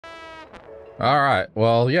Alright,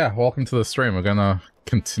 well, yeah, welcome to the stream. We're gonna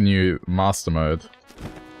continue Master Mode.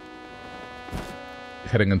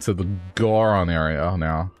 Heading into the Goron area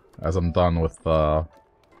now, as I'm done with the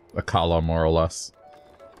color, more or less.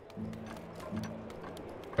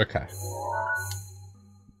 Okay.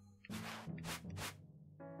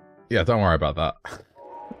 Yeah, don't worry about that.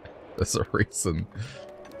 There's a reason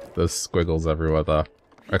there's squiggles everywhere there.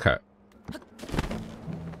 Okay.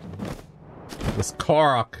 This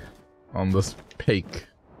Korok on this peak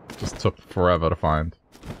just took forever to find.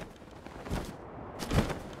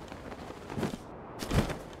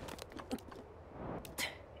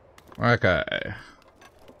 Okay.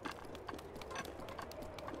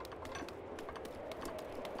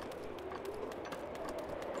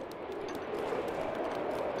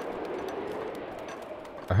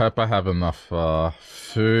 I hope I have enough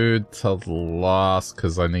food to last,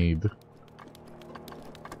 because I need...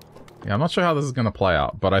 Yeah, I'm not sure how this is going to play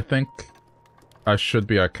out, but I think I should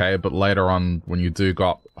be okay. But later on, when you do go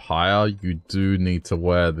up higher, you do need to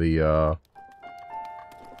wear the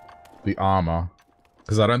armor.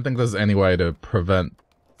 Because I don't think there's any way to prevent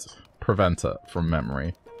it from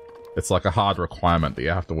memory. It's like a hard requirement that you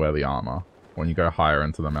have to wear the armor when you go higher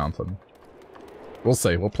into the mountain. We'll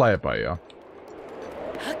see. We'll play it by ear.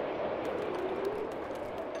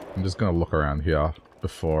 I'm just gonna look around here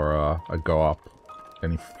before I go up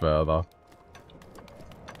any further.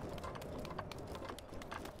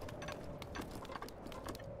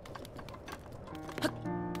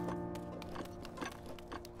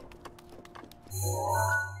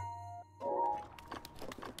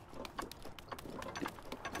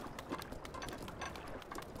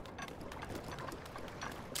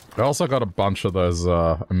 I also got a bunch of those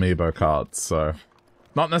amiibo cards, so...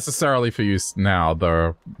 Not necessarily for use now,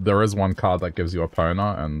 though. There is one card that gives you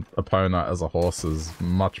Epona, and Epona as a horse is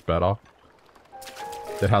much better.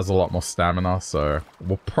 It has a lot more stamina, so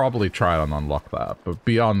we'll probably try and unlock that. But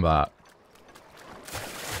beyond that,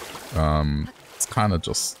 it's kind of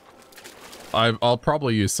just... I'll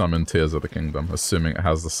probably use some in Tears of the Kingdom, assuming it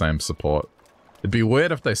has the same support. It'd be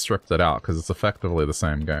weird if they stripped it out, because it's effectively the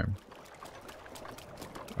same game.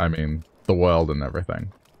 I mean, the world and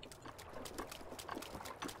everything.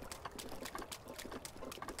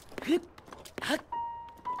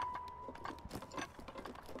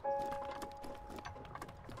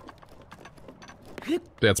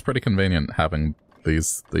 Yeah, it's pretty convenient having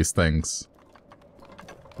these things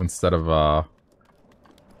instead of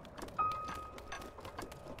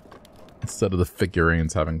the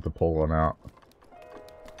figurines having to pull them out.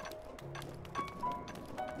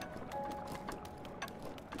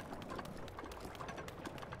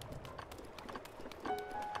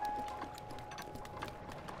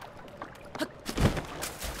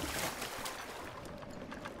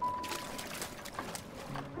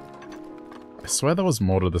 I swear there was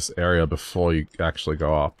more to this area before you actually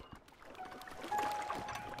go up.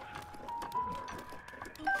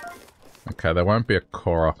 Okay, there won't be a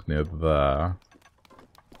Korok near there.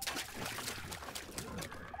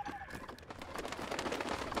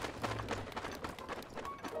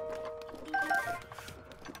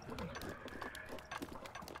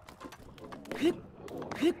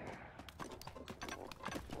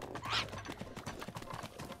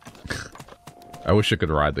 I wish you could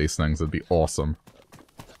ride these things, it'd be awesome.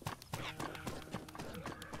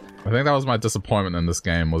 I think that was my disappointment in this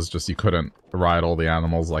game, was just you couldn't ride all the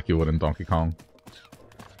animals like you would in Donkey Kong.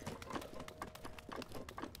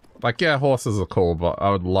 Like, yeah, horses are cool, but I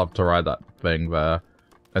would love to ride that thing there.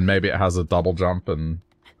 And maybe it has a double jump and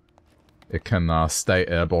it can stay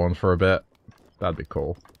airborne for a bit. That'd be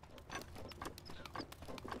cool.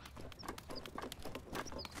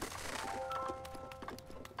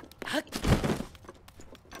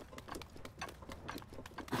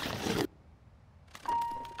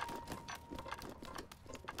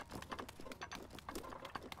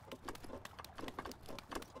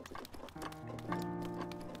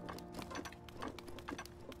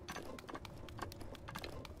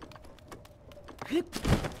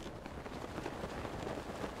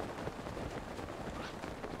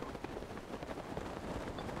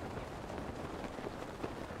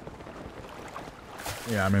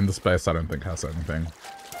 Yeah, I mean, the space I don't think has anything.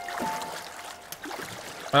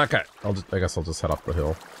 Okay, I guess I'll just head up the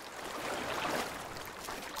hill.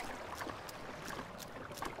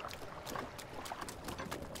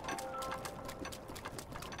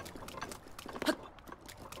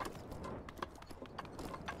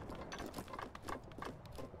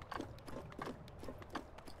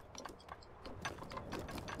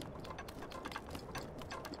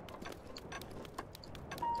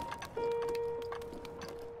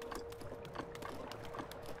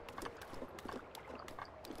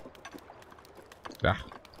 Yeah.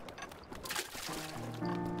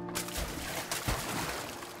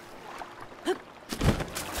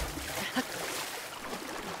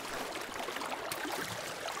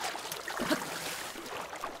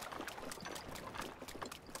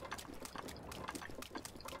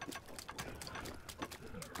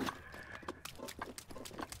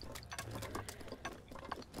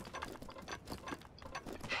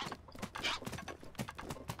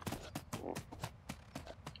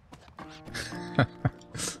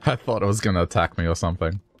 I thought it was gonna attack me or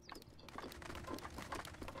something.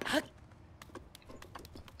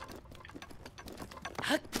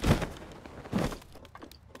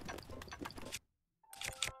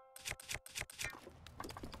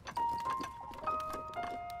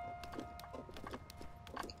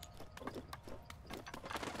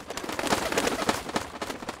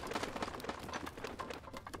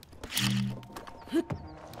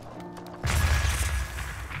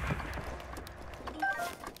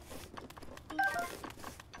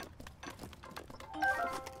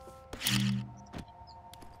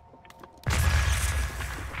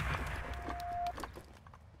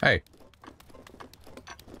 Hey.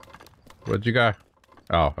 Where'd you go?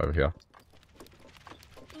 Oh, over here.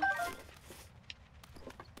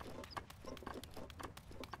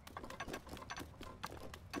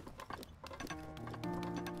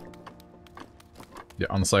 Yeah,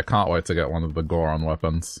 honestly, I can't wait to get one of the Goron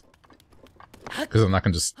weapons. Because then I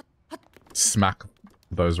can just smack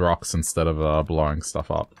those rocks instead of blowing stuff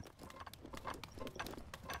up.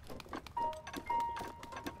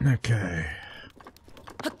 Okay.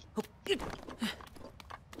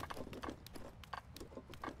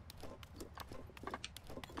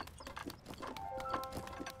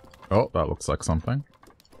 Oh, that looks like something.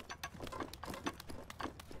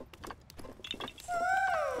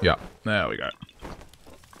 Yeah, there we go.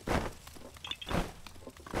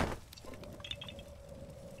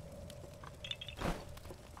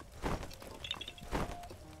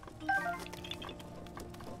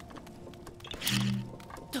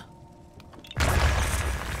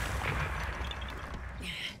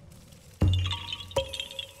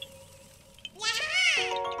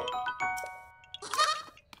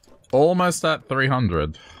 Almost at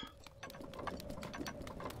 300.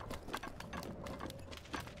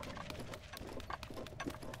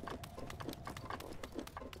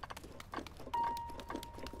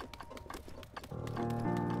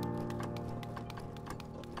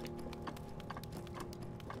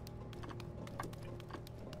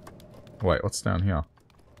 Wait, what's down here?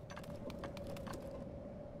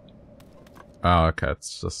 Oh, okay,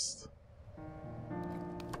 it's just...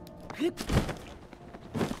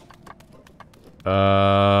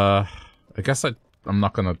 I guess I'm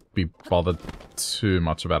not gonna be bothered too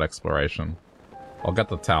much about exploration. I'll get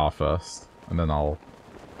the tower first, and then I'll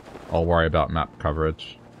worry about map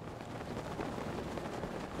coverage.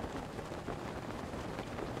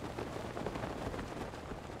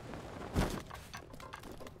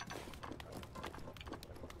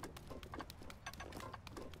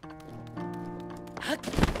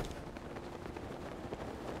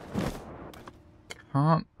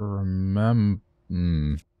 Can't remember.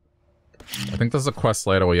 I think there's a quest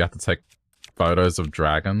later where you have to take photos of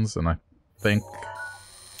dragons, and I think,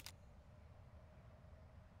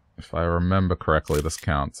 if I remember correctly, this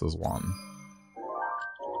counts as one.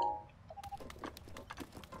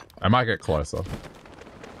 I might get closer.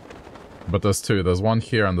 But there's two. There's one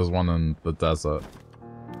here and there's one in the desert.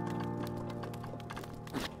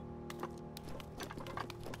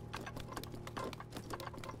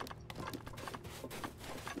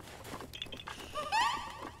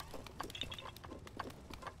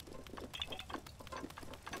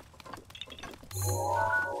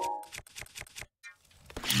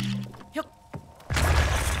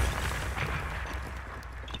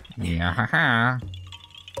 Yeah.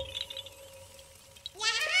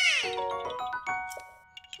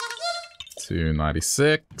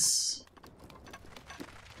 296.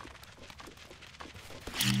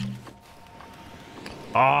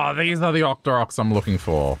 Oh, these are the Octoroks I'm looking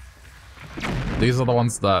for. These are the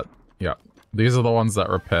ones that... Yeah. These are the ones that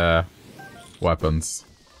repair weapons.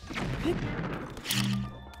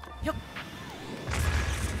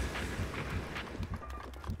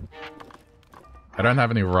 I don't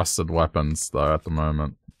have any rusted weapons, though, at the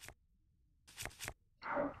moment.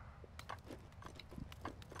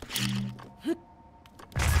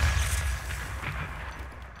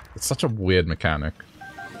 It's such a weird mechanic.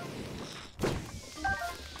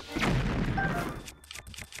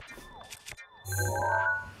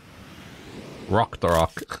 Rock the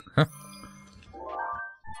rock.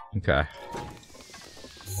 Okay.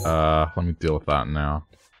 Let me deal with that now.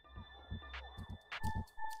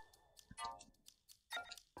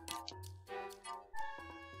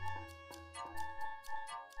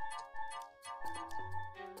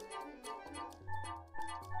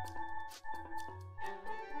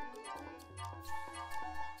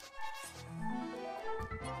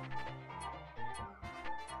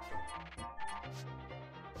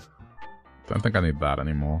 Don't think I need that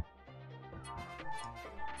anymore.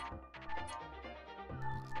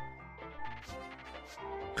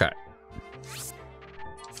 Okay.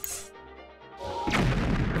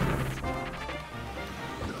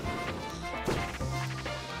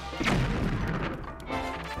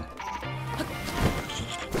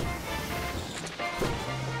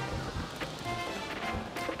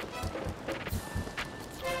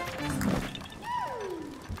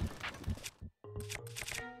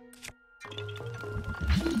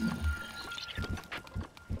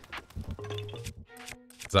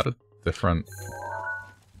 Is that a different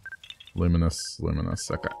luminous?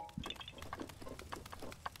 Okay.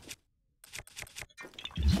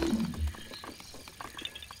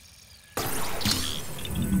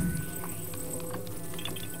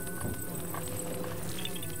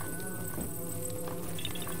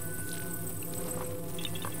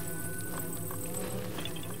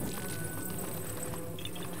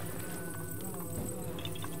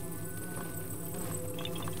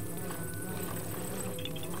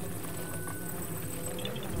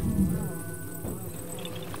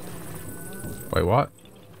 Wait, what?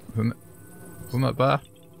 Wasn't that there?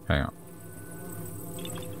 Hang on.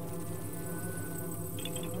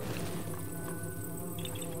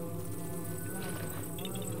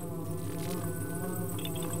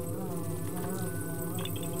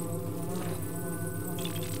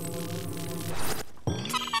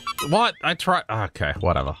 What? I tried. Okay,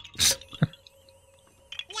 whatever.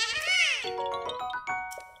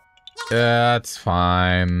 Yeah, it's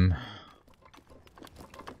fine.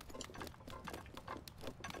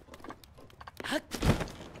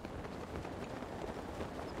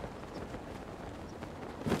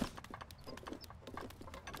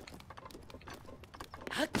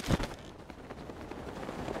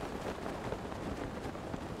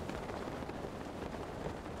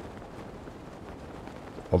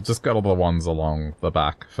 I'll just get all the ones along the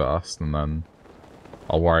back first, and then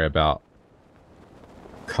I'll worry about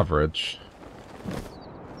coverage.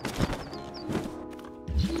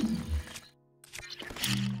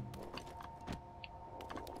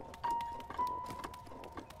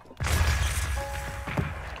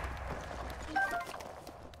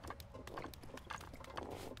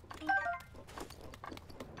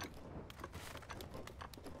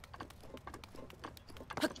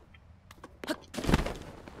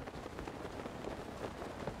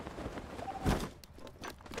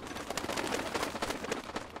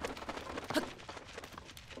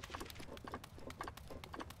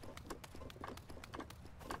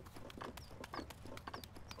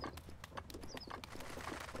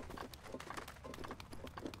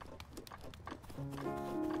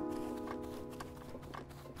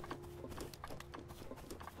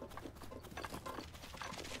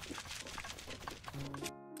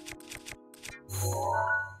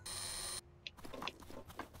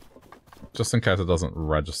 Just in case it doesn't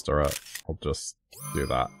register it, I'll just do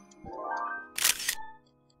that.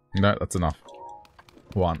 No, that's enough.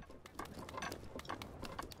 One.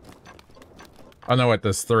 Oh no, wait,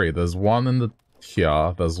 there's three. There's one in the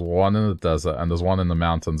here, there's one in the desert, and there's one in the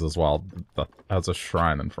mountains as well that has a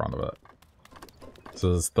shrine in front of it.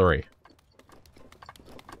 So there's three.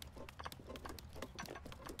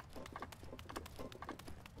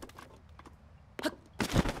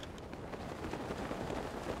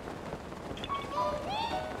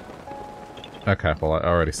 Okay, well, I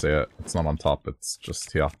already see it. It's not on top, it's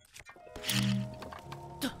just here.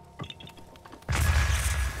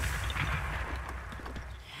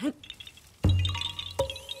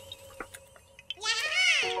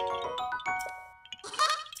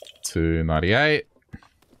 $2.98.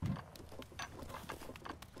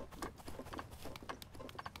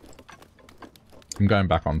 I'm going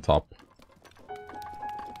back on top.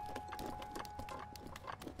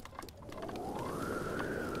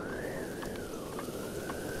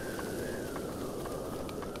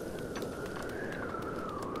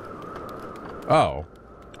 Oh.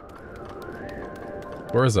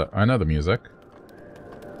 Where is it? I know the music.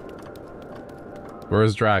 Where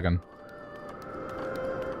is Dragon?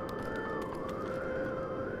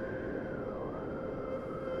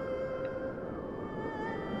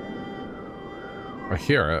 I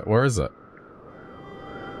hear it. Where is it?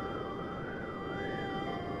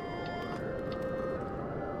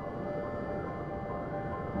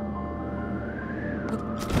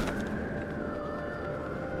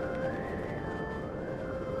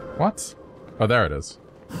 What? Oh, there it is.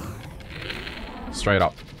 Straight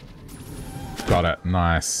up. Got it.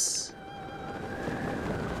 Nice.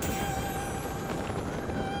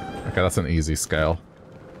 Okay, that's an easy scale.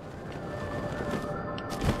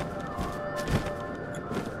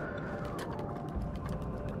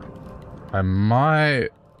 I I might...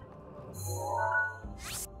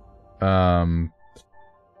 I'll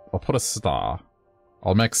put a star.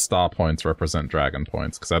 I'll make star points represent dragon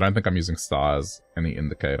points, because I don't think I'm using star as any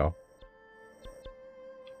indicator.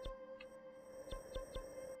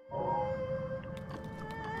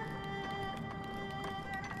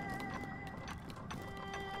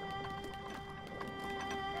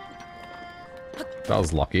 That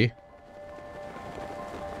was lucky.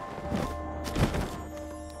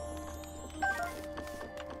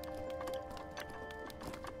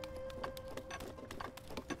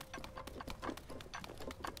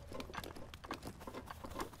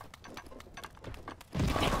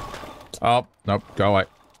 Oh, nope, go away.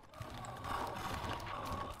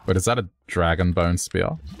 Wait, is that a dragon bone spear?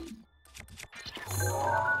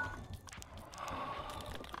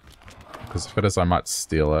 Because if it is, I might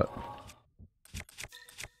steal it.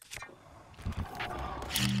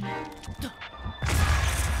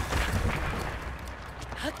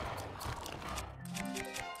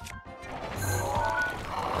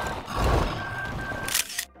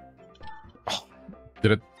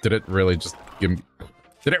 Did it really just give me...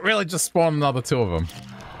 Did it really just spawn another two of them?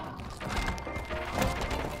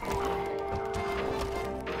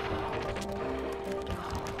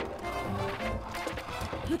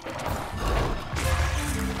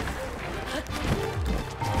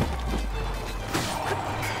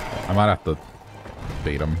 I might have to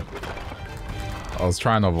beat them. I was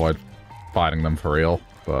trying to avoid fighting them for real,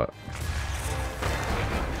 but...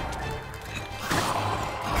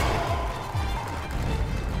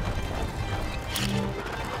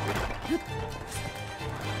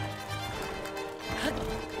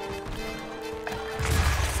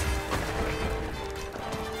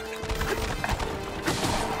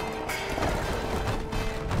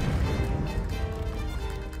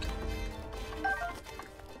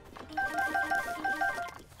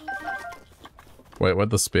 Wait,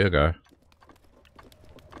 where'd the spear go?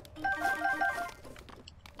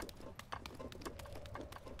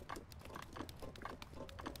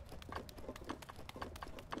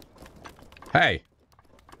 Hey!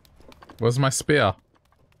 Where's my spear?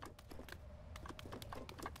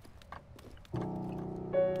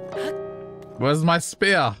 Where's my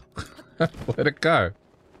spear? Where'd it go?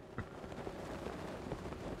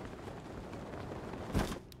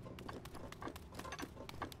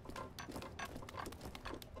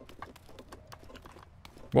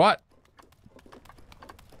 What?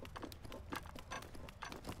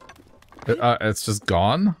 It's just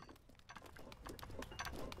gone?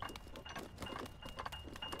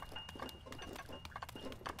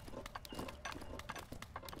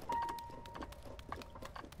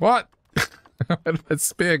 What? Where did that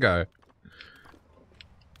spear go?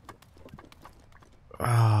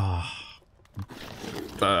 Ah,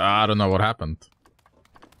 I don't know what happened.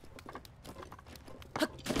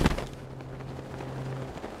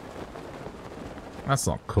 That's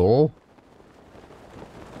not cool.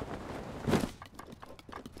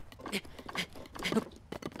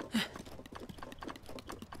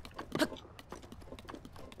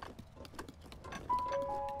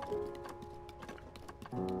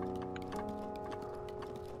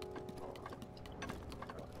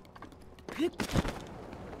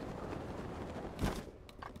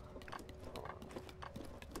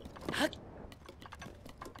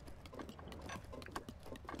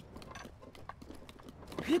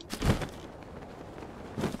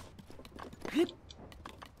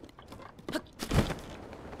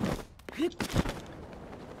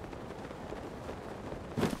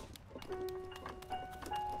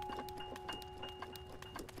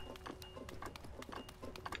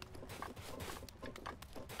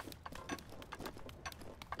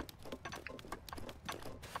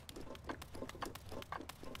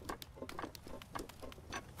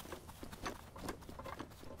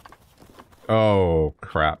 Oh,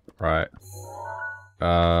 crap. Right.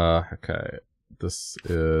 Okay. This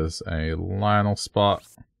is a Lionel spot.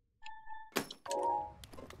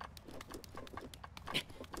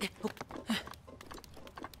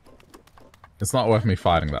 It's not worth me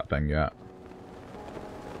fighting that thing yet.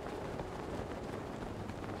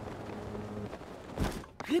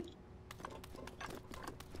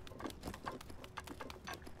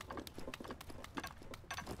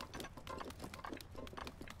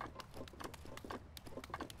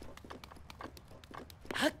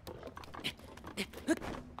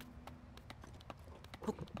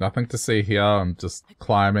 Nothing to see here, I'm just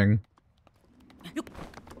climbing.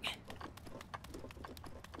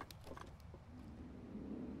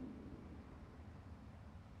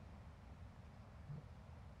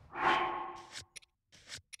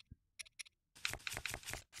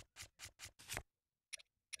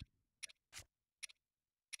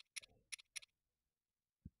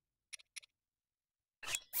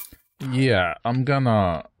 Yeah, I'm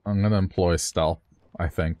gonna employ stealth, I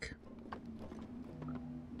think.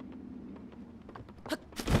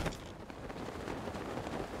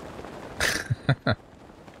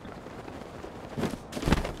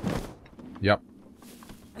 Yep.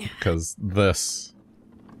 Because this...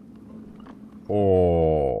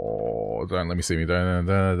 Oh, don't let me see me.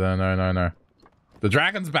 No. The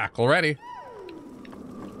dragon's back already.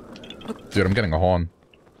 Dude, I'm getting a horn.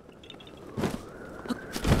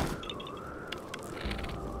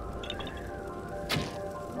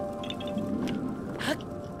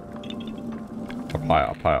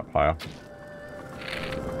 Up higher.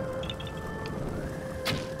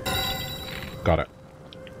 Got it.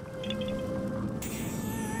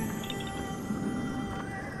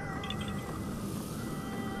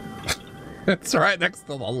 It's right next to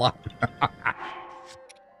the line.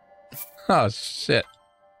 Oh, shit.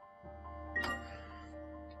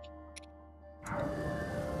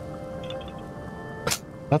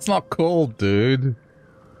 That's not cool, dude.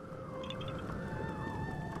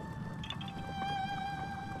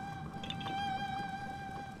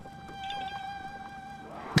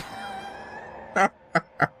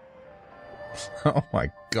 Oh my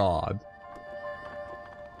god.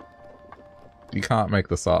 You can't make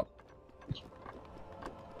this up.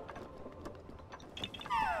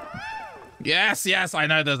 Yes, I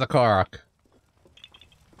know there's a Korok.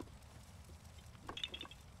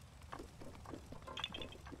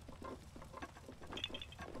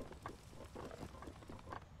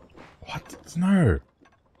 What? No.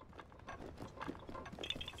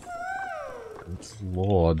 Good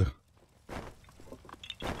lord.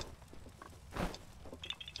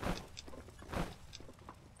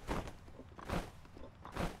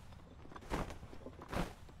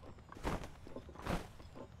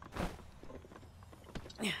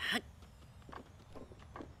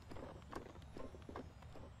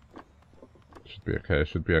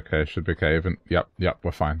 Should be okay. Even, yep,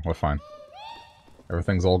 we're fine.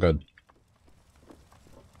 Everything's all good.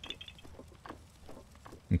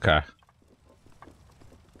 Okay.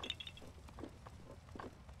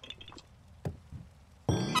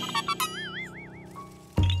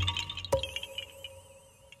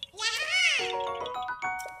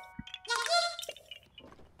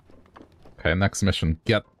 Okay, next mission.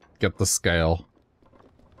 Get the scale.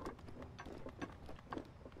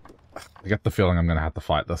 I get the feeling I'm gonna have to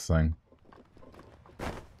fight this thing.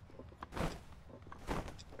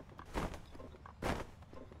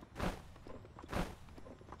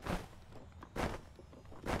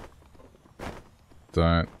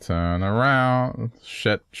 Don't turn around.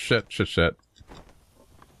 Shit.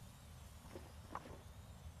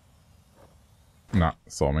 Nah,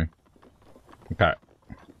 saw me. Okay.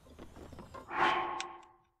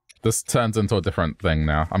 This turns into a different thing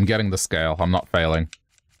now. I'm getting the scale. I'm not failing.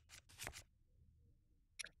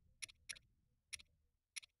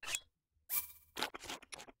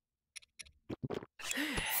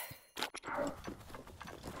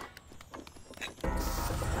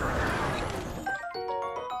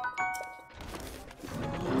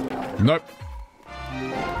 Nope.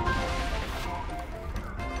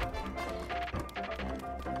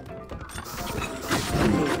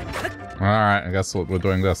 Alright, I guess we're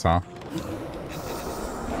doing this, huh?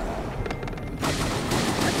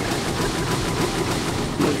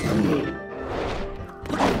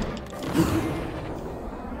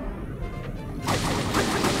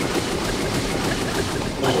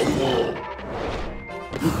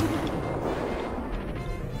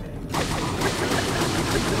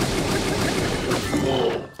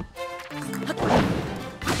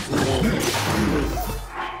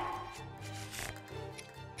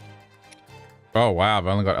 Oh wow, I've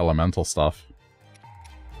only got elemental stuff.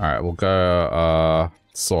 Alright, we'll go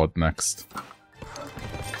sword next.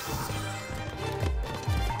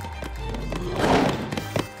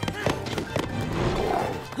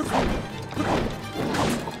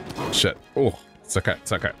 Shit. Oh, it's okay.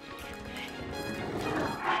 I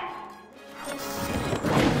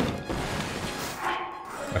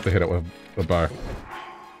have to hit it with the bow.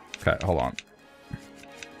 Okay, hold on.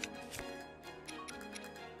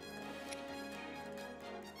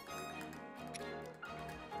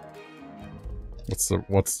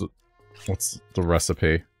 What's the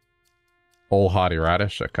recipe? All hearty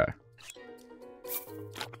radish? Okay.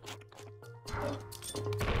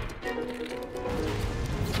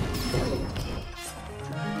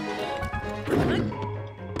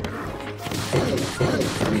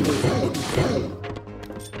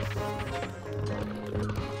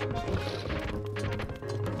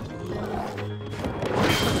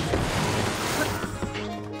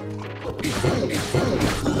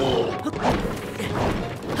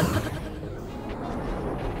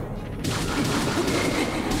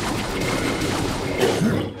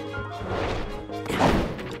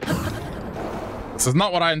 This is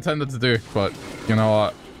not what I intended to do, but you know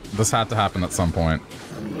what? This had to happen at some point.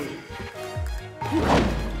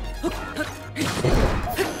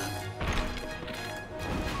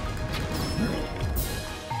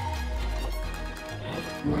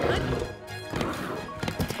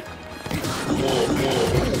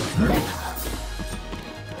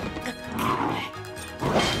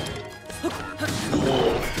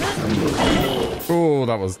 Oh,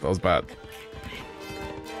 that was bad.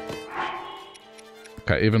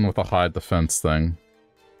 Okay, even with a high defense thing.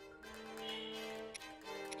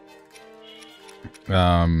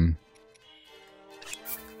 Okay.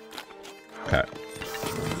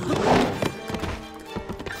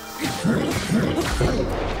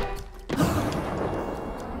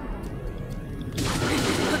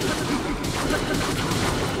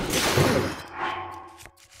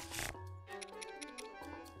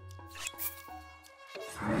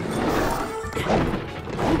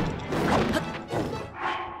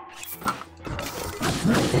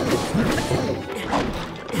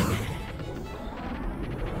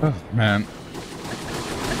 Oh, man.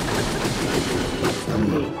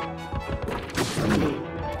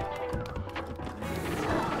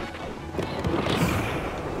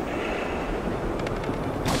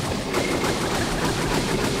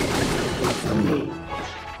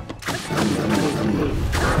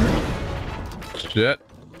 Shit.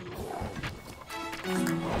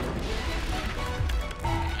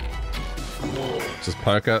 Just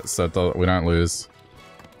poke it so we don't lose.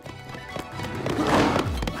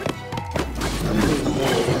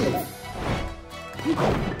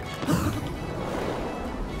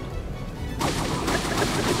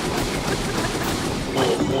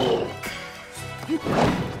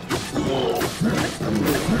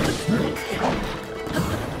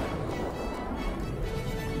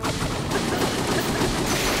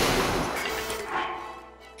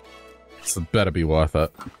 This better be worth it.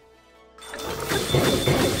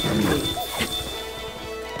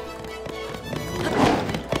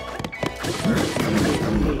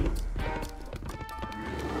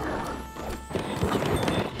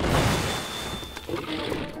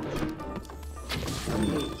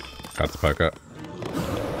 Got to poke it.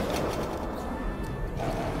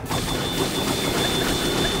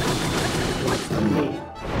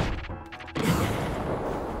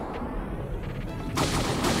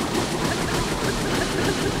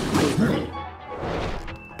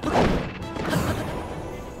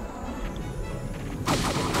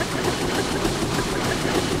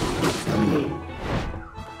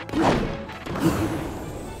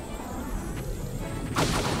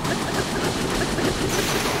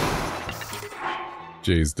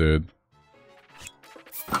 Jeez, dude.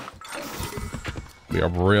 We are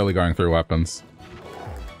really going through weapons.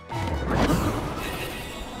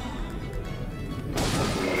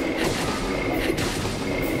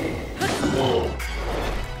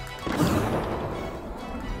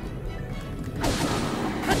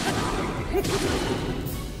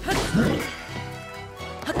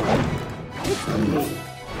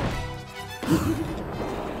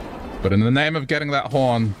 But in the name of getting that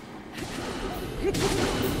horn...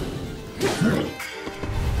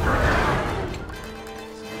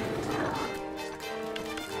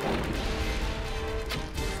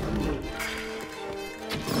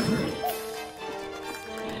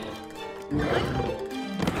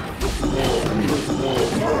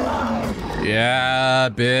 Yeah,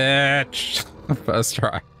 bitch. First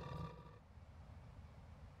try.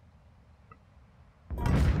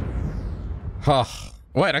 Huh.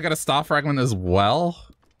 Wait, I got a star fragment as well?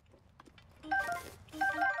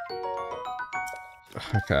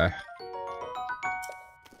 Okay.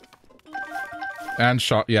 And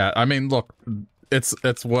shot, yeah. I mean, look,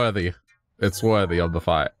 it's worthy. It's worthy of the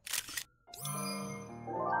fight.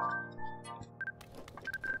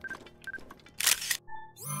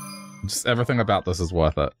 Just everything about this is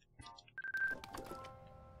worth it.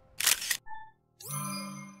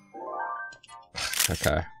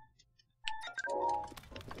 Okay.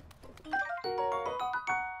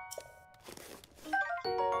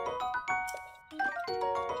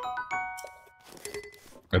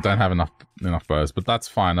 I don't have enough bows, but that's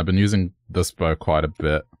fine. I've been using this bow quite a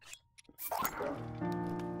bit.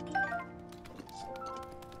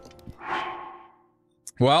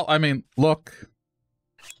 Well, I mean, look.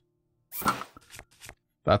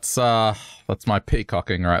 That's my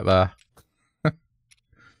peacocking right there.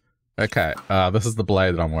 Okay, this is the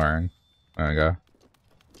blade that I'm wearing. There we go.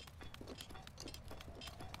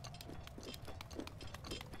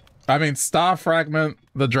 I mean, Star Fragment,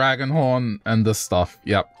 the Dragon Horn, and this stuff.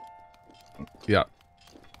 Yep. Yep.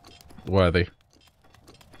 Worthy.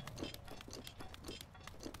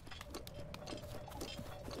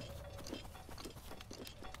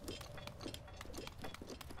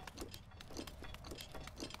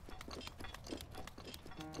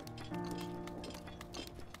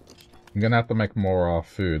 I'm gonna have to make more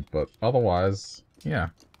food, but otherwise, yeah.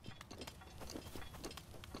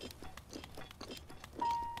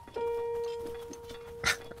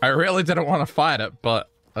 I really didn't want to fight it, but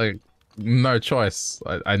like, no choice.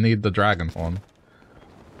 I need the dragon horn.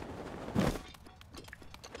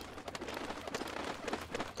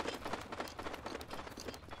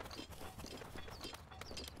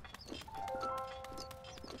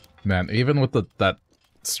 Man, even with that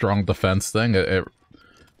strong defense thing, it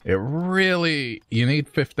really... You need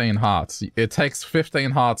 15 hearts. It takes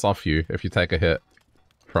 15 hearts off you if you take a hit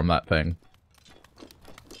from that thing.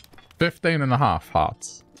 15 and a half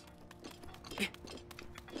hearts.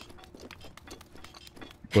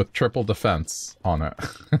 With triple defense on it.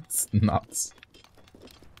 It's nuts.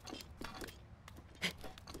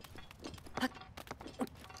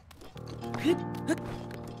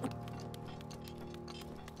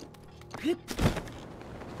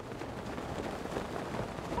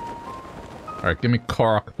 Alright, give me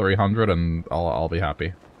Korok 300 and I'll be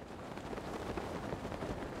happy.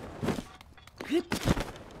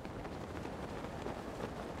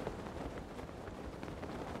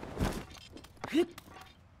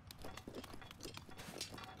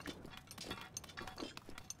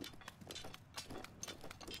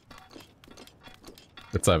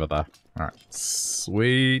 It's over there. Alright,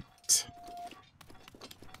 sweet.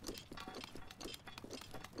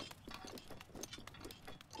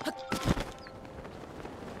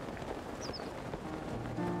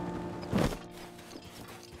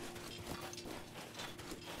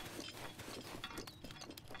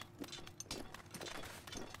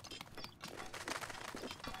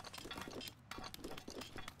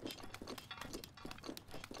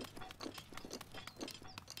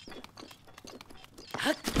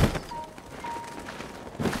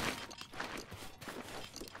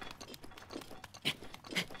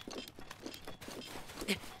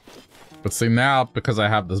 But see now, because I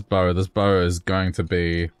have this bow is going to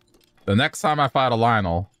be... The next time I fight a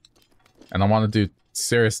Lionel, and I want to do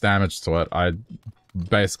serious damage to it, I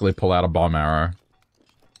basically pull out a bomb arrow.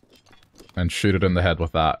 And shoot it in the head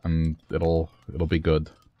with that, and it'll be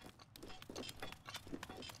good.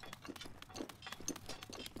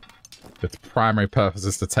 Its primary purpose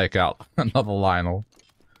is to take out another Lionel.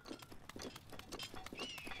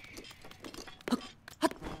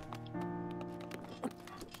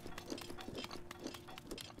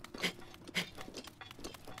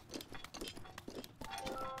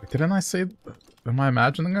 Didn't I see... Am I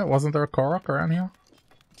imagining it? Wasn't there a Korok around here?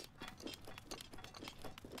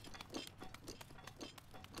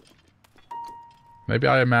 Maybe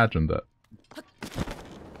I imagined it.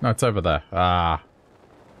 No, it's over there. Ah.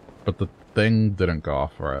 But the thing didn't go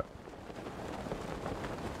off for it.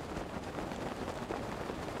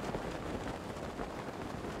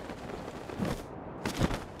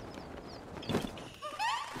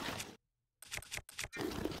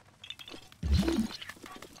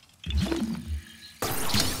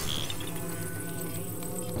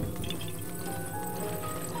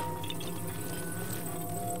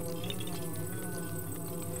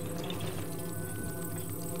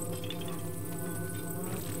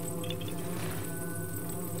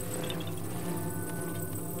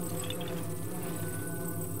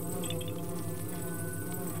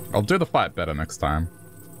 I'll do the fight better next time.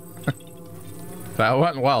 That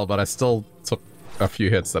went well, but I still took a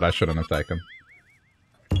few hits that I shouldn't have taken.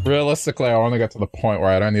 Realistically, I want to get to the point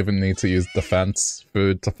where I don't even need to use defense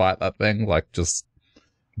food to fight that thing. Like, just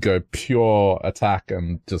go pure attack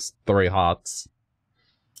and just 3 hearts.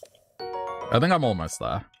 I think I'm almost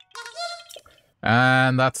there.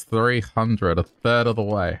 And that's 300, a third of the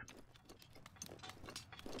way.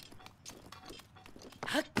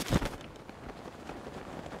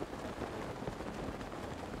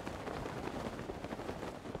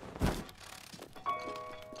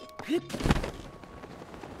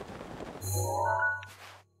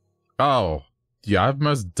 Oh, yeah, I've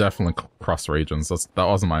most definitely crossed regions. That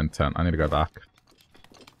wasn't my intent. I need to go back.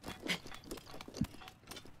 I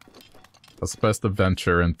was supposed to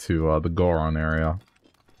venture into the Goron area.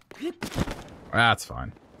 That's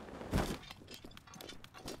fine.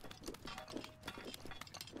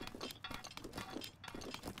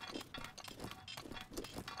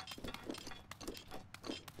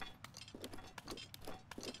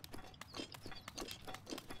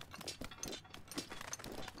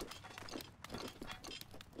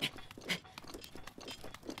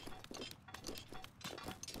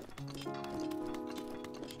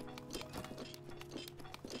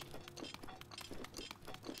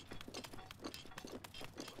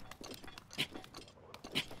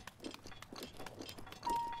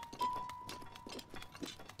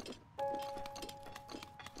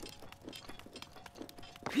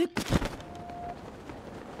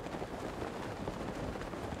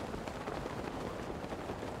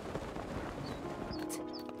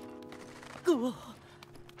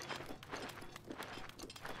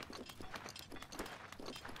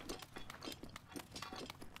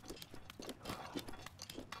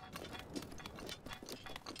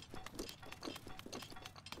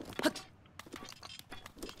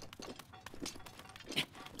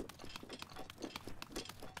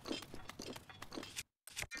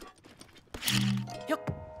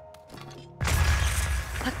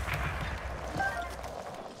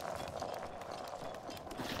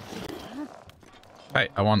 Hey,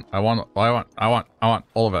 I want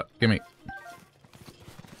all of it. Gimme.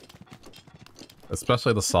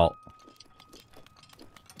 Especially the salt.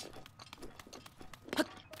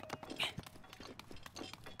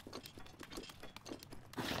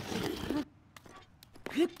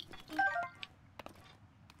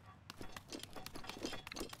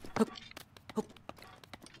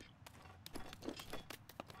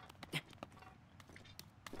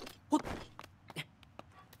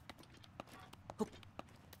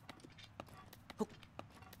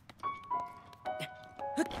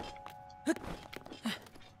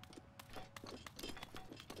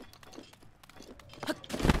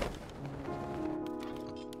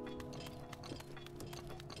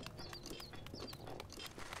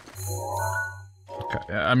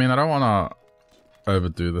 I mean, I don't want to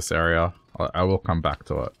overdo this area. I will come back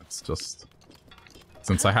to it. It's just...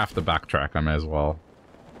 Since I have to backtrack, I may as well.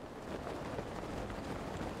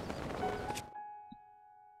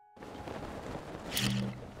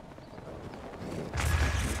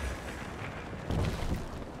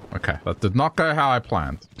 Okay, that did not go how I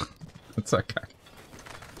planned. It's okay.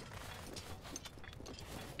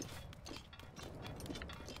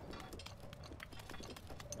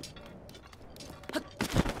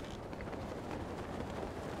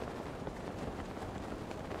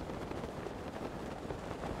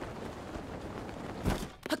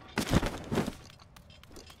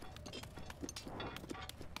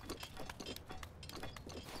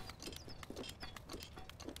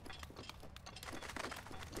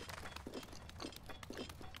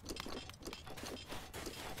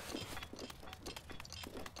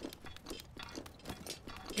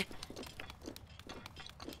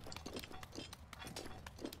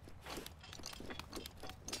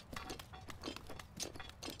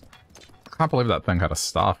 I can't believe that thing had a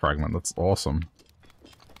star fragment. That's awesome.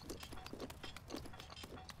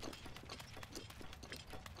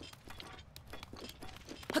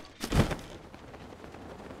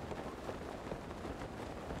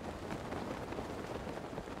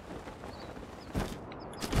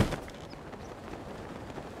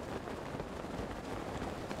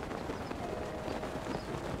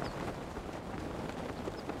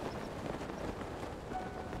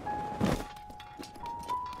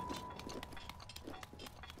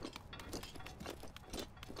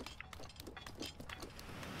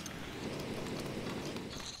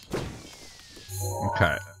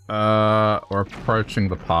 Okay, we're approaching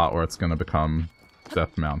the part where it's going to become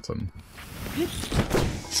Death Mountain.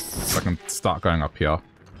 So I can start going up here.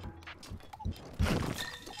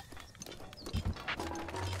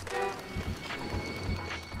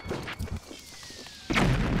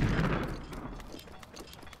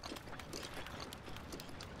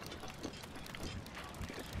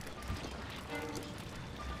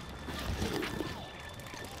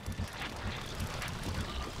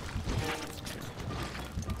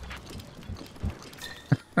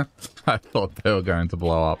 I thought they were going to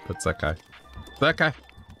blow up. It's okay. It's okay.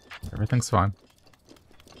 Everything's fine.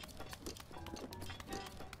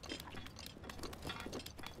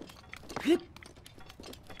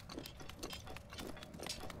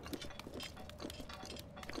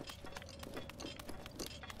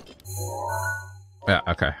 Yeah,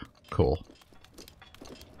 okay. Cool.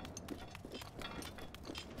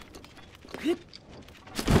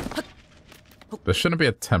 There shouldn't be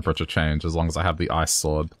a temperature change as long as I have the ice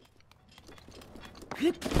sword.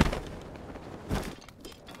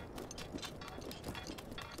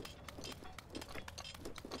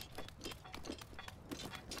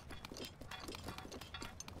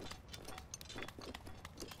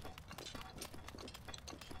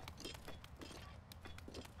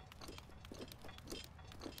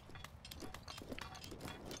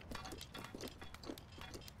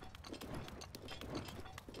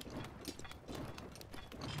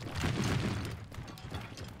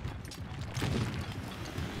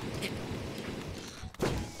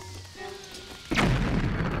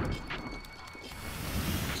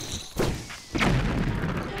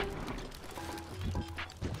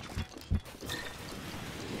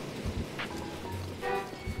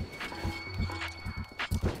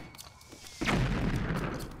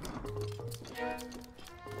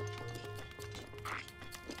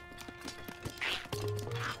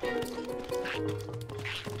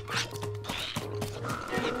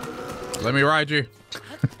 Let me ride you.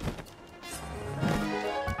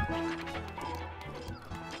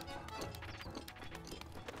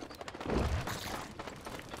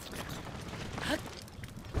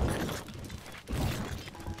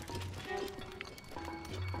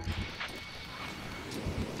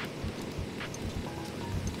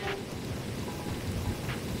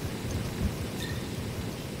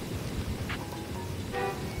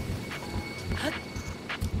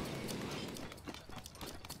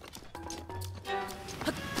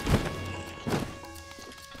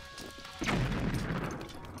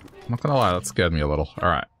 Not gonna lie, that scared me a little.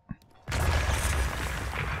 Alright.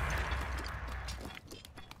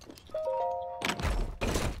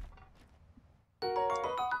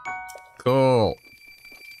 Cool.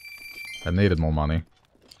 I needed more money.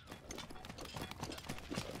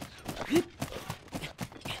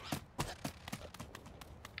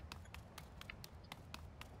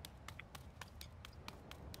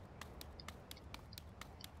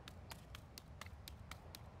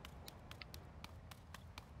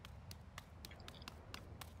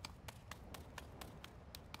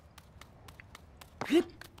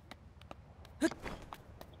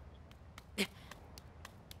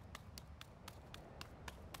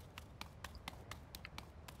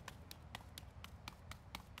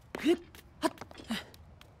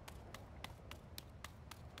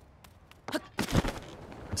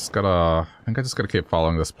 I think I just gotta keep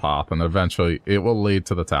following this path, and eventually it will lead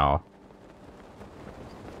to the tower.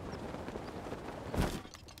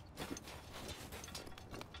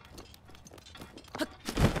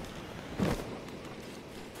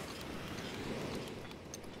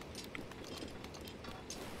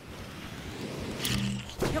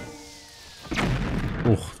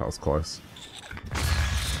 Oof, that was close.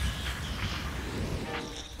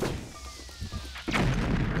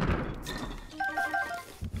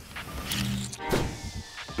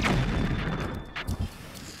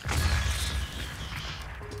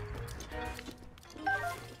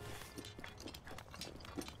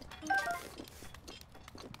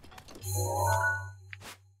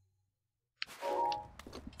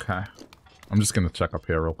 Okay. I'm just gonna check up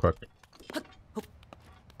here real quick.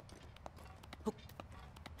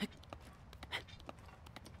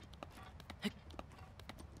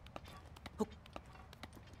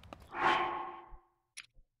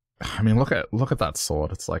 I mean, look at that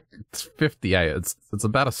sword. It's like, it's 58. It's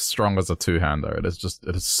about as strong as a two-hander. It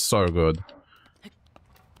is so good.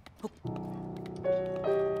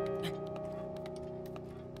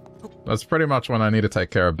 That's pretty much when I need to take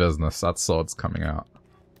care of business. That sword's coming out.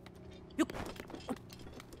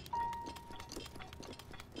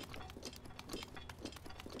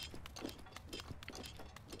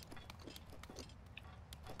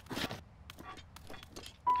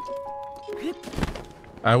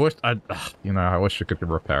 I wish I wish you could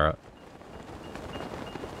repair it.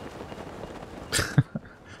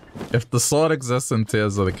 If the sword exists in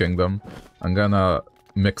Tears of the Kingdom, I'm gonna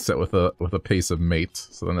mix it with a piece of meat,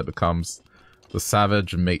 so then it becomes the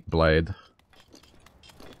Savage Meat Blade.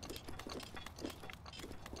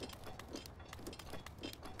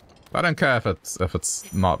 I don't care if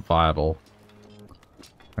it's not viable.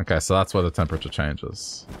 Okay, so that's where the temperature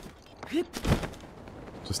changes.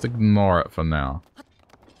 Just ignore it for now.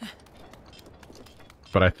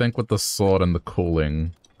 But I think with the sword and the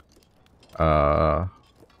cooling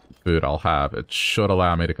food I'll have, it should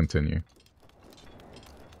allow me to continue.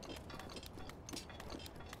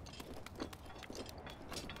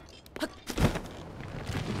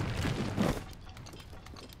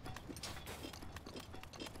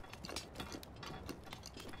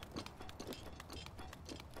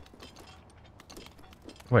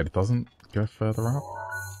 Wait, it doesn't go further up?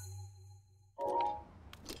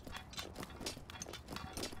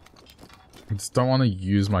 I just don't want to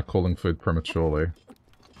use my cooling food prematurely.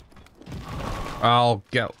 I'll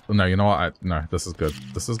get... No, you know what? No, this is good.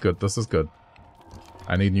 This is good. This is good.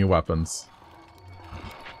 I need new weapons.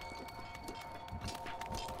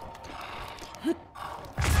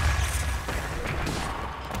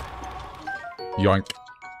 Yoink.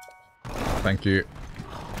 Thank you.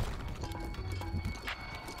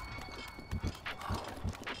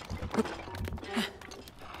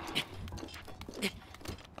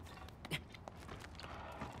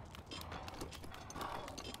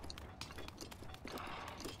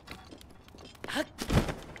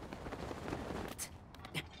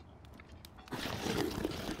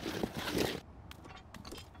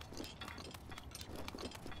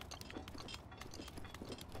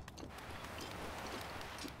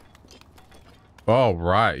 Oh,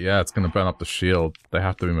 right. Yeah, it's gonna burn up the shield. They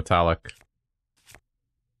have to be metallic.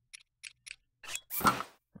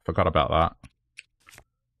 Forgot about that.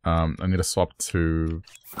 I need to swap to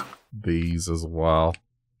these as well.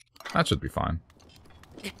 That should be fine.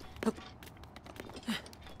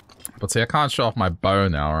 But see, I can't show off my bow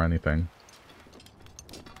now or anything.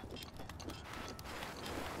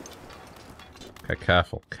 Okay,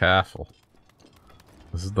 careful, careful.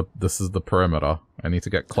 This is the perimeter. I need to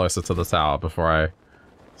get closer to the tower before I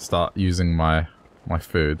start using my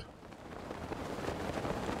food.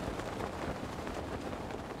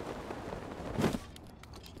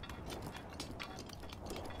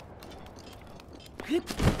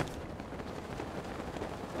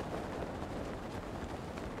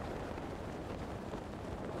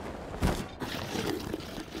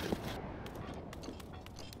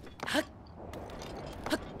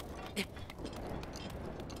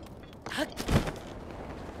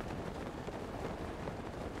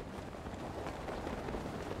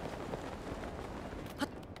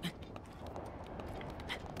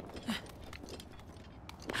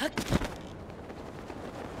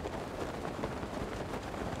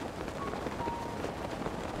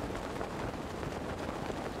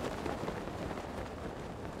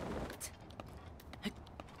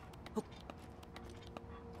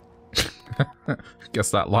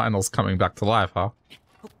 Guess that Lionel's coming back to life, huh?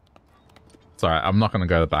 It's alright, I'm not gonna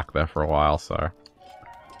go back there for a while, so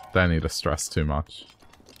don't need to stress too much.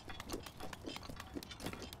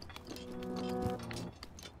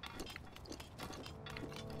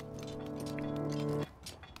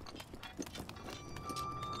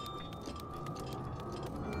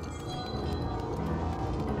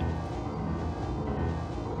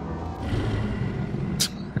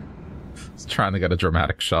 Just trying to get a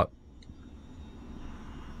dramatic shot.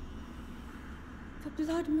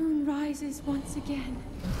 Blood moon rises once again.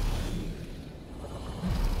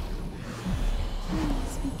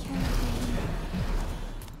 Please be careful.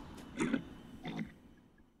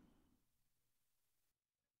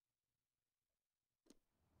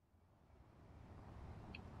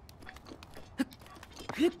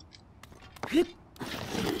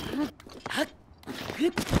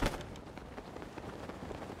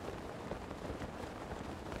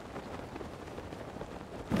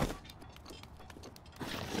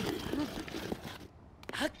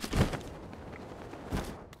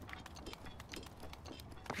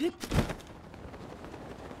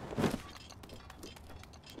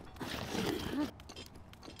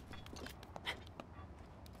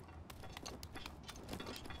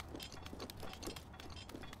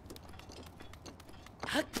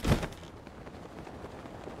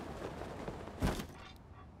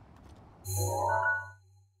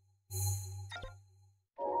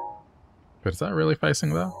 But is that really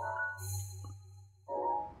facing there?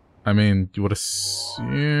 I mean, you would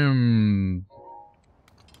assume...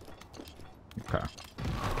 Okay.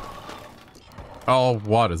 Oh,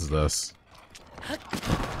 what is this?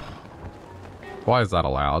 Why is that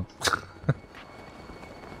allowed?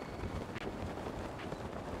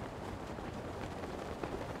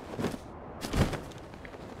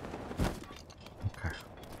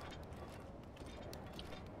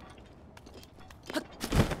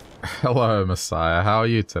 Hello, Messiah. How are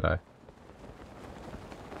you today?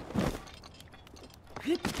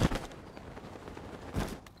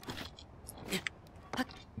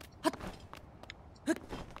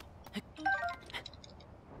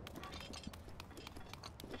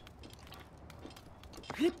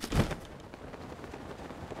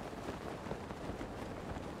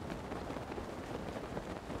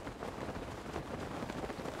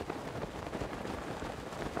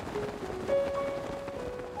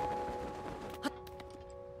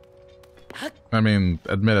 I mean,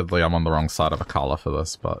 admittedly, I'm on the wrong side of a collar for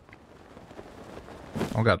this, but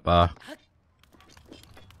I'll get there.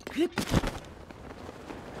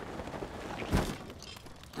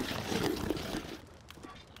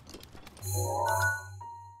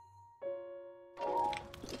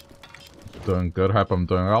 Doing good. Hope I'm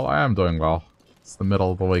doing well. I am doing well. It's the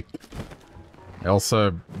middle of the week. I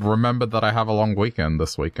also remembered that I have a long weekend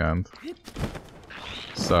this weekend.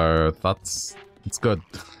 So it's good.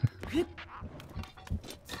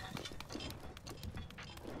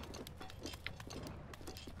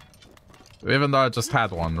 Even though I just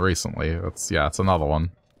had one recently. It's another one.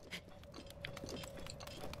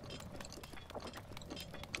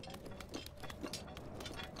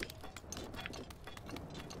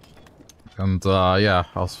 And, yeah,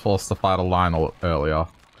 I was forced to fight a Lionel earlier.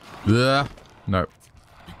 Blech. No.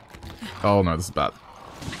 Oh, no, this is bad.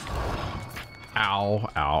 Ow,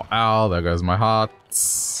 ow, ow. There goes my heart.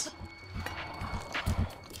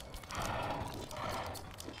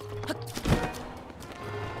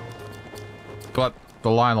 But the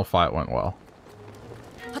Lionel fight went well.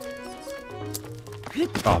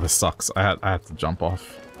 Oh, this sucks. I had to jump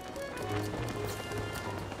off.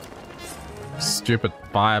 Stupid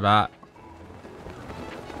fire bat.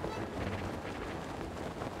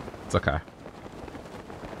 It's okay.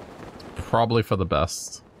 Probably for the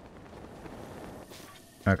best.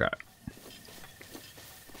 Okay.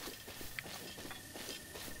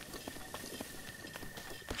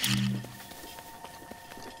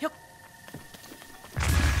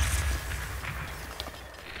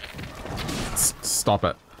 Stop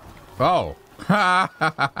it. Oh. I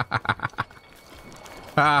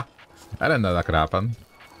didn't know that could happen.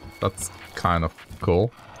 That's kind of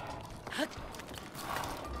cool.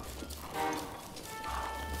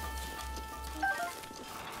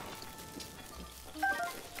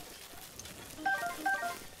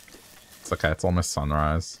 It's okay, it's almost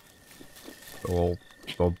sunrise. They'll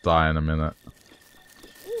die in a minute.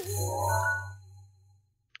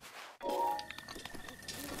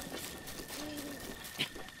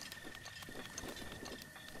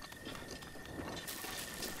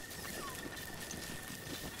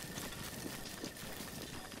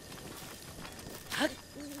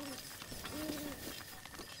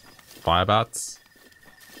 Fire bats?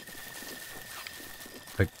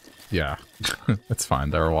 Like, yeah. It's fine,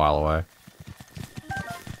 they're a while away.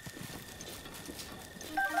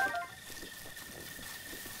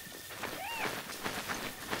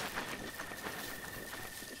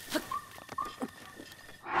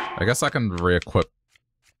 I guess I can re-equip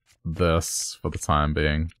this for the time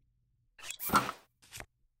being.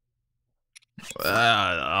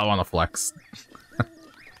 I want to flex.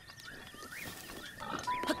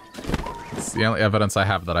 It's the only evidence I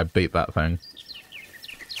have that I beat that thing.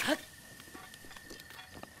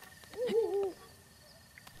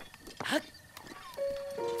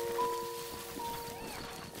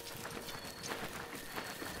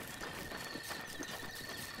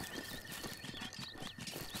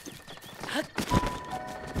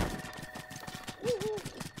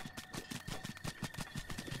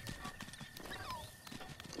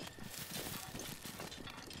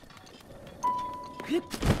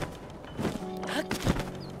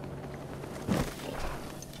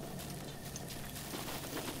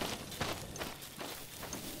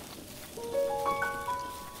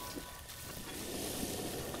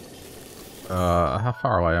 How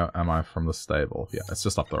far away am I from the stable? Yeah, it's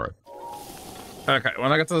just up the road. Okay,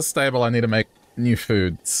 when I get to the stable, I need to make new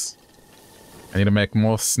foods. I need to make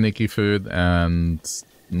more sneaky food and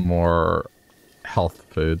more health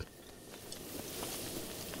food.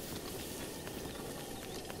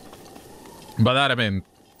 By that I mean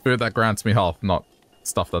food that grants me health, not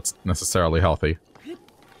stuff that's necessarily healthy.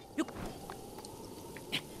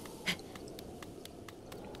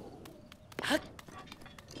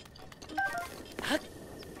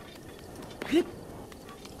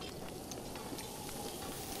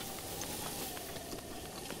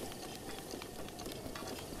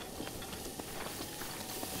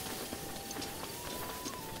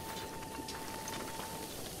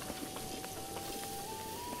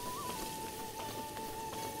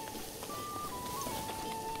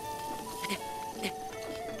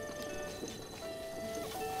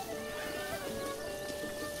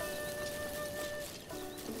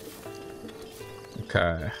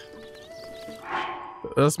 Okay.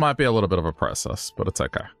 This might be a little bit of a process, but it's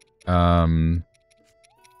okay. I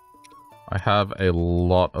have a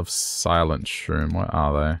lot of silent shroom. Where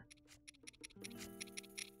are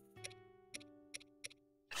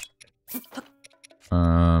they?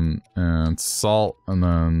 And salt, and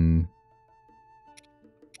then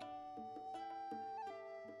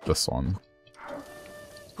this one.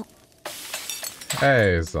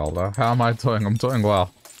 Hey, Zelda. How am I doing? I'm doing well.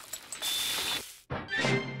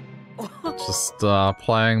 Just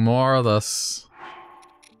playing more of this.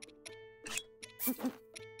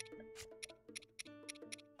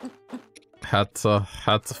 Had to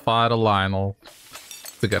fight a Lionel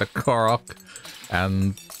to get a Korok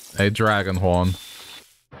and a Dragon Horn.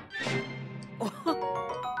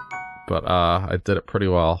 But I did it pretty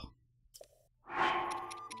well.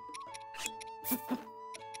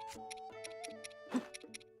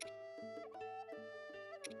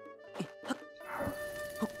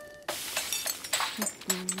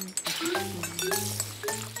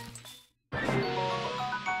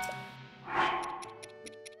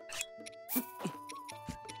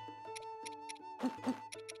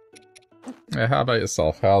 Yeah, how about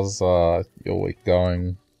yourself? How's your week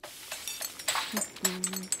going?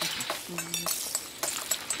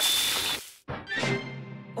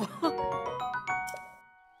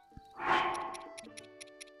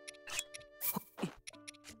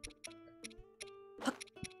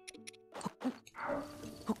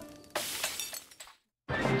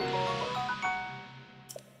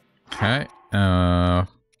 I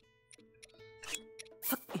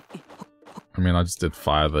mean, I just did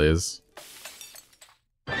 5 of these.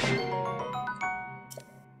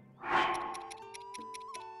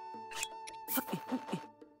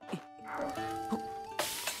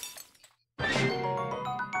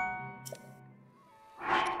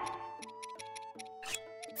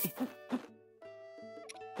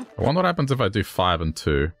 I wonder what happens if I do 5 and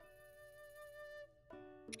 2.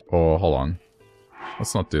 Or, hold on.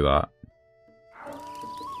 Let's not do that.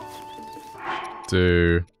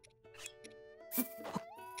 Do...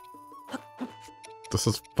 This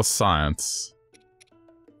is for science.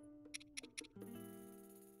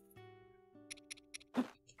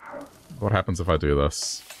 What happens if I do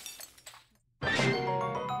this?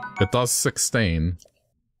 It does 16.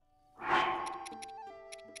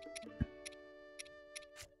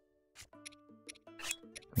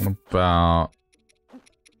 What about...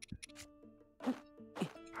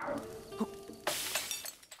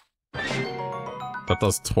 That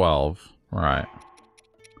does 12. Right.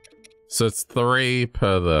 So it's 3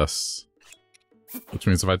 per this. Which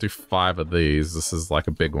means if I do 5 of these, this is like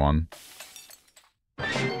a big one.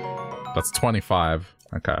 That's 25.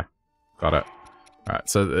 Okay. Got it. Alright,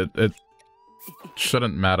 so it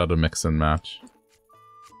shouldn't matter to mix and match.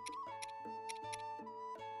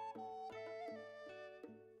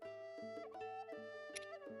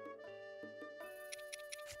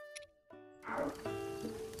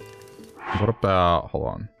 What about... Hold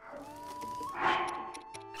on.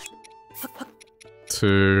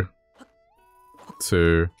 2,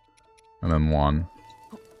 2, and then 1.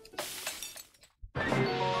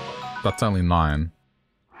 That's only 9.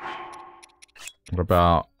 What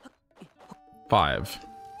about 5?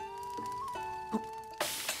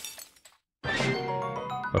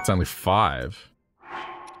 That's only 5.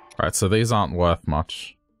 Alright, so these aren't worth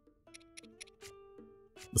much.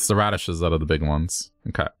 It's the radishes that are the big ones.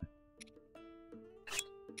 Okay.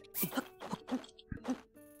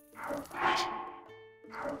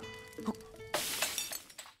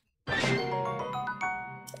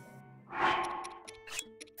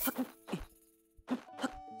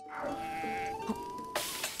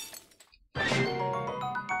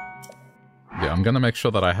 I'm gonna make sure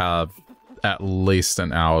that I have at least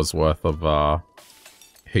an hour's worth of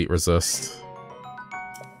heat resist.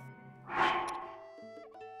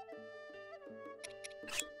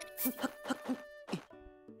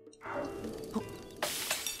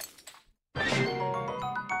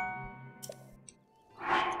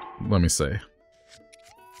 Let me see.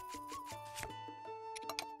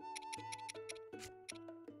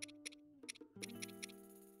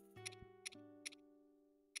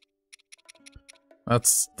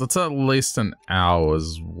 That's at least an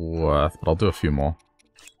hour's worth, but I'll do a few more.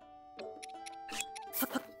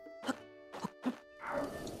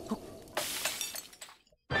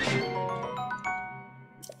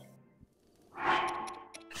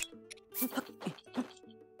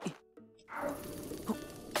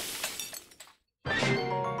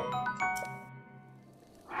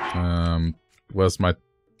 Where's my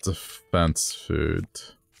defense food?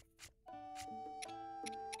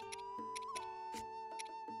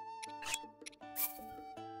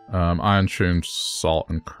 Iron shroom, salt,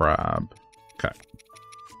 and crab. Okay.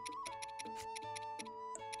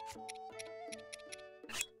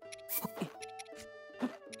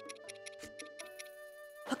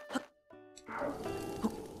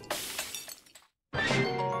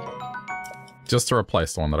 Just to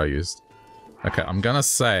replace the one that I used. Okay, I'm gonna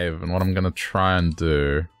save, and what I'm gonna try and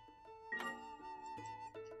do...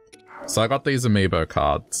 So I got these amiibo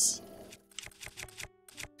cards.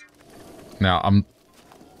 Now, I'm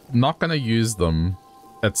not gonna use them,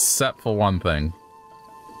 except for one thing.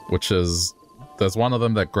 Which is, there's one of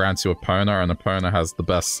them that grants you Epona, and Epona has the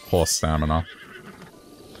best horse stamina.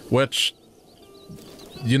 Which,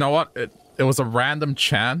 you know what? It was a random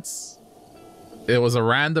chance. It was a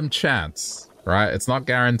random chance, right? It's not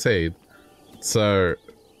guaranteed. So,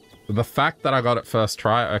 the fact that I got it first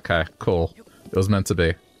try, okay, cool. It was meant to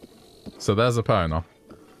be. So there's Epona.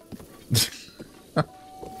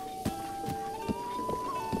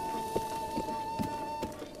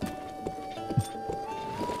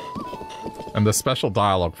 And there's special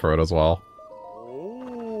dialogue for it as well.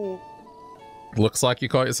 Looks like you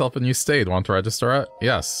caught yourself a new steed. Want to register it?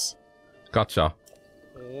 Yes. Gotcha.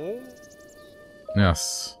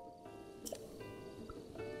 Yes.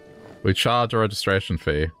 We charge a registration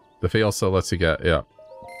fee. The fee also lets you get... Yeah.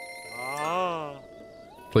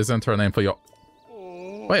 Please enter a name for your...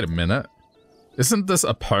 Wait a minute. Isn't this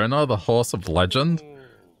Epona, the horse of legend?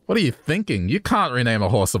 What are you thinking? You can't rename a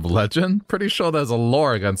horse of legend. Pretty sure there's a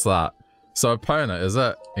law against that. So Epona, is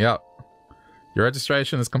it? Yep. Your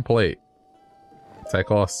registration is complete. Take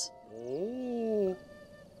horse.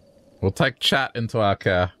 We'll take chat into our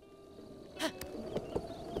care.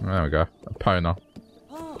 There we go. A pona.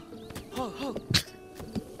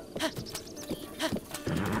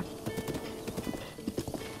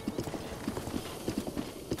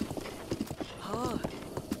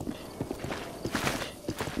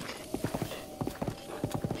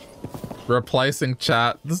 Replacing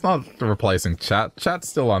chat. This is not replacing chat. Chat's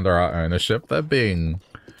still under our ownership. They're being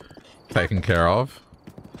taken care of.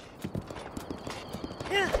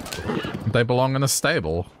 They belong in a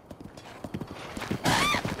stable.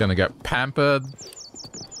 Gonna get pampered.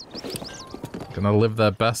 Gonna live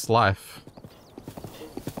their best life.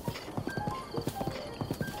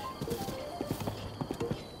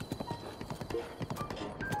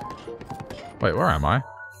 Wait, where am I?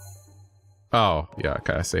 Oh, yeah,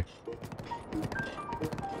 okay, I see.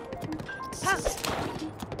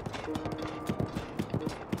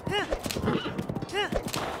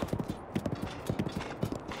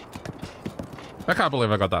 I can't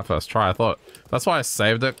believe I got that first try. I thought... That's why I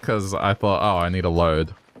saved it, because I thought, oh, I need a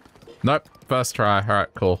load. Nope, first try.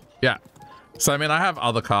 Alright, cool. Yeah. So, I mean, I have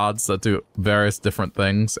other cards that do various different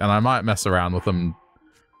things, and I might mess around with them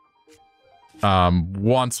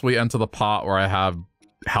once we enter the part where I have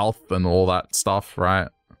health and all that stuff, right?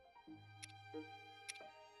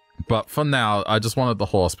 But for now, I just wanted the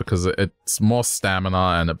horse because it's more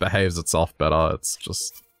stamina and it behaves itself better. It's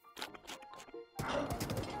just...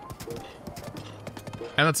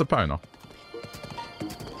 And it's a pona.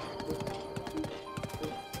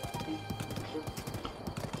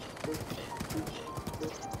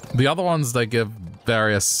 The other ones, they give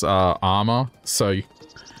various armor, so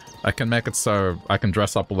I can make it so I can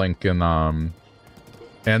dress up Link in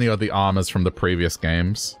any of the armors from the previous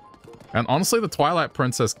games. And honestly, the Twilight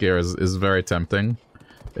Princess gear is very tempting,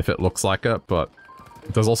 if it looks like it, but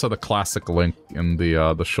there's also the classic Link in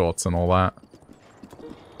the shorts and all that.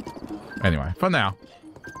 Anyway, for now.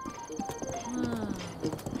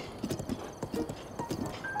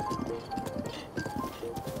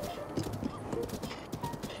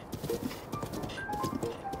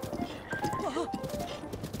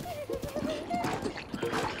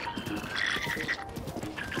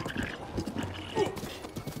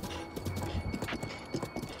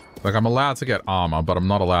 Like, I'm allowed to get armor, but I'm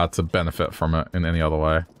not allowed to benefit from it in any other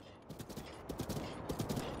way.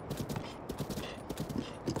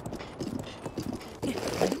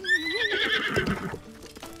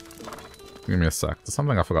 Give me a sec. There's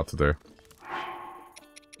something I forgot to do.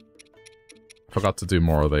 Forgot to do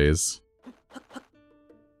more of these.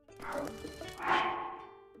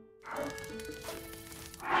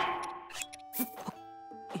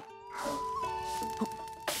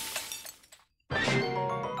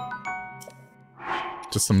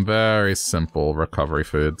 Just some very simple recovery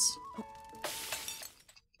foods.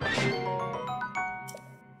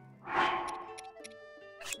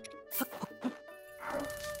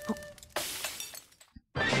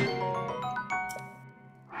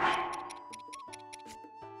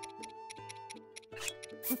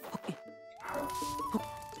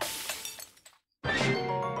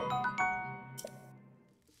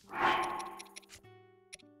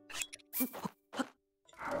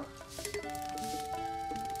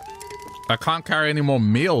 I can't carry any more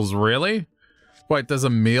meals, really? Wait, there's a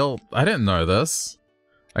meal? I didn't know this.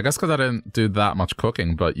 I guess because I didn't do that much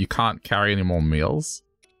cooking, but you can't carry any more meals?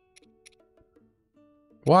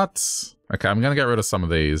 What? Okay, I'm gonna get rid of some of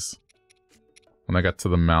these when I get to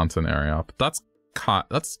the mountain area. But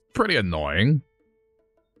that's pretty annoying.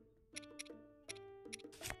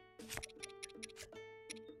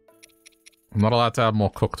 I'm not allowed to have more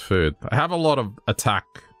cooked food. I have a lot of attack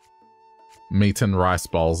meat and rice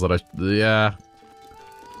bowls that yeah.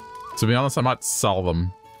 To be honest, I might sell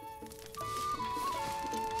them.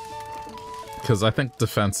 Because I think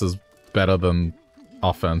defense is better than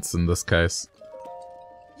offense in this case.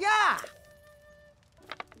 Yeah.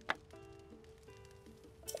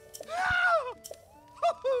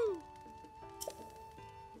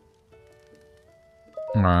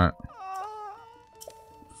 Alright.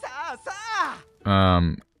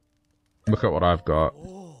 Look at what I've got.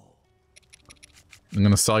 I'm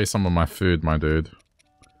gonna sell you some of my food, my dude.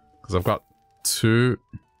 Because I've got 2...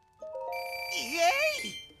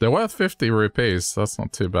 Yay! They're worth 50 rupees, so that's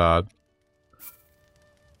not too bad.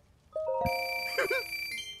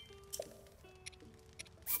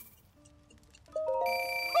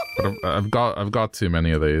 But I've got too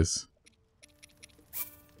many of these.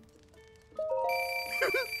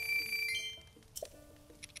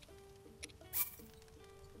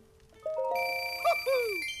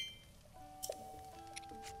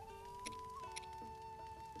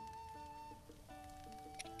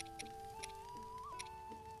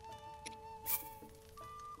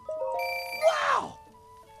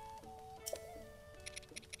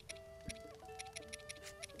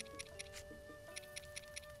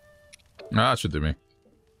 Ah, that should do me.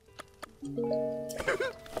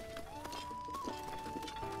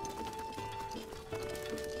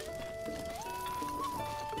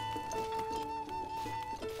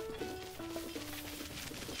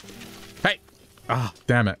 Hey! Ah,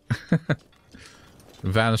 damn it.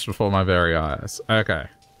 Vanished before my very eyes. Okay.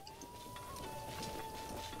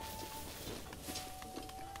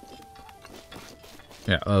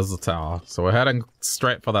 Yeah, there's the tower. So we're heading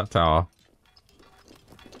straight for that tower.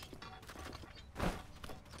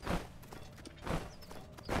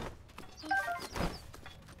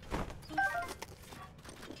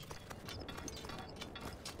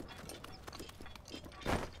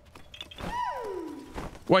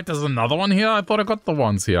 Wait, there's another one here? I thought I got the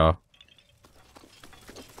ones here.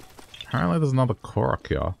 Apparently there's another Korok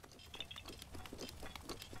here.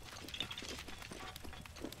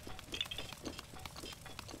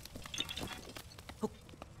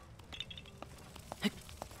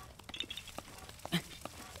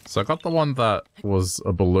 So I got the one that was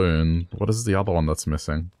a balloon. What is the other one that's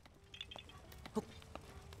missing?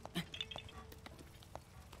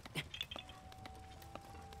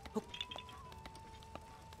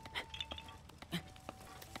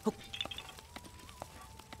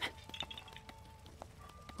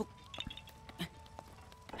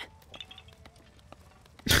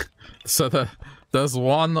 So there's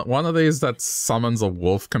one of these that summons a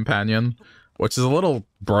wolf companion, which is a little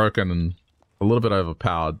broken and a little bit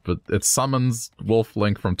overpowered, but it summons Wolf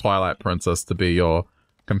Link from Twilight Princess to be your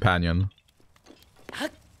companion.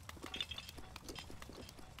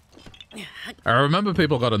 I remember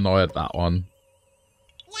people got annoyed at that one.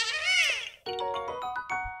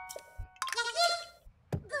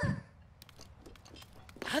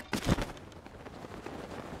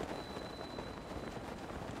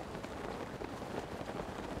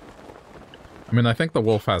 I mean, I think the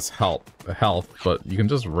wolf has health, but you can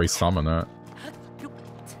just resummon it.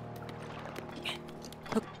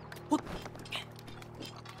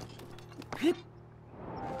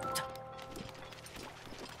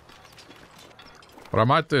 What I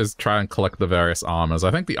might do is try and collect the various armors.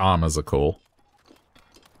 I think the armors are cool.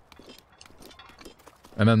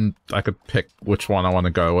 And then I could pick which one I want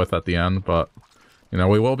to go with at the end, but, you know,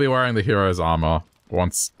 we will be wearing the hero's armor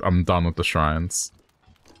once I'm done with the shrines.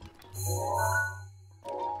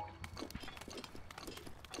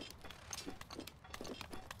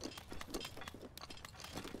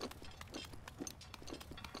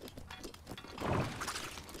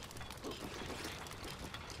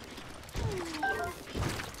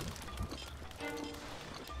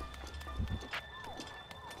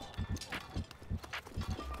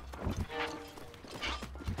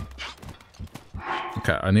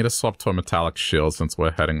 Okay, I need to swap to a metallic shield since we're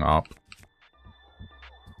heading up.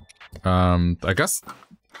 I guess,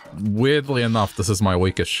 weirdly enough, this is my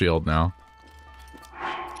weakest shield now.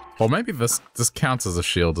 Or maybe this counts as a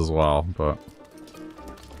shield as well, but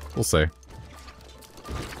we'll see.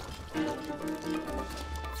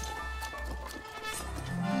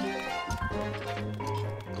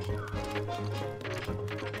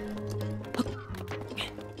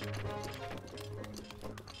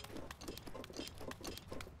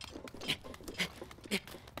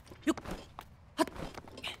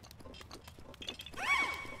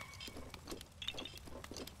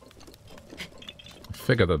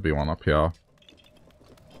 Figured there'd be one up here.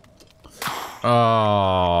 Oh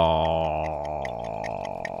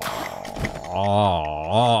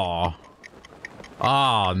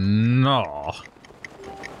no.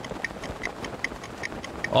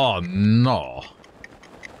 Oh no.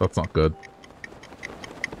 That's not good.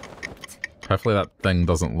 Hopefully that thing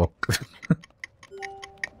doesn't look...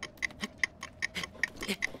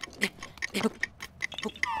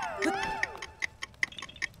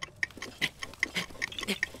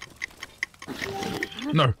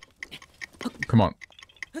 No! Come on.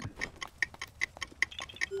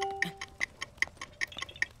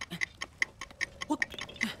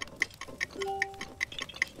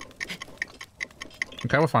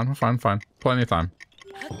 Okay, we're fine, fine. Plenty of time.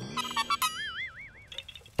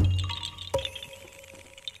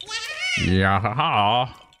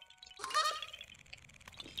 Yeah.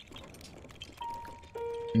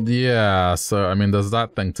 Yeah, so, I mean, there's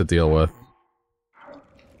that thing to deal with.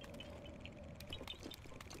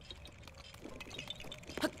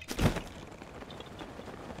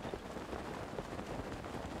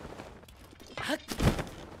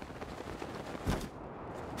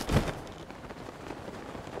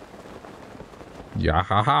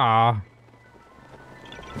 Yahaha!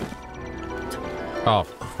 Oh,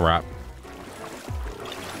 crap.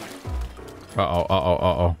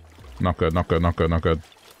 Uh-oh. Not good.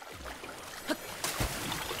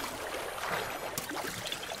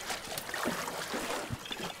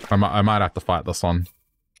 I might have to fight this one.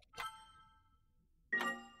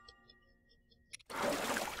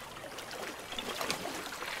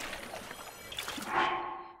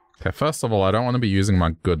 Okay, first of all, I don't want to be using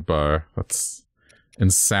my good bow. That's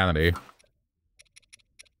insanity.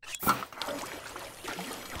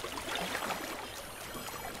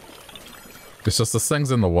 It's just this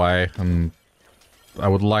thing's in the way, and I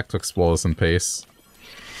would like to explore this in peace.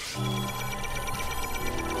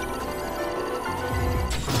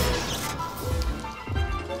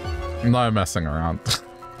 No messing around.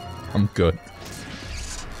 I'm good.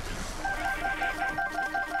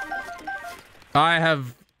 I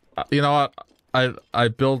have... You know what? I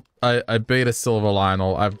beat a silver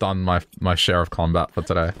Lionel. I've done my share of combat for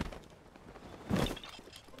today.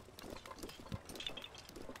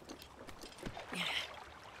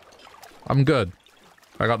 I'm good.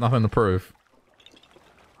 I got nothing to prove.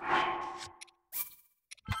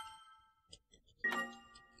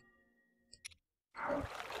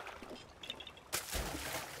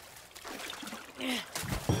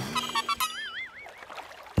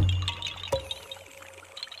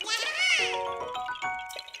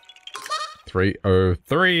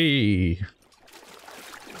 $303.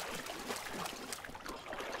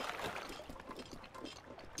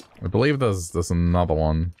 I believe there's another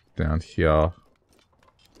one down here.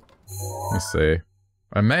 Let me see.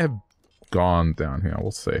 I may have gone down here.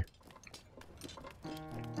 We'll see.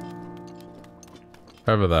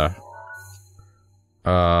 Over there.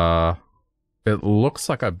 It looks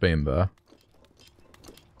like I've been there.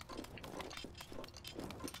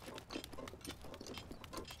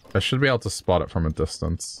 I should be able to spot it from a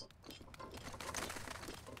distance.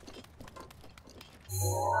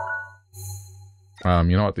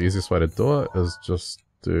 You know what? The easiest way to do it is just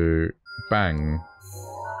do bang.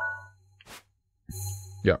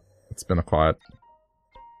 Yep, it's been acquired.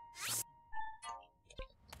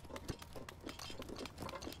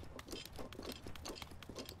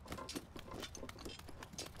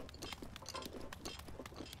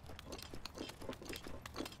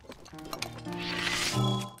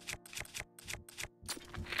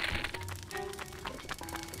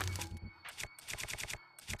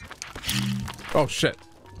 Oh shit.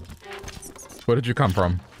 Where did you come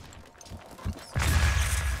from?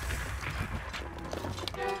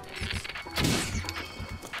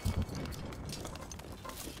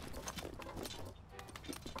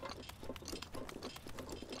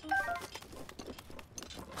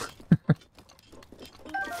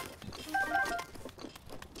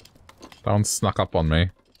 That one snuck up on me.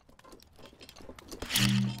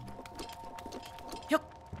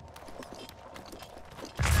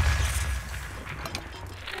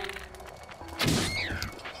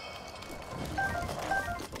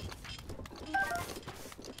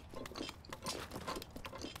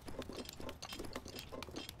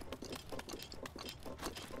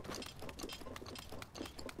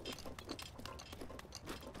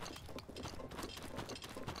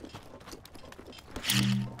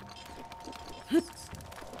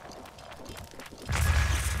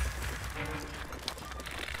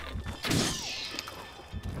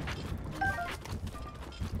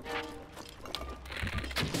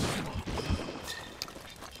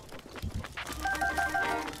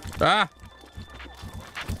 Ah!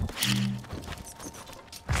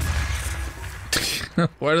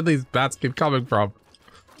 Where do these bats keep coming from?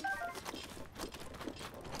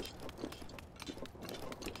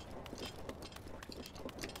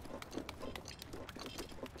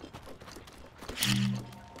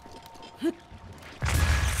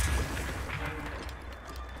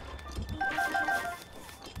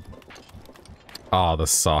 Oh,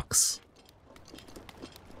 this sucks.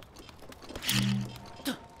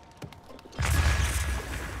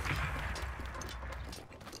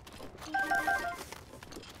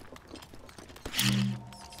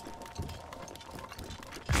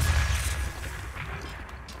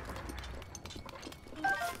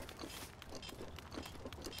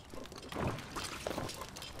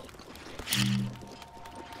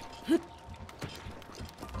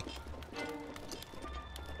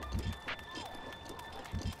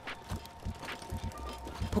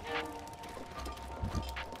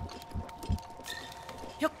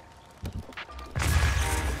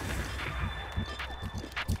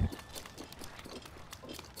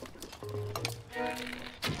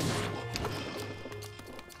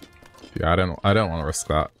 Yeah, I don't want to risk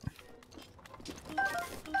that.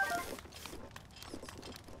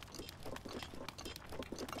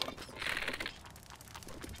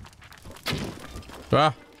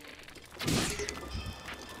 Ah!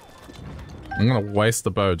 I'm gonna waste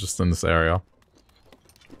the bow just in this area.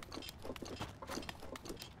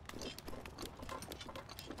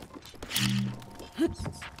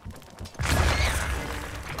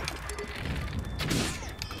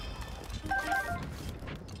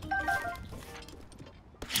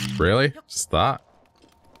 Really? Just that?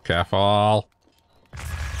 Careful.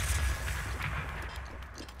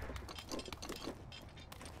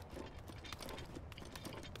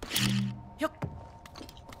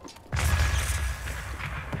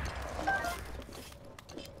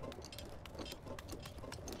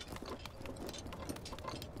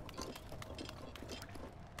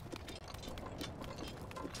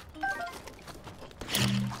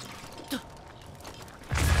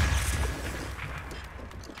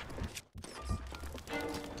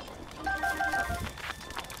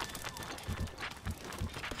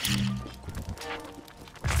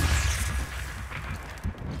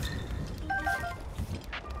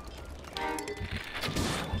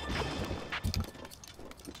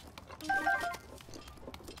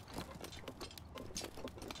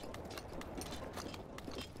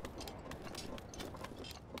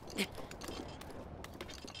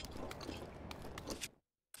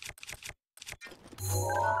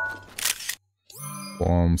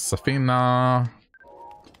 Safina.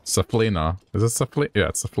 Saflina. Is it Saflina? Yeah,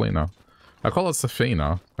 it's Saflina. I call it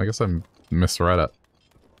Safina. I guess I misread it.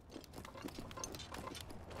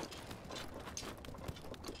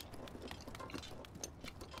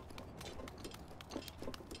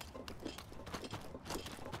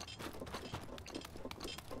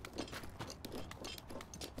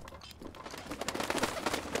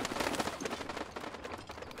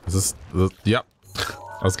 Is this... Yep.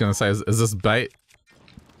 I was gonna say, is this bait?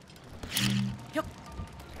 Yep.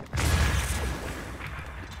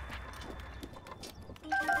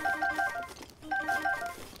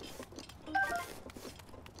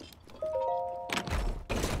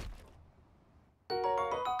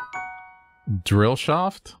 Drill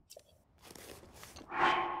shaft?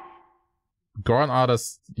 Goron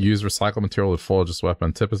artists use recycled material to forge this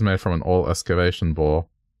weapon. Tip is made from an oil excavation bore,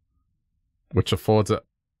 which affords it...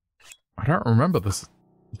 I don't remember this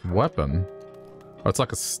weapon. Oh, it's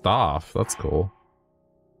like a staff. That's cool.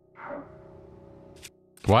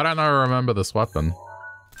 Why don't I remember this weapon?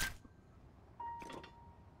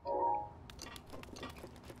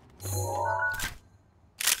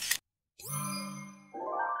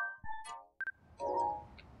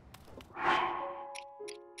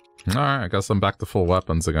 Alright, I guess I'm back to full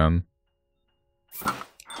weapons again.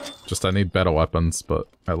 Just I need better weapons, but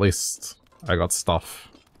at least I got stuff.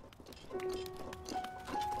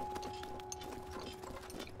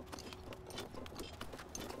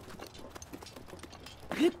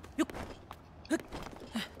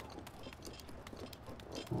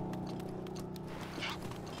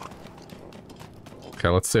 Okay,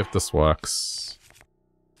 let's see if this works.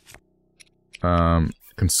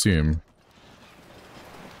 Consume.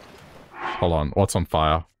 Hold on, what's on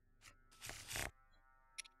fire?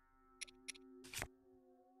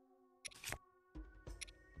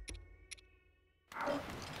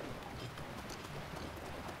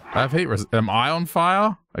 I have heat am I on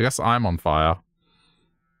fire? I guess I'm on fire.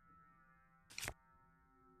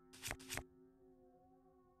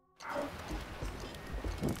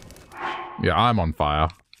 Yeah, I'm on fire,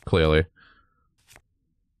 clearly.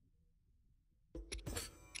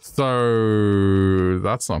 So...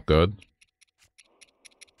 that's not good.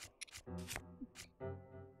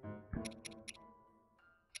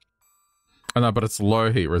 Oh no, but it's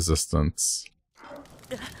low heat resistance.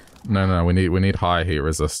 No, we need high heat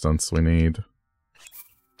resistance. We need...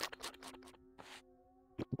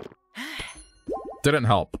 Didn't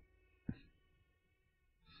help.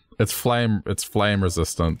 It's flame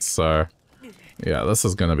resistance, so... yeah, this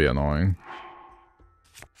is gonna be annoying.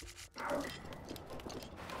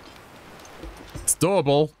 It's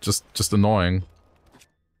doable, just annoying.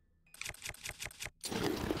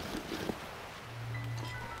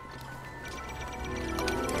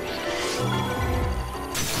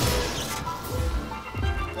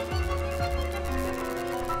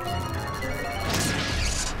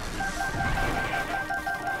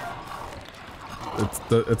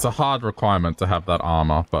 It's a hard requirement to have that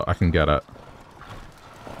armor, but I can get it.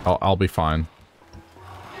 I'll be fine.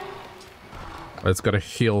 It's got to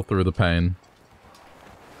heal through the pain.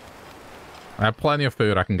 I have plenty of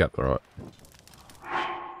food, I can get through it.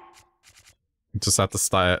 Just have to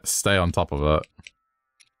stay on top of it.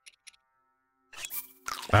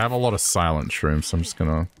 I have a lot of silent shrooms, so I'm just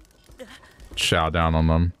gonna chow down on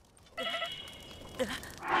them.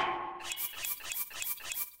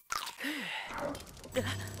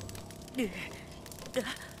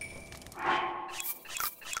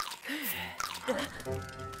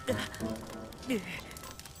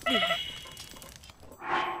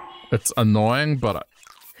 It's annoying, but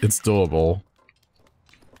it's doable.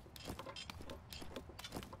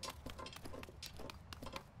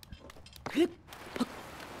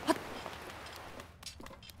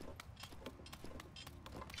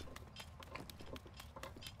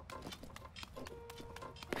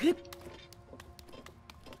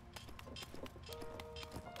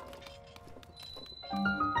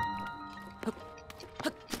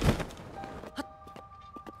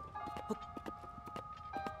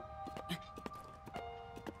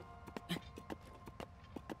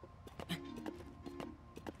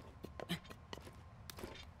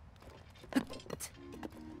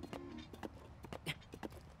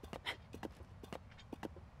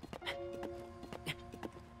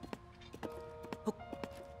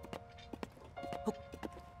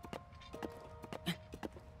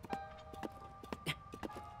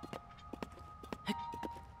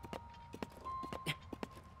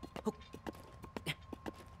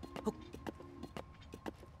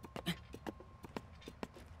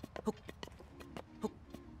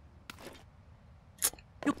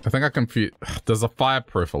 I think I confused. There's a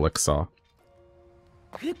fireproof elixir.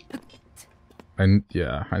 And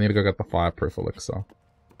yeah, I need to go get the fireproof elixir.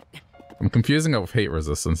 I'm confusing it with heat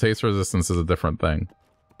resistance. Heat resistance is a different thing.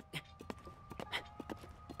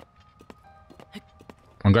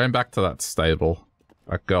 I'm going back to that stable.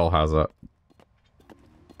 That girl has it.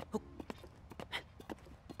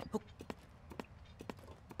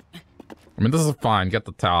 I mean, this is fine. Get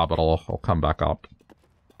the tower, but I'll come back up.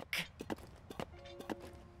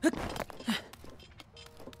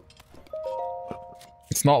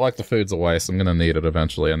 It's not like the food's a waste. I'm gonna need it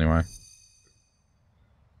eventually anyway.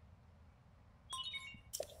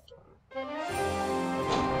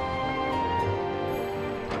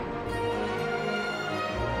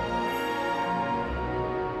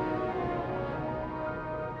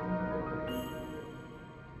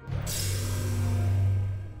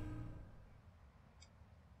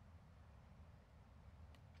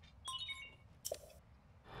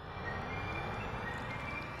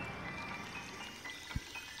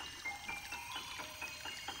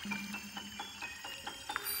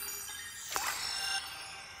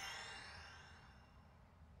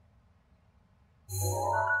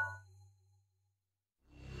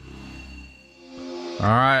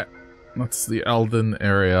 Alright, that's the Elden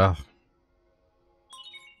area.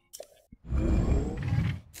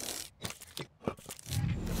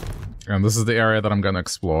 And this is the area that I'm gonna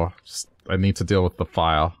explore. Just, I need to deal with the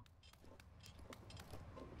fire.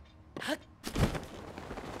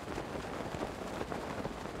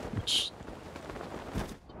 Which...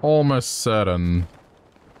 almost certain...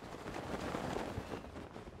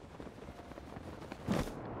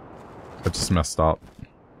 I just messed up.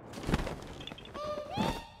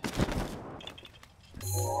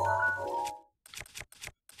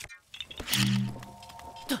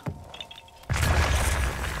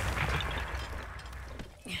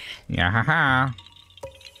 Yeah, haha.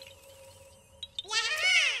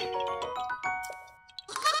 Yeah.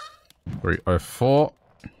 304.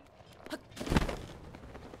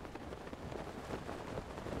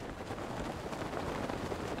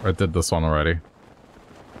 I did this one already.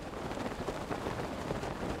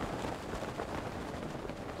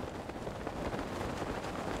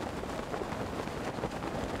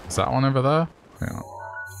 Is that one over there? Yeah.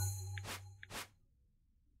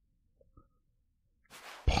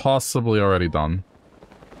 Possibly already done.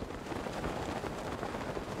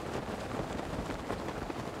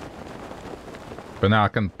 But now I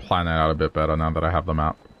can plan it out a bit better now that I have the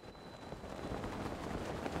map.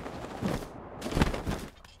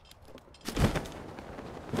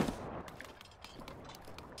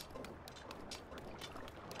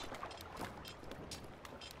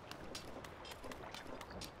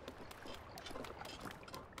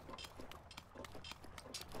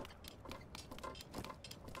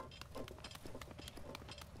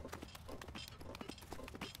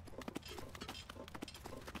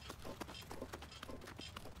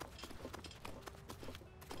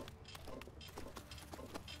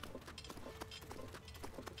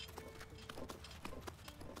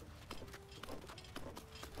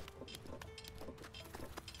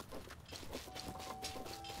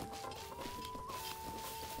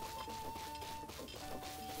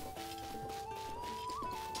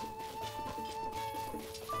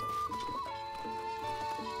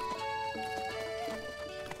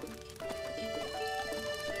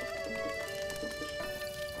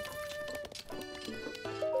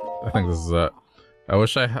 I think this is it. I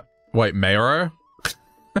wish I had... Wait, Mayro?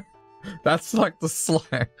 That's like the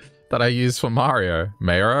slang that I use for Mario.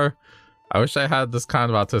 Mayro? I wish I had this kind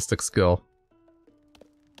of artistic skill.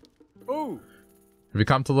 Ooh. If you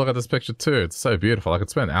come to look at this picture too, it's so beautiful. I could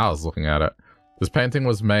spend hours looking at it. This painting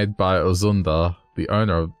was made by Ozunda, the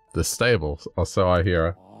owner of the stable, or so I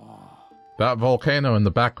hear. That volcano in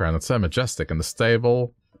the background, it's so majestic, and the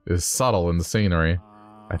stable is subtle in the scenery.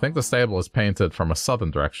 I think the stable is painted from a southern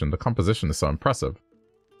direction. The composition is so impressive.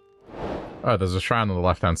 Oh, there's a shrine on the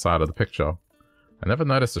left-hand side of the picture. I never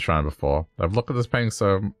noticed the shrine before. I've looked at this painting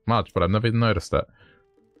so much, but I've never even noticed it.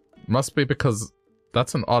 Must be because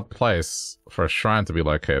that's an odd place for a shrine to be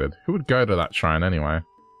located. Who would go to that shrine anyway?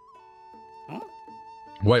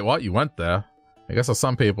 Wait, what? You went there? I guess for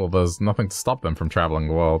some people, there's nothing to stop them from traveling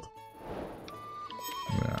the world.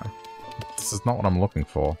 Yeah. This is not what I'm looking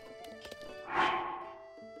for.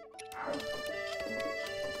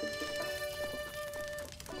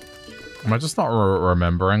 Am I just not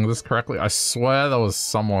remembering this correctly? I swear there was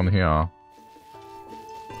someone here.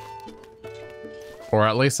 Or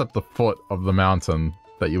at least at the foot of the mountain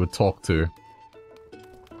that you would talk to.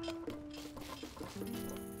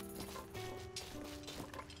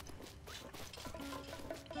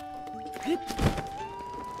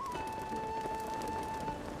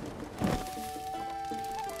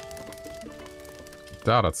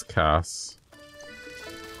 Doubt it's Cass.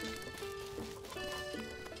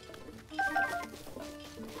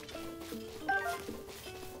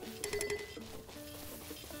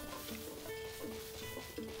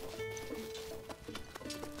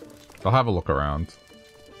 I'll have a look around.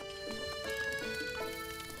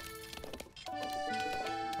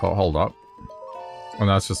 Oh, hold up. Oh,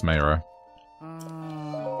 no, it's just Mayro.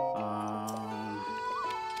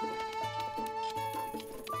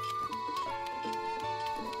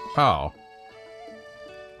 Oh.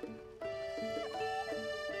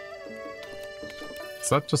 Is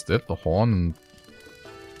that just it? The horn?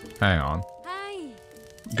 Hang on. Hi.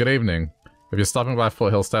 Good evening. If you're stopping by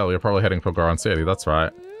Foothill Stable, you're probably heading for Goron City. That's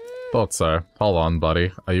right. Thought so. Hold on,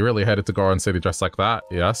 buddy. Are you really headed to Goron City dressed like that?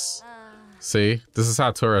 Yes. See? This is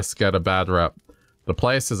how tourists get a bad rep. The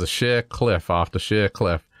place is a sheer cliff after sheer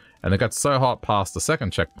cliff, and it gets so hot past the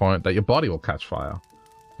second checkpoint that your body will catch fire.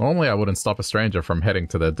 Normally I wouldn't stop a stranger from heading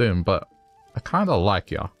to their doom, but I kinda like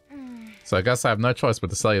ya. So I guess I have no choice but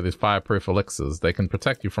to sell you these fireproof elixirs. They can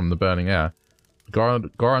protect you from the burning air.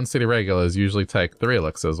 Goron City regulars usually take 3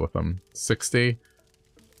 elixirs with them. 60,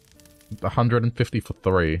 150 for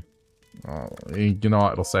 3. Oh, you know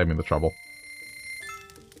what? It'll save me the trouble.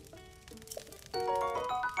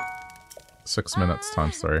 6 minutes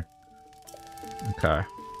times 3. Okay.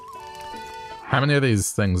 How many of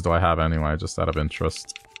these things do I have anyway, just out of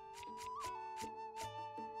interest?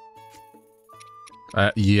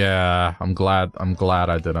 Yeah, I'm glad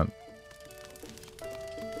I didn't.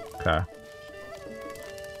 Okay.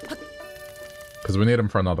 Because we need him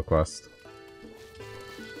for another quest.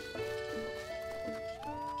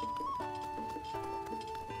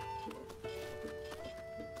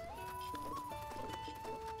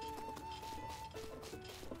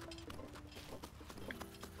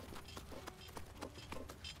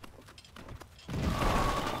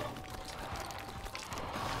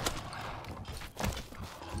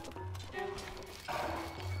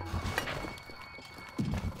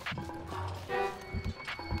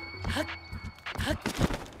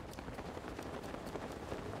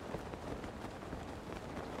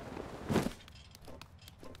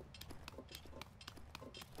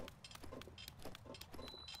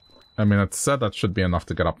 I mean, it said that should be enough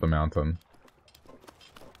to get up the mountain.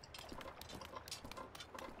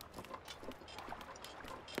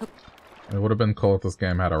 It would have been cool if this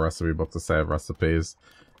game had a recipe book to save recipes.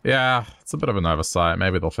 Yeah, it's a bit of an oversight.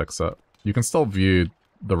 Maybe they'll fix it. You can still view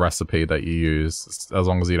the recipe that you use, as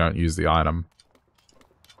long as you don't use the item.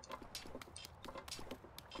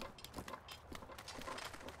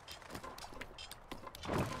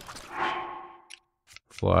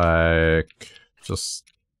 It's like... just...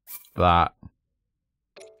 that.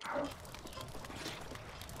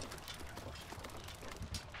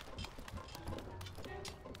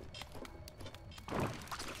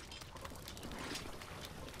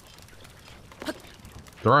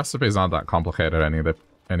 The recipes aren't that complicated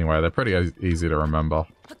anyway, they're pretty easy to remember.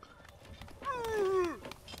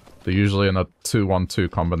 They're usually in a 2-1-2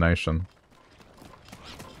 combination.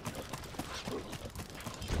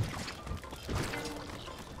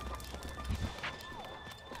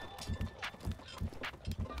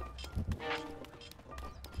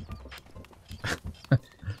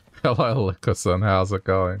 Hello, Lickerson, how's it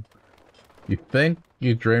going? You think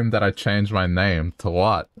you dreamed that I changed my name to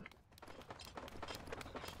what?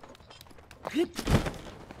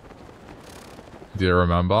 Do you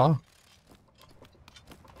remember?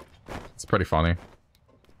 It's pretty funny.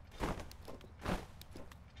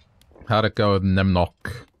 How'd it go with Nimnok?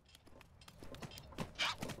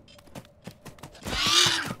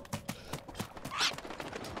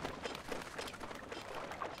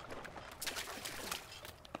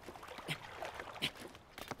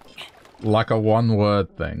 Like a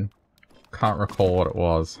one-word thing. Can't recall what it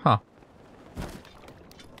was. Huh.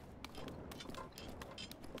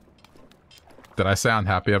 Did I sound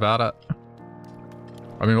happy about it?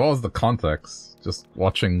 I mean, what was the context? Just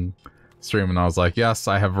watching stream and I was like, yes,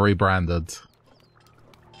 I have rebranded.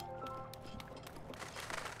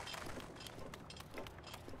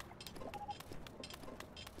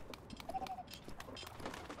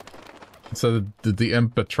 So did the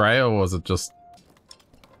imp betray, or was it just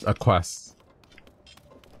a quest?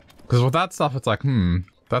 Because with that stuff, it's like,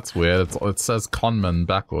 that's weird. It says conman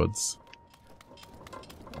backwards.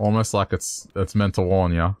 Almost like it's meant to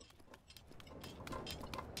warn you.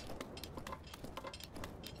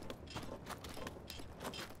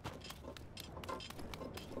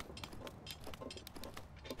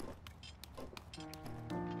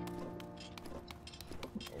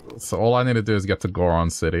 So all I need to do is get to Goron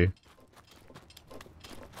City.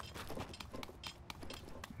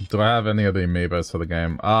 Do I have any of the amiibos for the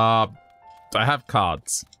game? I have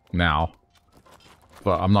cards now,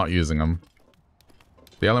 but I'm not using them.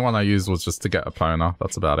 The only one I used was just to get Epona.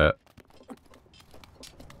 That's about it.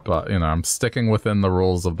 But, you know, I'm sticking within the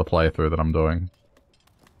rules of the playthrough that I'm doing.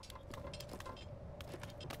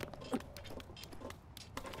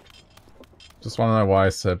 Just want to know why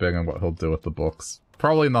he's so big and what he'll do with the books.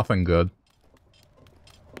 Probably nothing good.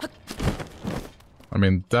 I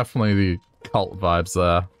mean, definitely the cult vibes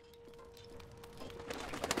there.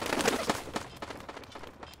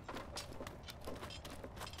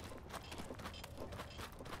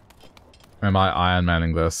 Am I Iron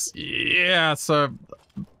Manning this? Yeah, so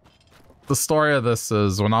the story of this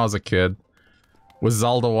is when I was a kid, with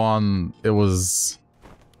Zelda 1, it was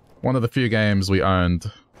one of the few games we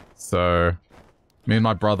owned. So me and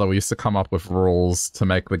my brother, we used to come up with rules to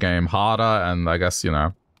make the game harder and I guess, you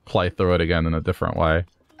know, play through it again in a different way.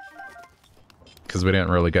 Because we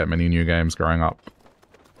didn't really get many new games growing up.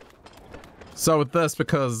 So with this,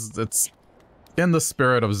 because it's in the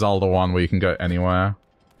spirit of Zelda 1 where you can go anywhere,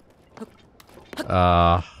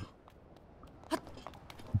 the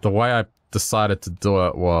way I decided to do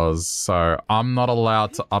it was, so I'm not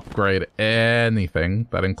allowed to upgrade anything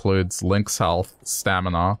that includes Link's health,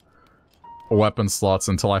 stamina, or weapon slots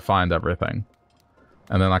until I find everything.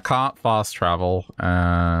 And then I can't fast travel,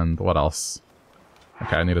 and what else?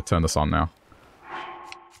 Okay, I need to turn this on now.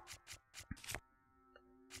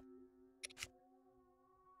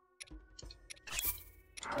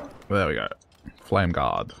 There we go. Flame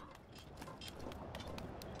Guard.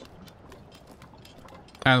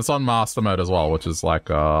 And it's on Master Mode as well, which is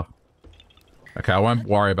like, okay, I won't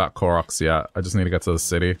worry about Koroks yet. I just need to get to the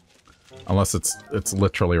city. Unless it's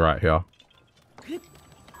literally right here.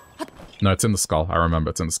 No, it's in the skull. I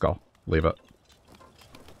remember it's in the skull. Leave it.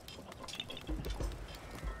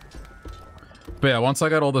 But yeah, once I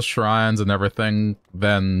get all the shrines and everything,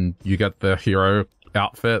 then you get the hero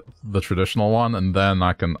outfit, the traditional one, and then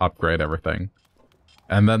I can upgrade everything.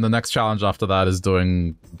 And then the next challenge after that is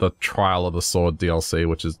doing the Trial of the Sword DLC,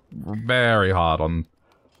 which is very hard on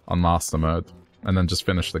Master Mode. And then just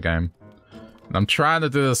finish the game. And I'm trying to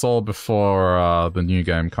do this all before the new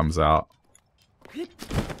game comes out.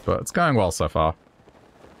 But it's going well so far.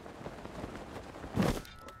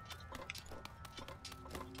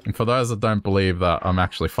 And for those that don't believe that I'm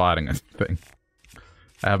actually fighting anything,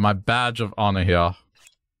 I have my badge of honor here.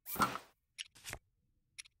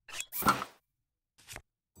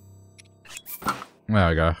 There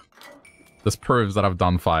we go. This proves that I've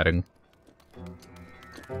done fighting.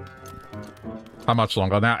 How much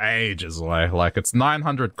longer? Now ages away. Like, it's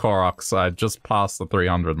 900 Koroks. I just passed the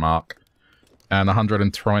 300 mark. And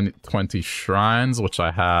 120 shrines, which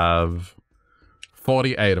I have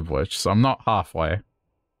 48 of which, so I'm not halfway.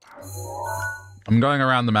 I'm going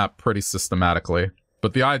around the map pretty systematically.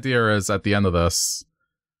 But the idea is, at the end of this,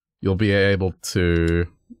 you'll be able to...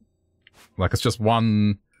 Like, it's just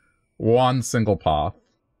one single path.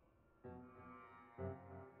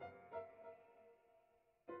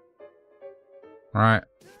 Alright.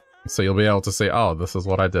 So you'll be able to see, oh, this is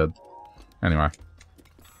what I did. Anyway.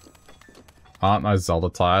 Aren't I Zelda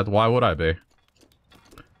tired? Why would I be?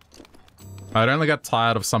 I'd only get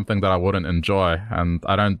tired of something that I wouldn't enjoy, and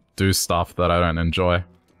I don't do stuff that I don't enjoy.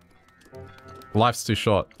 Life's too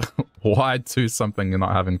short. Why do something you're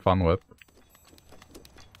not having fun with?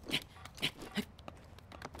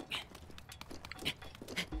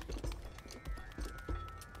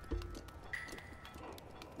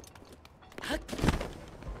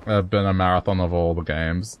 been a marathon of all the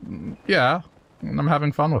games. Yeah, and I'm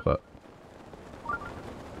having fun with it.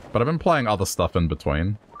 But I've been playing other stuff in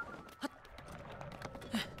between.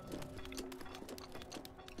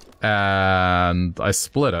 And I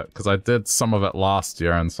split it, because I did some of it last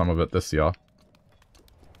year and some of it this year.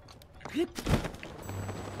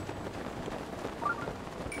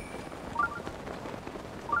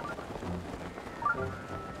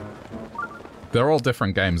 They're all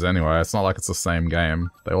different games anyway, it's not like it's the same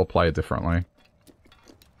game. They all play differently.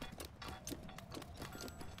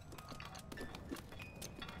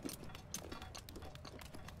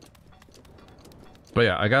 But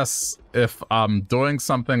yeah, I guess if I'm doing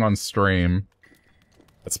something on stream,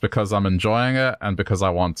 it's because I'm enjoying it and because I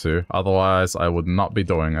want to. Otherwise, I would not be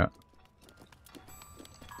doing it.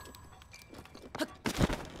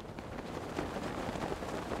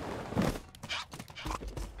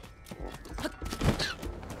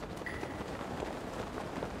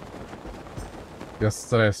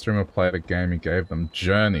 Yesterday, a streamer played a game he gave them.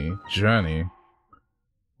 Journey. Journey.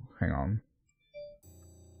 Hang on.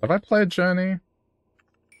 Have I played Journey?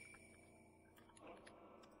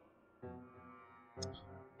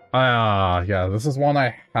 Yeah, this is one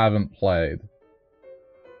I haven't played.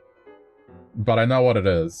 But I know what it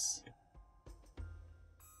is.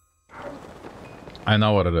 I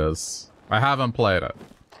know what it is. I haven't played it.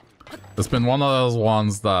 It's been one of those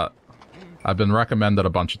ones that I've been recommended a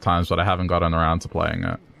bunch of times, but I haven't gotten around to playing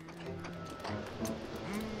it.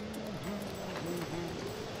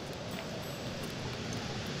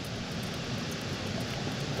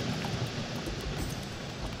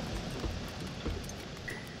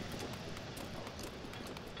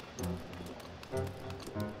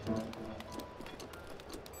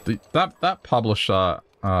 That publisher,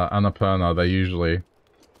 Annapurna, they usually...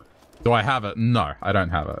 Do I have it? No, I don't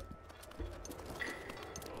have it.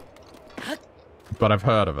 But I've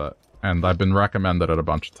heard of it, and I've been recommended it a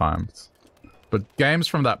bunch of times. But games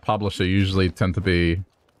from that publisher usually tend to be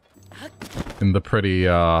in the pretty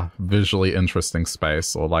visually interesting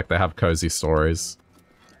space, or like they have cozy stories.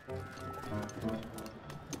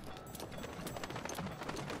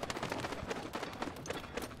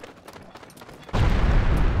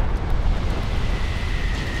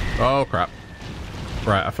 Oh crap.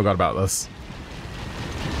 Right, I forgot about this.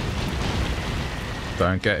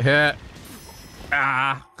 Don't get hit.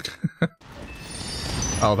 Ah!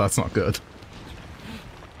 Oh, that's not good.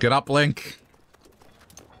 Get up, Link.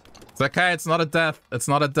 It's okay, it's not a death. It's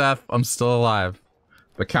not a death. I'm still alive.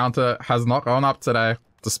 The counter has not gone up today,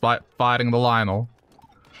 despite fighting the Lionel.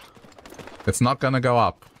 It's not gonna go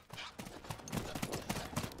up.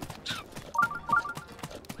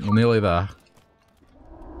 We're nearly there.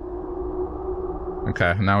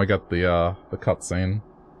 Okay, now we got the cutscene.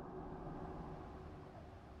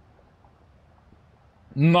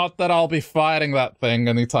 Not that I'll be fighting that thing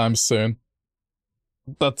anytime soon.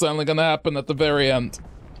 That's only gonna happen at the very end.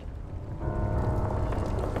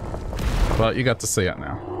 But you got to see it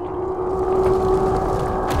now.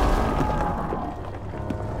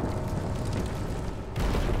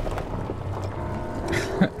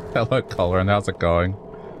 Hello, Colin. How's it going?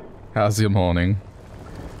 How's your morning?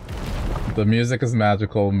 The music is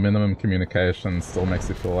magical, minimum communication still makes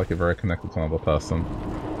you feel like you're very connected to another person.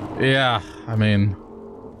 Yeah, I mean,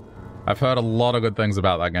 I've heard a lot of good things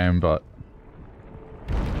about that game, but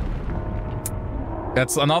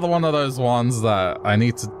it's another one of those ones that I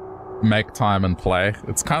need to make time and play.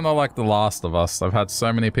 It's kind of like The Last of Us. I've had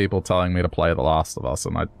so many people telling me to play The Last of Us,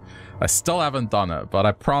 and I still haven't done it, but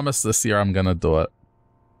I promise this year I'm gonna do it.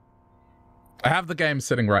 I have the game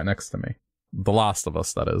sitting right next to me. The Last of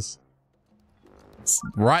Us, that is. It's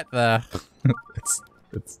right there.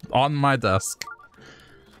 It's on my desk.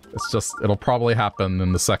 It's just, it'll probably happen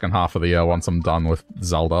in the second half of the year once I'm done with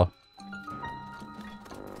Zelda.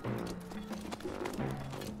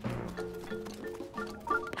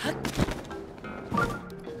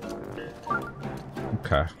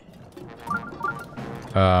 Okay.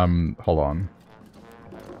 Hold on.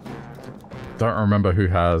 Don't remember who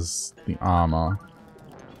has the armor.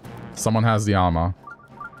 Someone has the armor.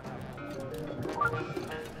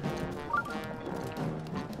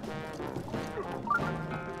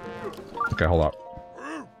 Okay, hold up.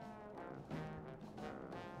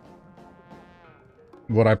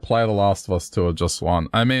 Would I play The Last of Us 2 or just 1?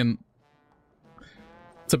 I mean,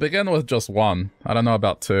 to begin with, just 1. I don't know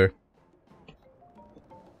about 2.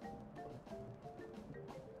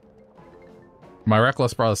 My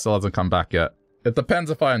Reckless brother still hasn't come back yet. It depends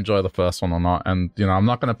if I enjoy the first one or not, and, you know, I'm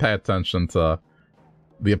not going to pay attention to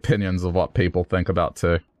the opinions of what people think about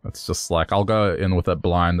 2. It's just like, I'll go in with it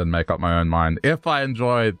blind and make up my own mind if I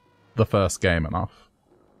enjoy the first game enough.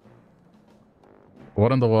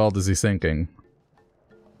 What in the world is he thinking?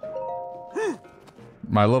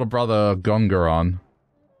 My little brother Gongaron.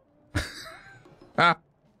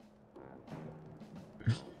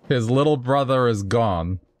 His little brother is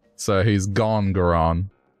gone, so he's gone, Garon.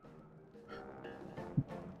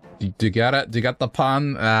 Do you get it? Do you get the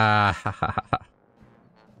pun?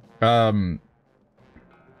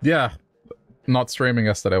 Yeah. Not streaming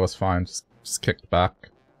yesterday was fine. Just kicked back.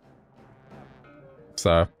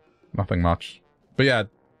 So, nothing much. But yeah.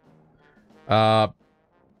 What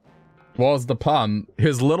was the pun?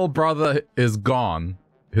 His little brother is gone.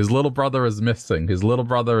 His little brother is missing. His little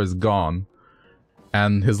brother is gone.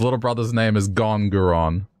 And his little brother's name is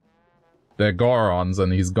Gongaron. They're Gorons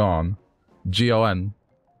and he's gone. G-O-N.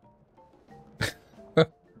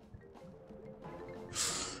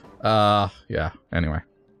 Yeah, anyway.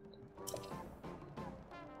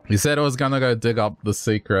 He said he was gonna go dig up the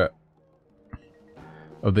secret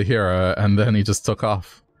of the hero, and then he just took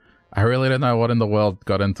off. I really don't know what in the world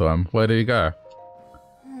got into him. Where did he go?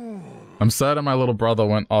 I'm certain my little brother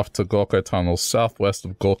went off to Gorko Tunnel, southwest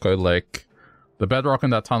of Gorko Lake. The bedrock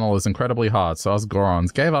in that tunnel is incredibly hard, so us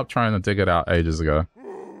Gorons gave up trying to dig it out ages ago.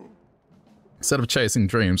 Instead of chasing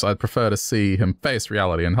dreams, I'd prefer to see him face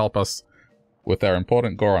reality and help us with our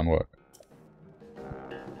important Goron work.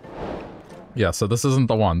 Yeah, so this isn't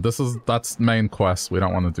the one. That's main quest. We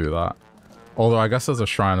don't want to do that. Although I guess there's a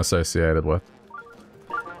shrine associated with.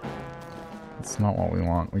 It's not what we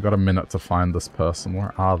want. We got a minute to find this person.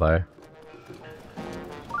 Where are they?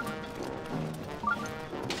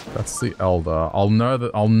 That's the Elder. I'll know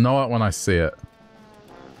it when I see it.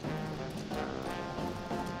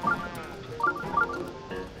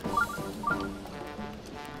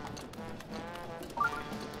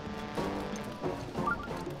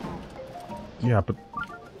 Yeah, but...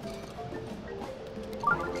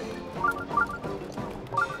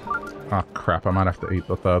 Oh crap, I might have to eat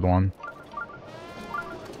the third one.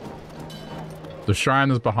 The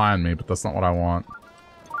shrine is behind me, but that's not what I want.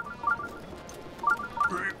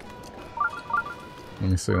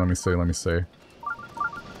 Let me see, let me see, let me see.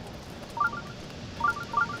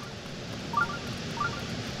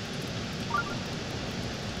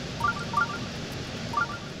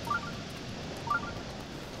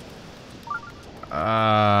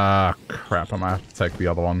 Crap, I might have to take the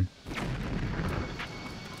other one.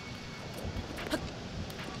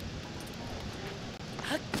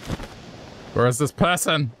 Where is this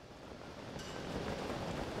person?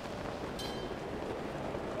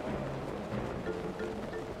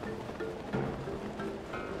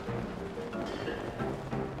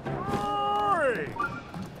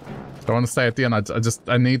 Don't want to stay at the end.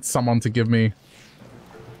 I need someone to give me...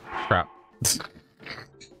 Crap.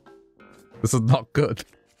 This is not good.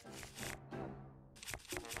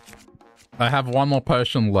 I have one more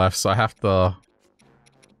potion left, so I have to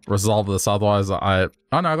resolve this. Otherwise, oh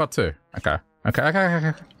no, I got two. Okay.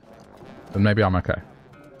 Okay. Then maybe I'm okay.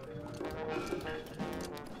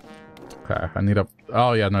 Okay, I need a...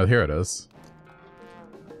 Oh yeah, no, here it is.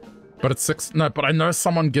 But it's 6... No, but I know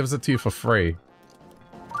someone gives it to you for free.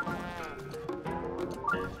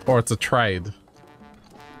 Or it's a trade.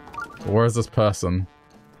 Where is this person?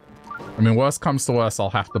 I mean, worst comes to worst, I'll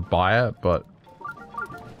have to buy it, but...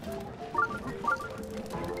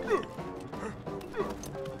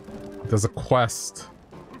 There's a quest.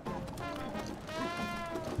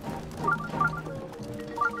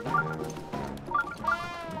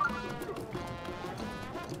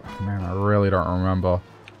 Man, I really don't remember.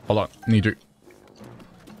 Hold on, need you.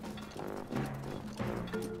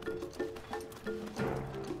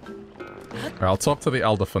 Alright, I'll talk to the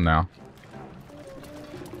Elder for now.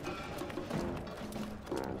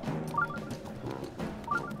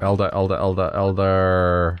 Elder.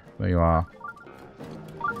 There you are.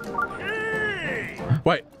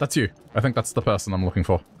 Wait, that's you. I think that's the person I'm looking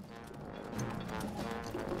for.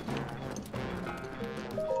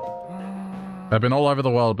 I've been all over the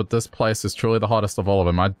world, but this place is truly the hottest of all of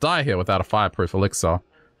them. I'd die here without a fireproof elixir.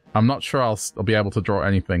 I'm not sure I'll be able to draw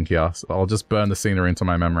anything here, so I'll just burn the scenery into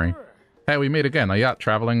my memory. Hey, we meet again. Are you out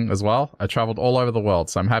traveling as well? I traveled all over the world,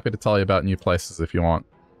 so I'm happy to tell you about new places if you want.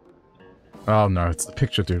 Oh no, it's the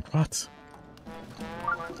picture dude. What?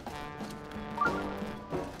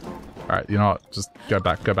 Alright, you know what? Just go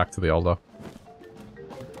back to the Elder.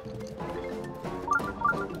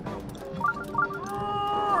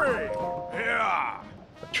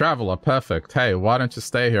 Traveler, perfect. Hey, why don't you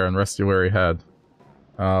stay here and rest your weary head?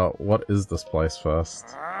 What is this place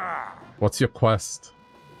first? What's your quest?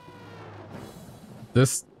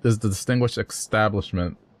 This is the distinguished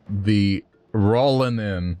establishment, the Rollin'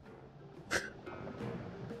 Inn.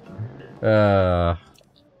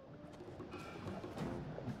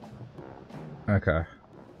 Okay.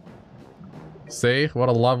 See? What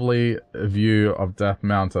a lovely view of Death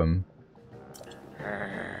Mountain.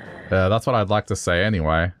 Yeah, that's what I'd like to say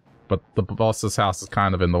anyway. But the boss's house is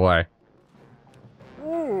kind of in the way.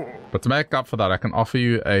 But to make up for that, I can offer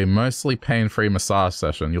you a mostly pain-free massage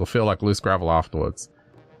session. You'll feel like loose gravel afterwards.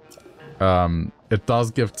 It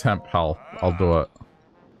does give temp health. I'll do it.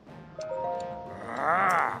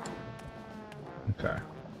 Okay.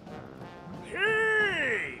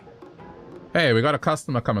 Hey, we got a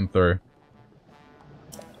customer coming through.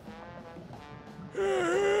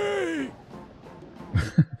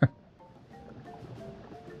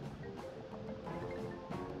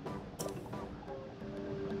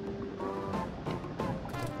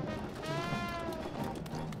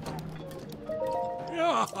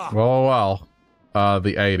 Well.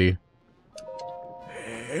 The 80.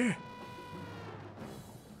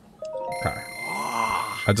 Okay.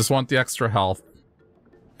 I just want the extra health.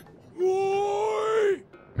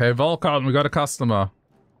 Hey, Volcon, we got a customer.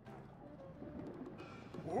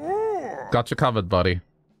 Got you covered, buddy.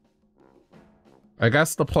 I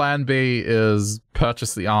guess the plan B is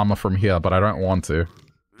purchase the armor from here, but I don't want to.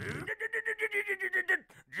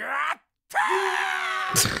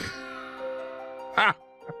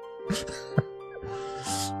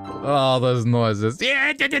 Oh, those noises.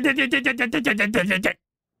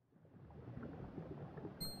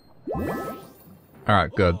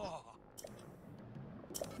 Alright, good.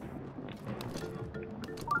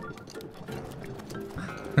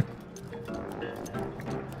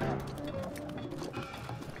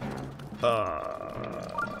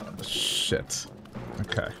 Shit.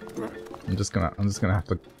 Okay. I'm just gonna have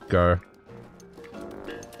to go.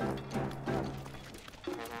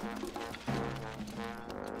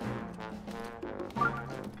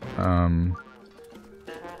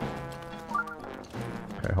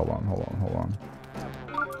 Okay, hold on.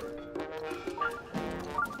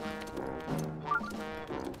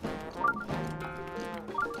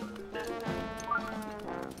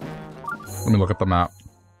 Let me look at the map.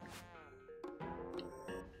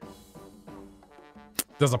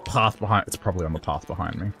 There's a path behind. It's probably on the path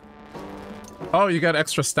behind me. Oh, you get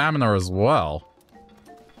extra stamina as well.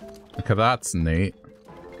 Okay, that's neat.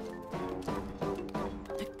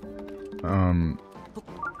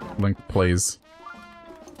 Link, please.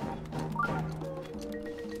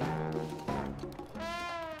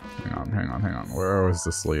 Hang on. Where is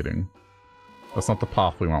this leading? That's not the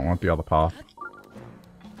path we want the other path.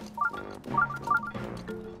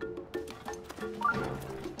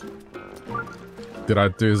 Did I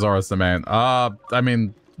do Zora's Domain? I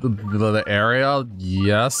mean, the area,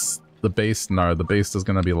 yes. The base, no. The base is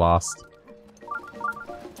gonna be last.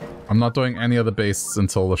 I'm not doing any of the bases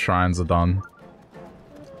until the shrines are done.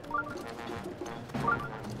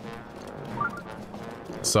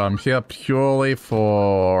 So I'm here purely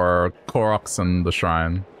for Koroks and the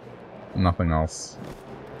shrine. Nothing else.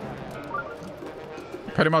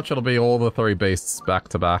 Pretty much it'll be all the 3 beasts back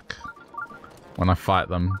to back when I fight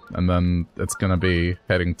them, and then it's gonna be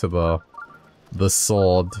heading to the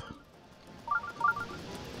sword.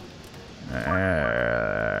 Okay.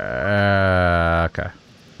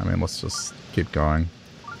 I mean, let's just keep going.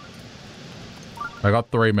 I got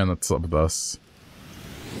 3 minutes of this.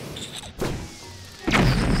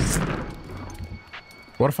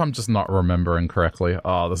 What if I'm just not remembering correctly?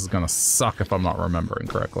 Oh, this is gonna suck if I'm not remembering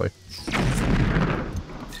correctly.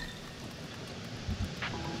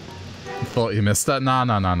 Thought you missed that? No.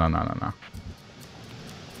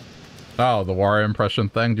 Oh, the warrior impression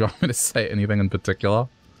thing? Do you want me to say anything in particular?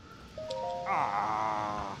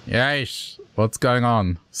 Yeesh. What's going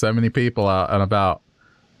on? So many people out and about.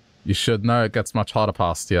 You should know it gets much hotter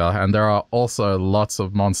past here, and there are also lots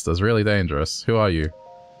of monsters, really dangerous. Who are you?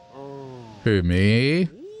 Who, me?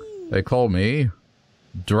 They call me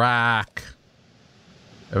Drac.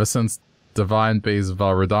 Ever since Divine Beast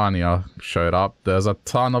Valridania showed up, there's a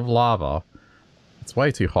ton of lava. It's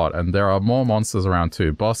way too hot, and there are more monsters around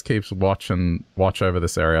too. Boss keeps watch over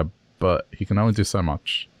this area, but he can only do so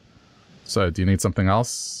much. So, do you need something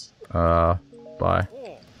else? Bye.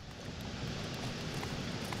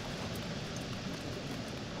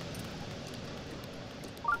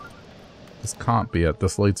 This can't be it.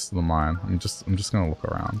 This leads to the mine. I'm just gonna look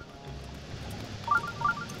around.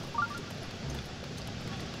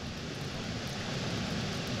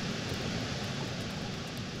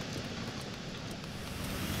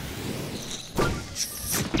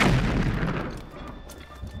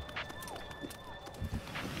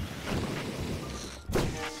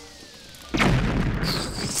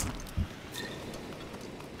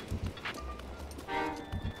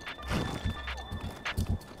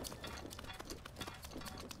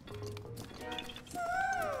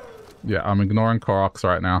 Yeah, I'm ignoring Koroks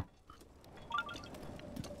right now.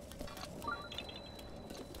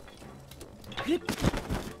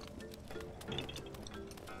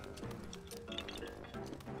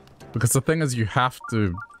 Because the thing is, you have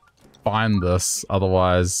to find this,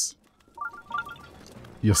 otherwise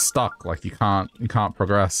you're stuck. Like you can't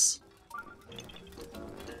progress.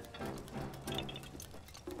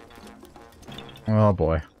 Oh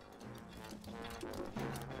boy.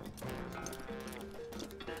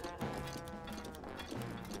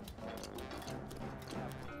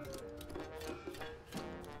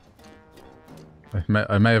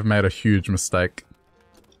 I may have made a huge mistake.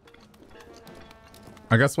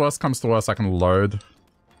 I guess worst comes to worst, I can load.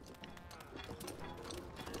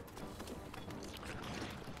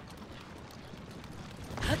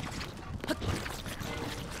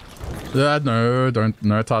 Yeah, no, don't,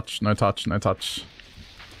 no touch, no touch, no touch.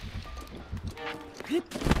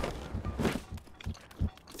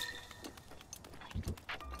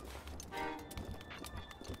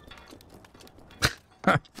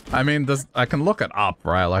 I mean, I can look it up,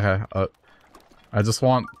 right? Like, I just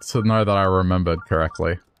want to know that I remembered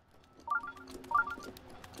correctly.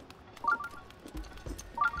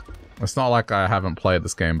 It's not like I haven't played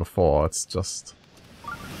this game before, it's just...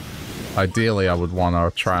 Ideally, I would want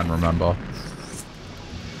to try and remember.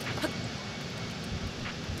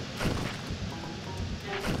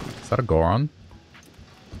 Is that a Goron?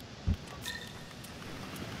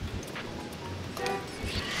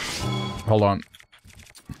 Hold on.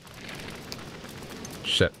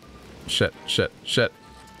 Shit. Shit, shit, shit.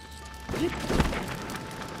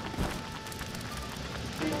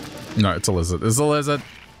 No, it's a lizard. It's a lizard!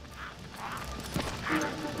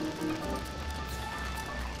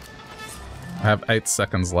 I have 8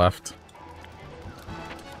 seconds left.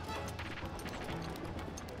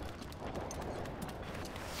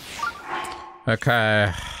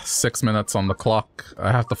 Okay, 6 minutes on the clock.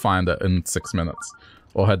 I have to find it in 6 minutes.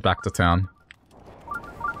 Or head back to town.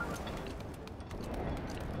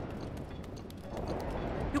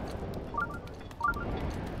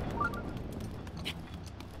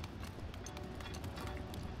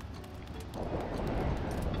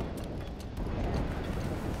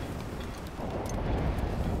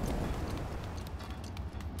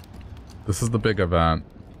 This is the big event.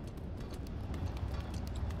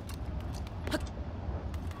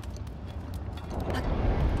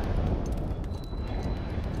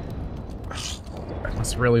 I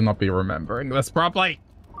must really not be remembering this properly.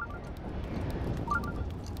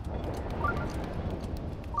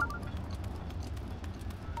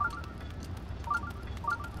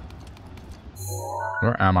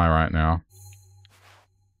 Where am I right now?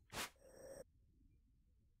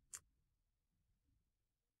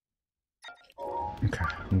 Okay,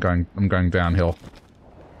 I'm going downhill.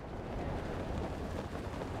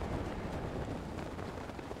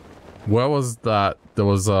 Where was that? There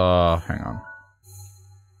was hang on.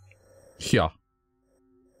 Here.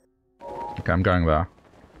 Okay, I'm going there.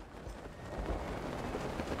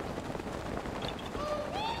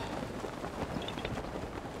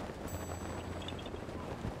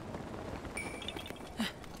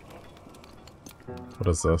 What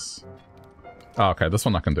is this? Oh, okay, this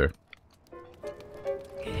one I can do.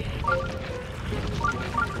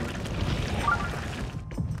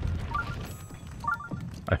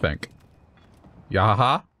 I think.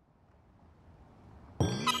 Yahaha?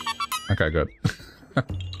 Okay, good.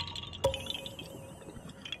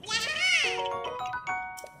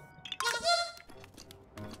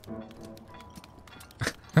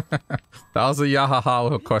 That was a yahaha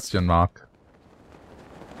with a question mark.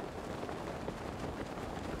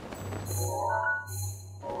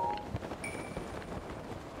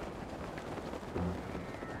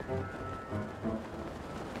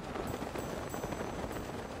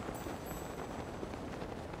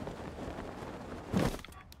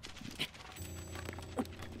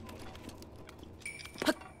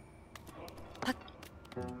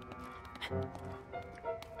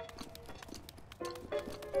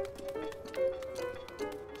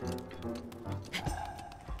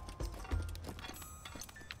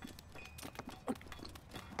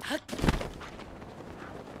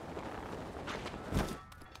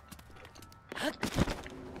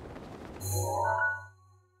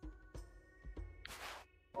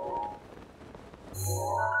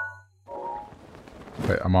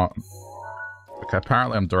 Wait, I'm on... Okay,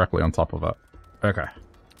 apparently I'm directly on top of it. Okay.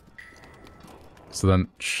 So then,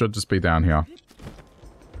 should just be down here.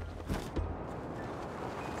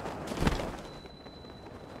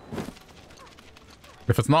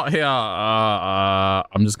 If it's not here,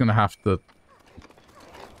 I'm just gonna have to...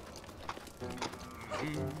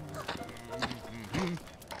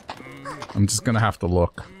 I'm just gonna have to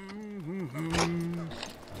look.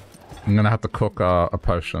 I'm gonna have to cook a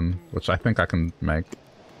potion, which I think I can make.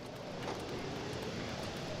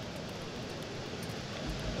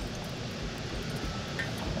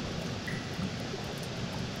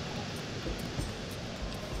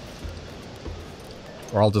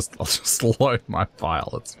 Or I'll just load my file,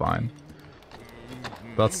 it's fine.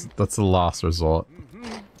 That's the last resort.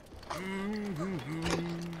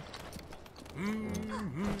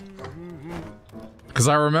 Because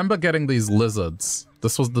I remember getting these lizards.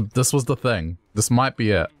 This was the thing. This might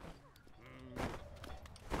be it.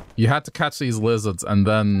 You had to catch these lizards and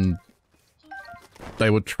then they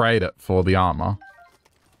would trade it for the armor.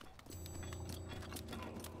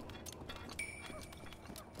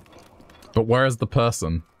 But where is the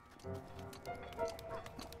person?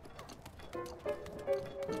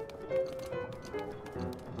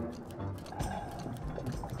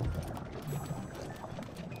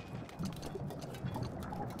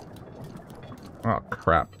 Oh,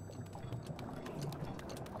 crap.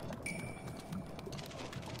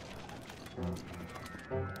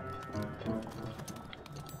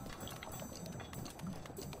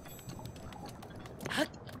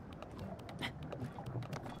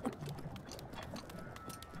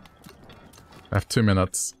 I have 2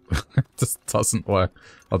 minutes. It just doesn't work.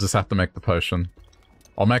 I'll just have to make the potion.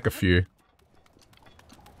 I'll make a few.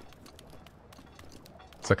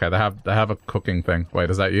 It's okay, they have a cooking thing. Wait,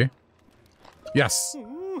 is that you? Yes!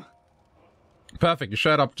 Perfect, you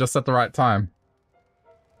showed up just at the right time.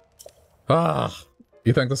 Ah,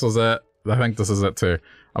 you think this was it? I think this is it too.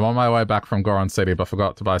 I'm on my way back from Goron City, but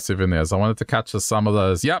forgot to buy souvenirs. I wanted to catch some of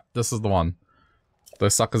those. Yep, this is the one.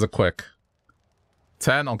 Those suckers are quick.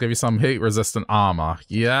 10, I'll give you some heat-resistant armor.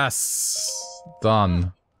 Yes!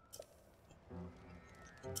 Done.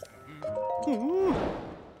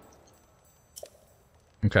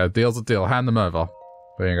 Okay, deal's a deal. Hand them over.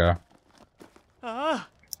 There you go.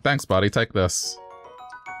 Thanks, buddy. Take this.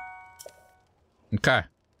 Okay.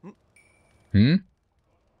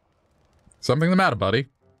 Something the matter, buddy?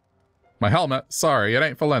 My helmet? Sorry, it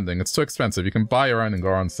ain't for lending. It's too expensive. You can buy your own in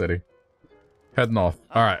Goron City. Head north.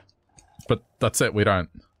 Alright. But that's it, we don't.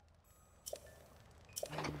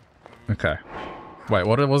 Okay. Wait,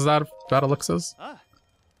 what was that about elixirs?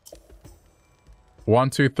 1,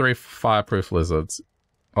 2, 3 fireproof lizards.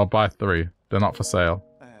 I'll buy 3. They're not for sale.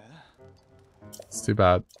 It's too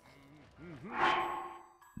bad.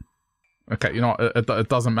 Okay, you know what? It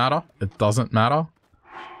doesn't matter. It doesn't matter.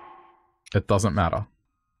 It doesn't matter.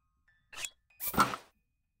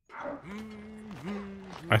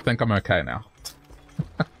 I think I'm okay now.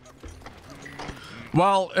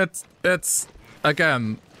 Well, it's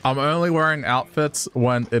again, I'm only wearing outfits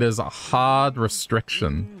when it is a hard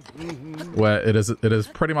restriction, where it is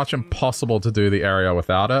pretty much impossible to do the area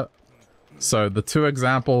without it. So the 2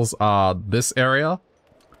 examples are this area,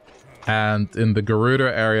 and in the Gerudo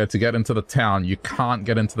area, to get into the town, you can't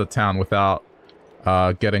get into the town without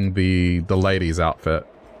getting the lady's outfit.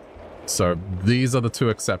 So these are the 2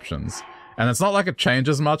 exceptions. And it's not like it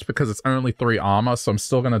changes much because it's only 3 armor, so I'm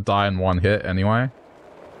still gonna die in 1 hit anyway.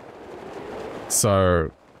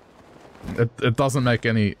 So it doesn't make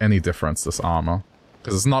any difference, this armor.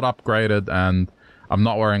 Because it's not upgraded and I'm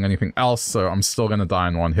not wearing anything else, so I'm still gonna die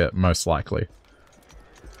in 1 hit, most likely.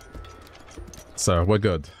 So we're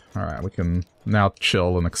good. Alright, we can now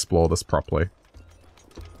chill and explore this properly.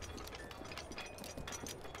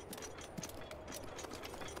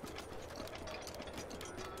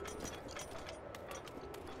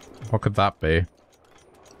 What could that be?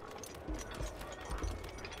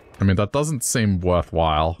 I mean, that doesn't seem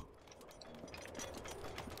worthwhile.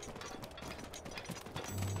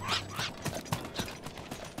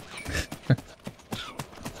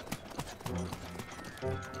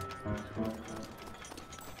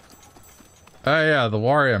 Oh yeah, the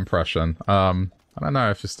warrior impression. I don't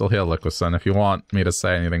know if you're still here, Liquison. If you want me to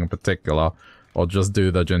say anything in particular, or just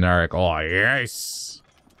do the generic, oh yes!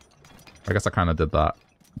 I guess I kind of did that.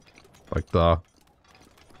 Like the...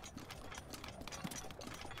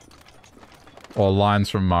 Or lines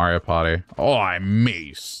from Mario Party. Oh, I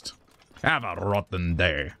missed. Have a rotten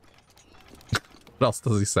day. What else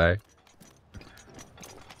does he say?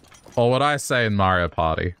 Or what I say in Mario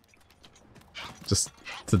Party. Just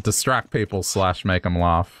to distract people / make them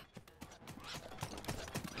laugh.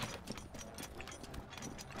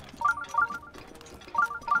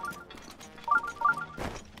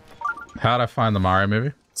 How'd I find the Mario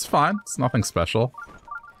movie? It's fine. It's nothing special.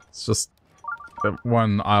 It's just...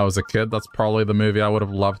 when I was a kid, that's probably the movie I would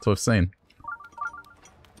have loved to have seen.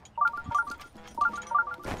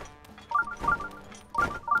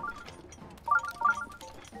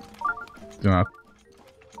 you know,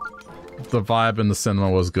 the vibe in the cinema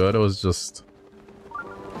was good. It was just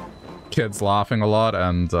kids laughing a lot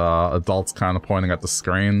and adults kind of pointing at the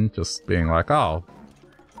screen, just being like, oh,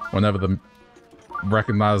 whenever the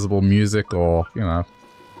recognizable music or, you know,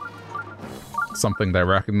 something they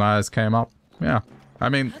recognize came up. Yeah, I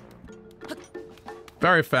mean,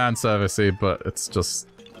 very fan servicey, but it's just,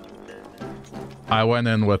 I went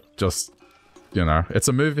in with just, you know, it's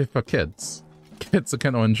a movie for kids. Kids are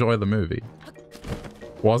going to enjoy the movie.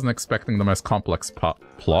 Wasn't expecting the most complex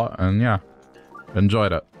plot, and yeah,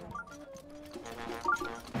 enjoyed it.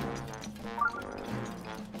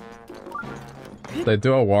 They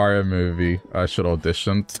do a Wario movie, I should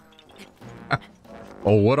audition.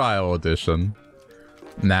 Or would I audition?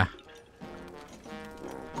 Nah.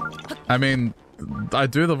 I mean, I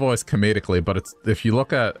do the voice comedically, but it's, if you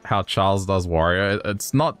look at how Charles does Wario,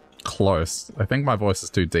 it's not close. I think my voice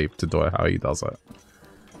is too deep to do it how he does it.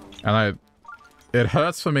 And it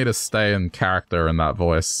hurts for me to stay in character in that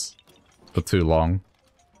voice for too long.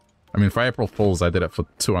 I mean, for April Fool's, I did it for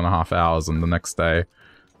 2.5 hours, and the next day,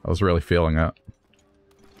 I was really feeling it.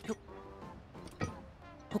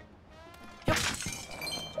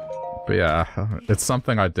 But yeah, it's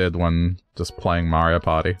something I did when just playing Mario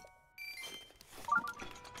Party.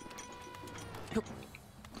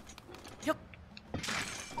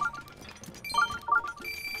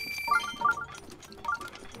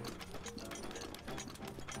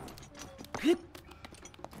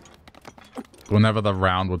 Whenever the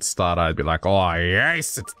round would start, I'd be like, oh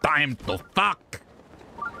yes, it's time to fuck!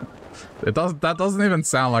 That doesn't even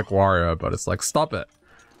sound like Wario, but it's like, stop it.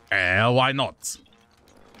 Why not?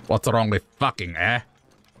 What's wrong with fucking, eh?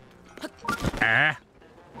 Eh?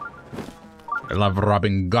 I love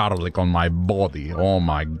rubbing garlic on my body. Oh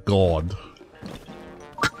my god.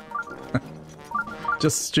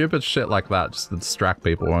 Just stupid shit like that, just to distract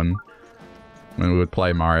people when we would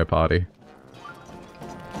play Mario Party.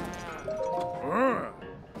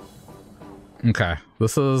 Okay,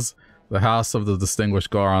 this is the house of the distinguished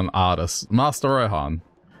Goron artist, Master Rohan.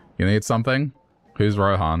 You need something? Who's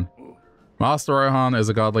Rohan? Master Rohan is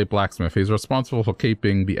a godly blacksmith. He's responsible for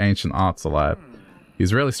keeping the ancient arts alive.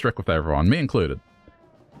 He's really strict with everyone, me included.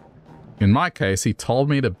 In my case, he told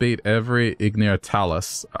me to beat every Igneo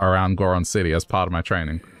Talus around Goron City as part of my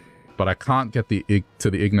training. But I can't get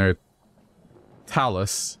to the Igneo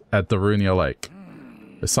Talus at Darunia Lake.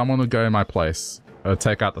 If someone would go in my place,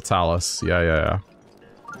 take out the Talus. Yeah.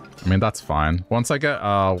 I mean, that's fine. Once I get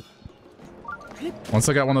one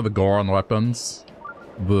of the Goron weapons,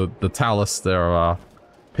 the Talus, they're a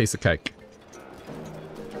piece of cake.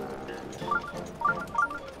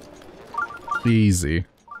 Easy.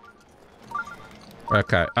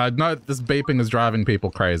 Okay, I know this beeping is driving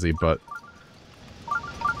people crazy, but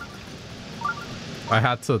I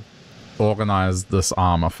had to organize this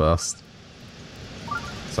armor first.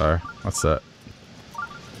 So, that's it.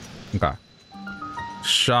 Okay.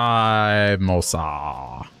 Shai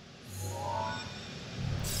Mosa.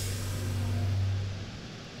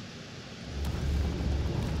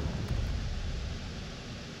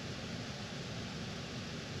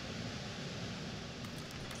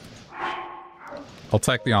 I'll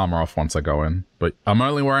take the armor off once I go in, but I'm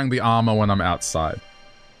only wearing the armor when I'm outside.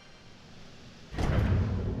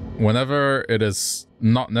 Whenever it is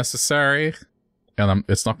not necessary, and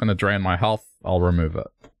it's not going to drain my health, I'll remove it.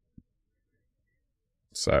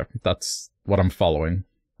 So, that's what I'm following.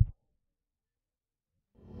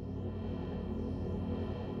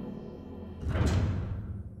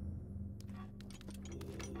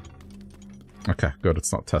 Okay, good,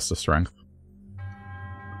 it's not test of strength.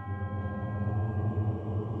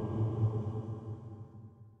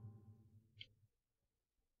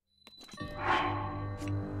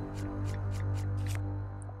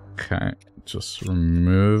 Okay, just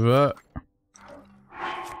remove it.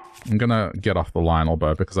 I'm gonna get off the Lionel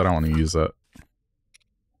bow because I don't want to use it.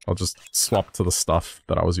 I'll just swap to the stuff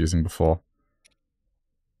that I was using before.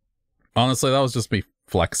 Honestly, that was just me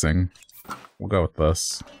flexing. We'll go with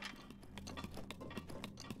this.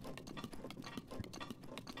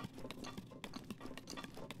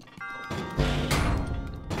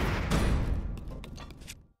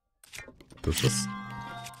 Does this...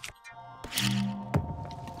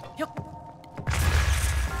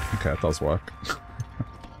 Okay, it does work.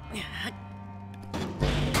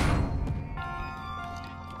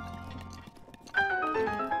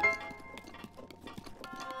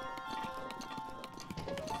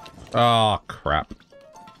 Oh, crap.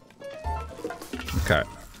 Okay.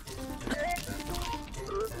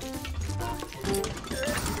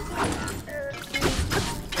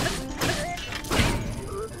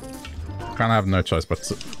 Kind of have no choice but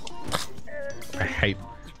to...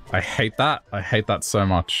 hate that. I hate that so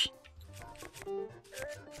much.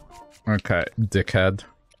 Okay, dickhead.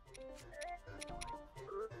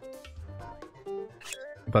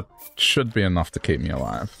 That should be enough to keep me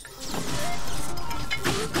alive.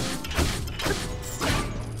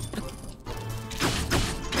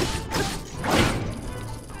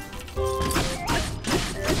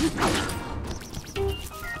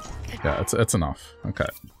 Yeah, it's enough. Okay.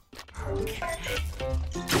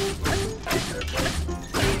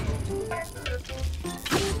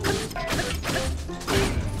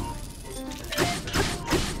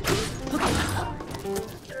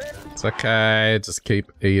 It's okay, just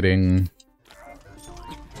keep eating.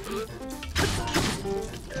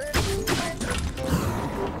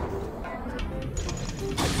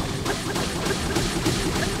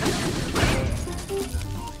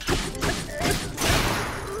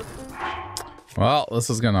 Well, this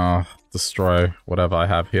is gonna destroy whatever I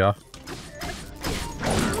have here.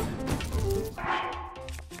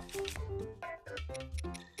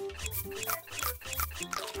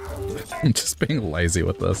 I'm just being lazy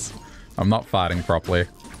with this. I'm not fighting properly.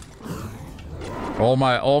 All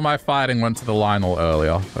my fighting went to the Lionel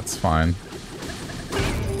earlier. That's fine.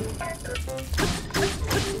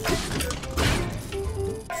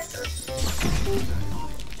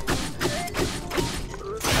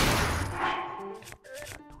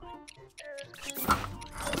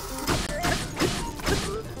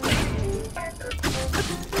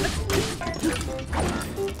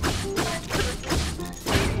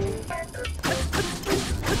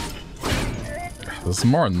 This is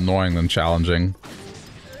more annoying than challenging.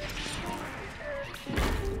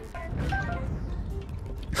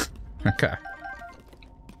 Okay.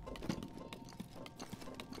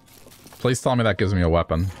 Please tell me that gives me a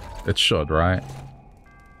weapon. It should, right?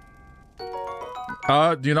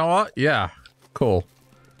 Do you know what? Yeah. Cool.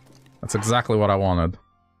 That's exactly what I wanted.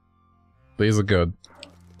 These are good.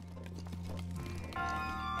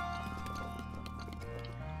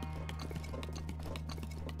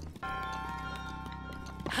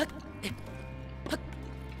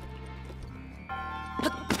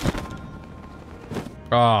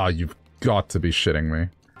 Ah, oh, you've got to be shitting me.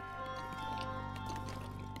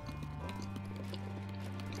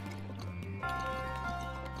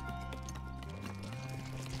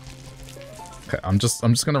 Okay, I'm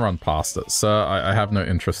just gonna run past it, sir. I have no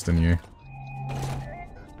interest in you.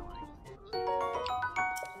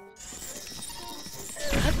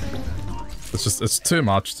 It's too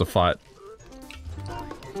much to fight.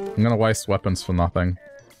 I'm gonna waste weapons for nothing.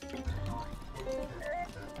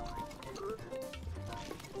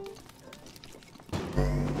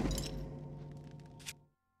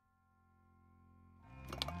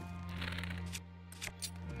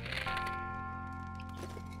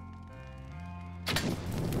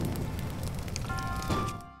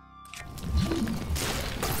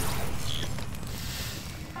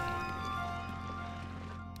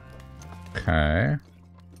 Okay.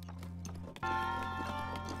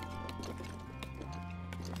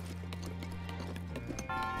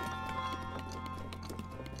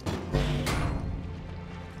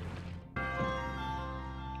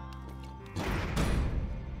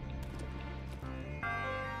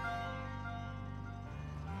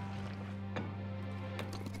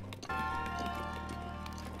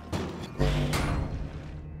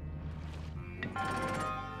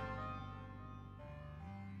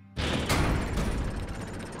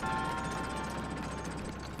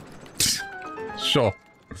 Sure.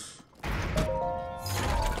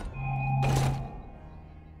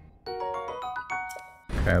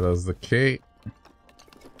 Okay, there's the key.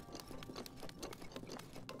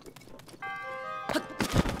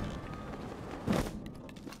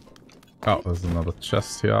 Oh, there's another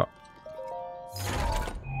chest here.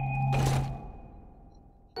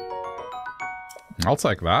 I'll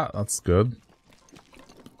take that. That's good.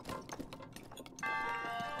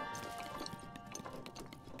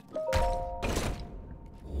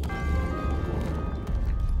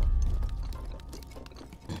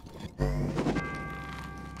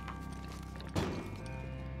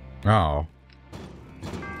 Oh.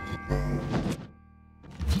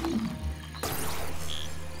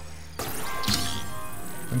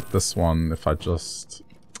 I think this one, if I just...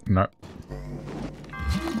 No.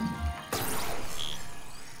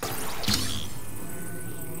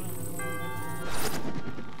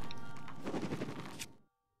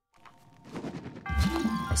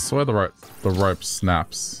 I swear the rope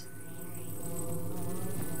snaps.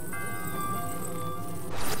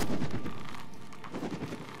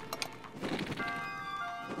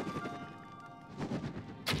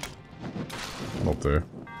 Will do.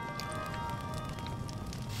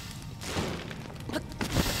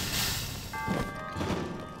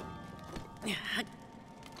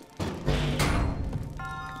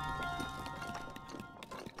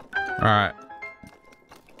 Alright.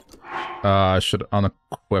 I should unequip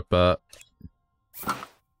it.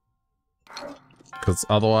 Because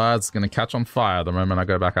otherwise it's going to catch on fire the moment I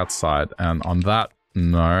go back outside. And on that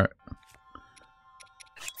note,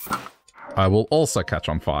 I will also catch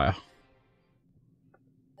on fire.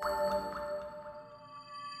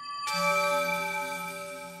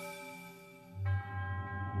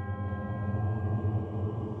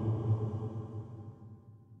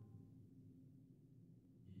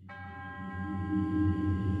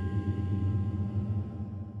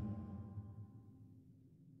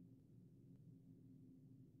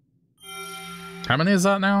 How many is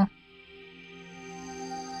that now?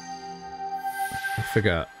 I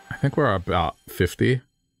forget. I think we're about 50.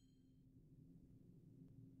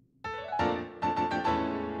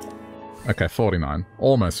 Okay, 49.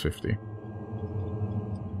 Almost 50.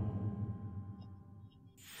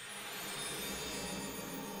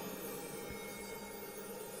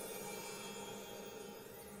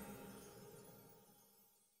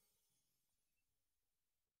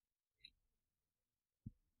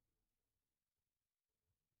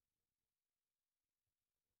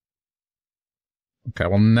 Okay,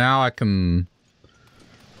 well now I can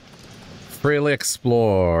freely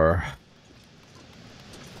explore.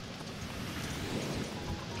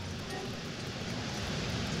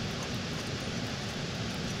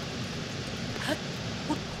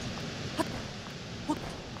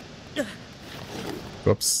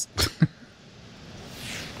 Whoops.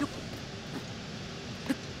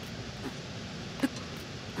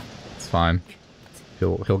 It's fine.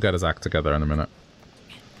 He'll get his act together in a minute.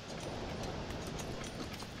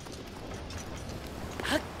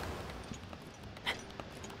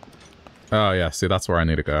 Oh yeah, see that's where I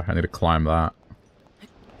need to go. I need to climb that.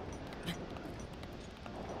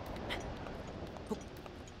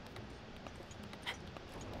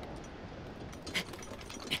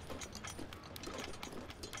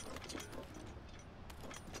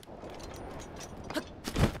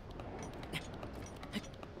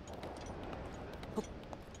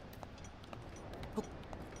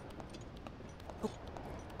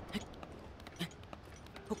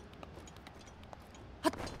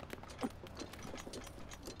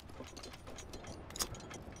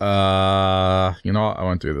 You know what? I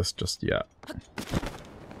won't do this just yet.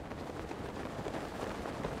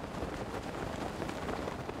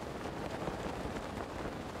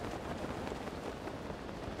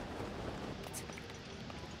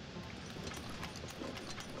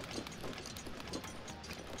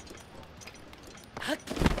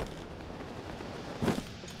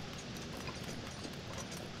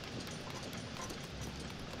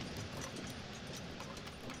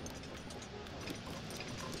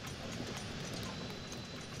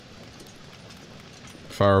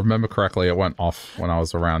 If I remember correctly, it went off when I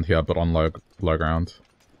was around here, but on low ground.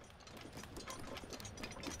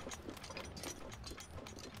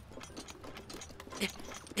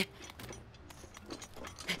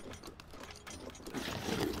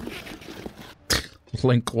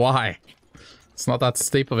 Link, why? It's not that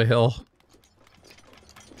steep of a hill.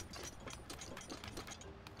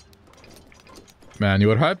 Man, you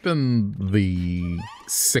would hope in the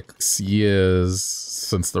 6 years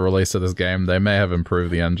since the release of this game, they may have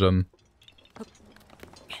improved the engine.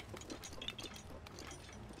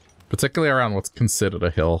 Particularly around what's considered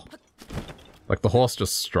a hill. Like, the horse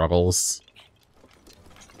just struggles.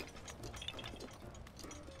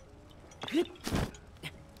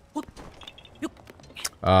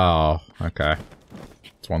 Oh, okay.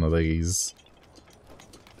 It's one of these.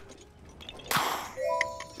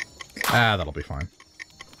 Ah, that'll be fine.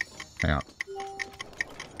 Hang on.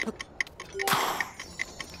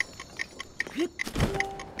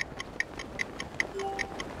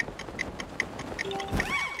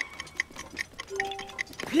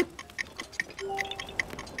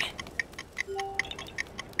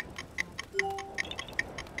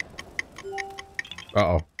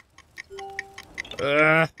 Uh-oh.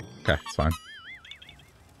 Okay, it's fine.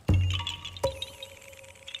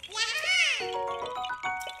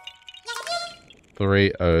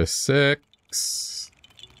 $306.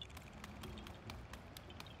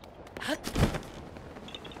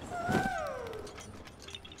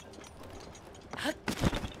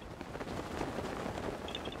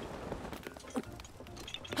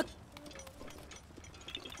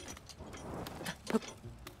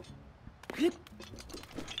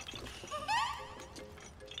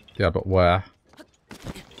 Yeah, but where?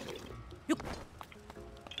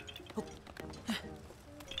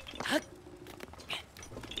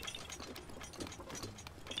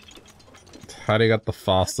 How do you get the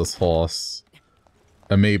fastest horse?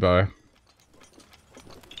 Amiibo.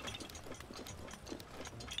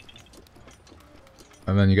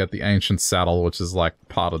 And then you get the Ancient Saddle, which is like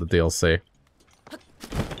part of the DLC.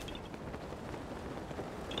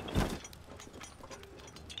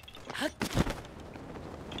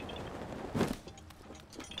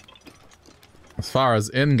 As far as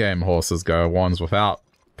in-game horses go, ones without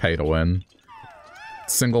pay to win,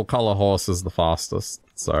 single color horse is the fastest,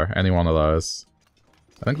 so any one of those.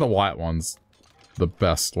 I think the white one's the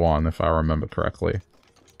best one, if I remember correctly.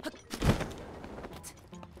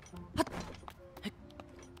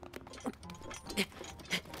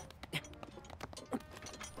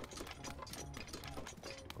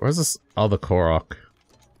 Where's this other Korok?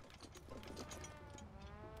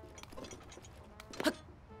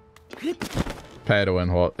 Pay to win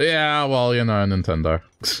horse. Yeah, well, you know, Nintendo.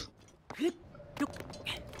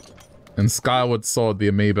 In Skyward Sword, the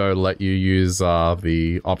amiibo let you use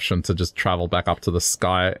the option to just travel back up to the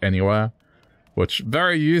sky anywhere. Which,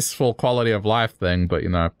 very useful quality of life thing, but you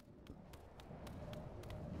know,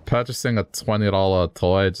 purchasing a $20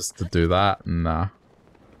 toy just to do that? Nah.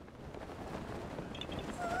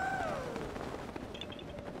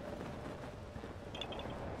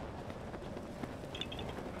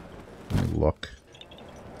 Let me look.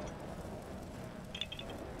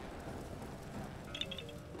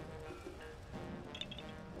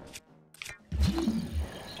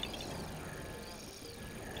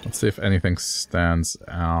 Let's see if anything stands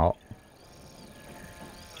out.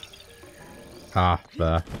 Ah,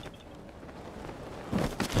 there.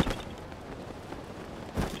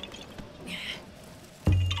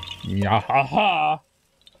 Yahaha!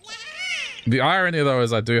 The irony, though,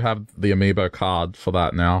 is I do have the amiibo card for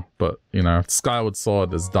that now, but, you know, Skyward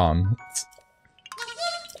Sword is done.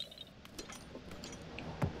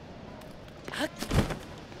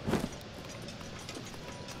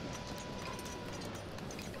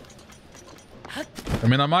 I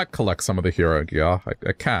mean, I might collect some of the hero gear.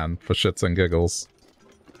 I can, for shits and giggles.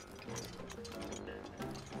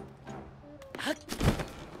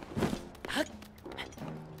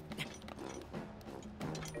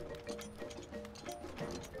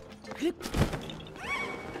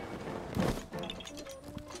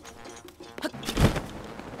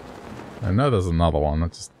 I know there's another one, I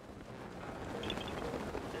just...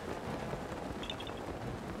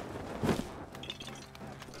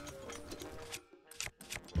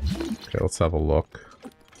 Okay, let's have a look.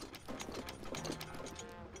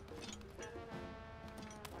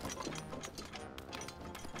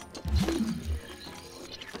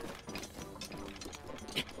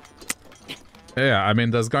 Yeah, I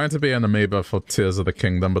mean, there's going to be an amiibo for Tears of the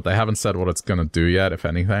Kingdom, but they haven't said what it's going to do yet, if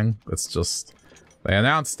anything. It's just... They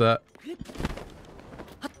announced it.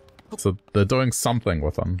 So they're doing something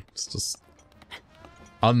with them. It's just...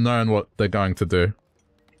 unknown what they're going to do.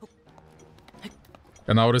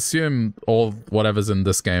 And I would assume all whatever's in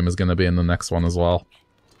this game is going to be in the next one as well.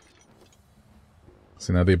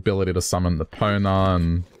 So, you know, the ability to summon the Pona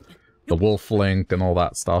and the Wolf Link and all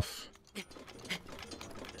that stuff.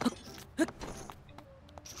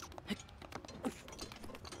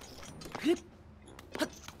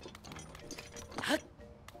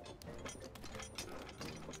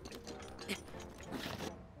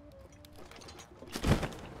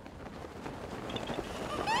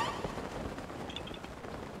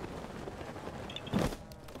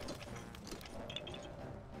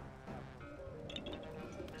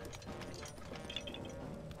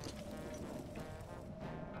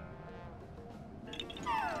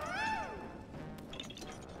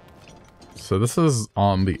 So this is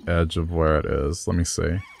on the edge of where it is. Let me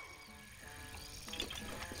see.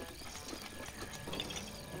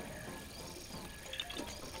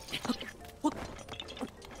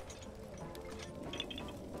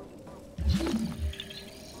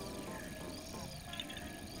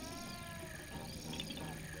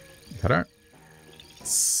 I don't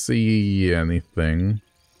see anything.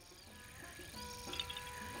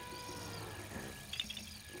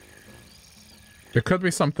 It could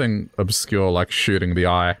be something obscure like shooting the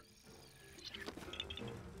eye.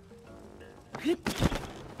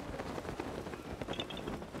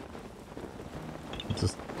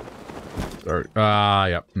 Just...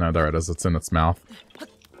 yep. No, there it is. It's in its mouth.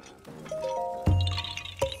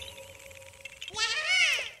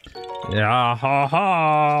 Yeah, ha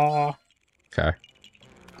ha! Okay.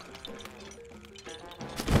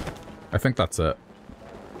 I think that's it.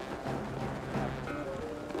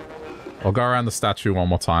 I'll go around the statue one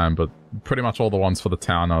more time, but pretty much all the ones for the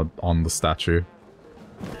town are on the statue.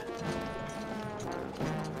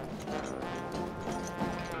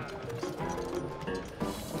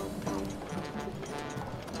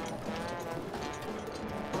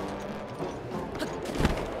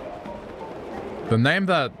 The name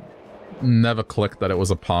that never clicked that it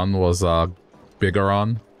was a pun was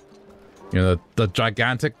Bigoron. You know, the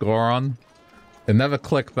gigantic Goron. It never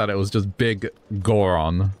clicked that it was just Big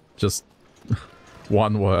Goron. Just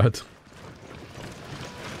one word.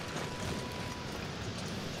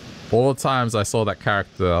 All the times I saw that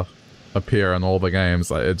character appear in all the games,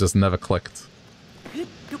 it just never clicked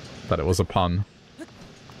that it was a pun.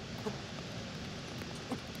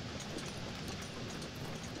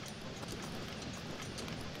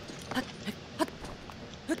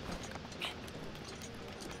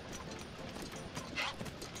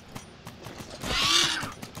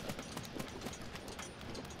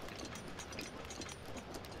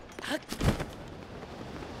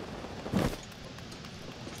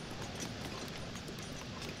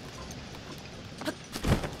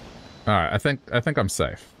 Alright, I think I'm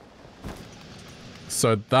safe.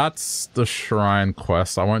 So that's the shrine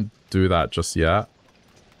quest. I won't do that just yet.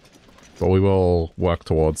 But we will work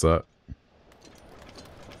towards it.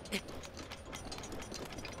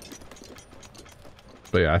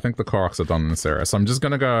 But yeah, I think the Koroks are done in this area. So I'm just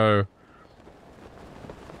gonna go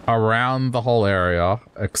around the whole area,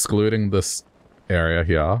 excluding this area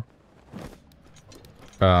here.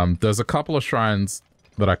 There's a couple of shrines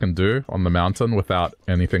that I can do on the mountain without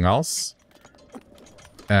anything else.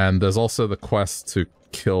 And there's also the quest to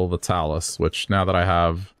kill the Talus, which now that I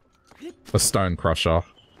have a Stone Crusher,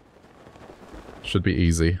 should be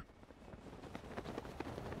easy.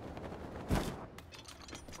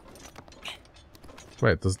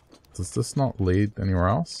 Wait, does this not lead anywhere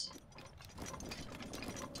else?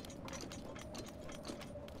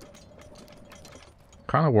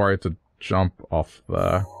 Kind of worried to jump off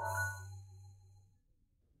there.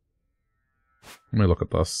 Let me look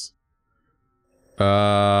at this.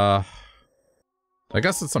 I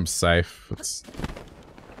guess I'm safe. It's...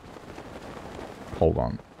 Hold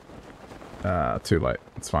on. Too late.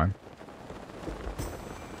 It's fine.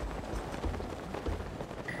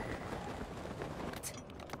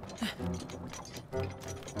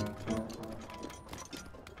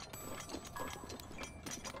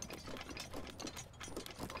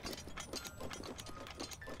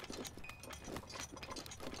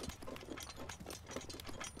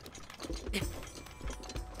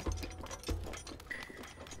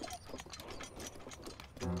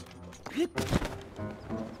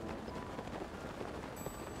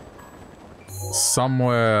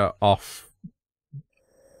 Somewhere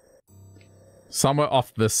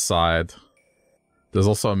off this side. There's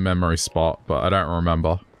also a memory spot, but I don't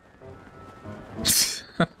remember.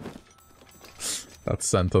 That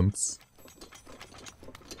sentence.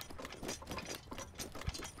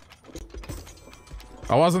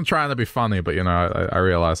 I wasn't trying to be funny, but you know, I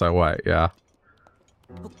realized wait, yeah.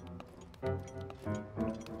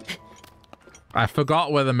 I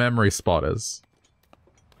forgot where the memory spot is.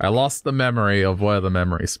 I lost the memory of where the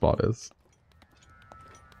memory spot is.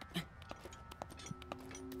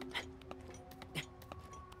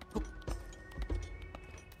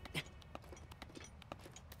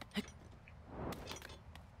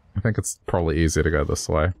 I think it's probably easier to go this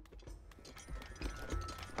way.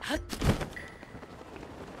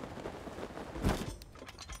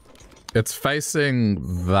 It's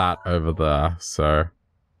facing that over there, so...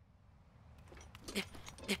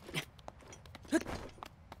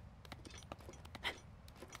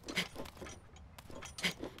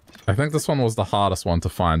 I think this one was the hardest one to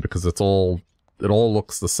find because it all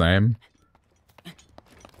looks the same.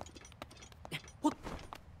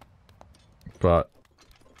 But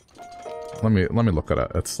let me look at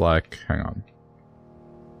it. It's like, hang on.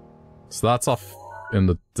 So that's off in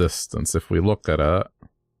the distance. If we look at it,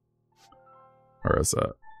 where is it?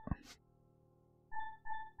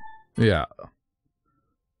 Yeah.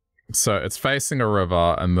 So it's facing a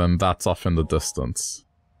river and then that's off in the distance.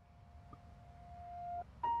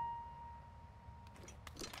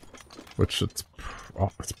 Which it's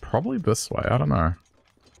probably this way. I don't know.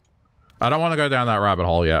 I don't want to go down that rabbit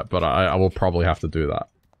hole yet, but I will probably have to do that.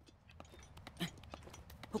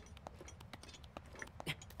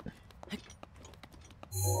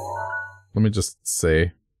 Let me just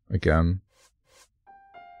see again.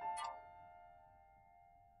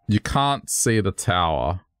 You can't see the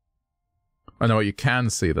tower. Oh no, you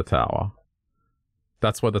can see the tower.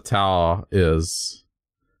 That's where the tower is.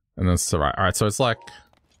 And then it's to the right. Alright, so it's like...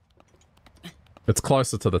 It's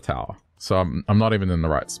closer to the tower, so I'm not even in the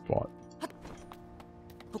right spot.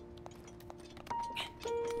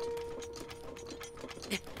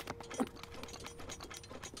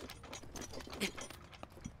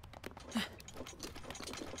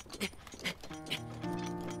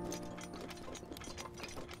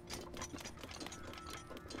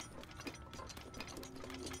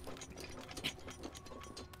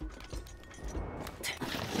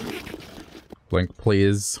 Blink,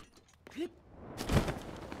 please.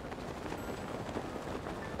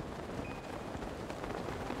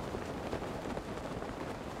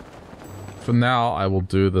 For now, I will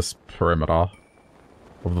do this perimeter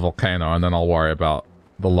of the volcano, and then I'll worry about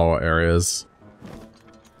the lower areas.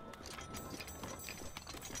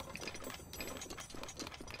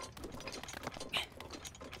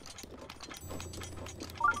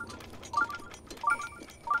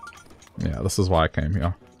 Yeah, this is why I came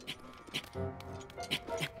here.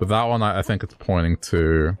 But that one, I think it's pointing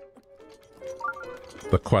to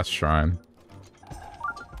the quest shrine.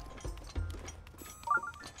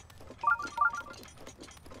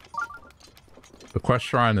 The quest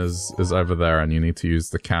shrine is over there, and you need to use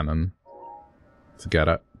the cannon to get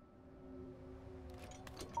it.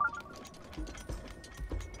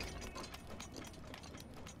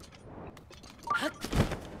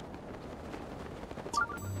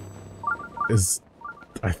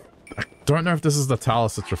 I don't know if this is the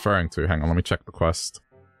Talus it's referring to. Hang on, let me check the quest.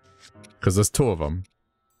 Because there's two of them.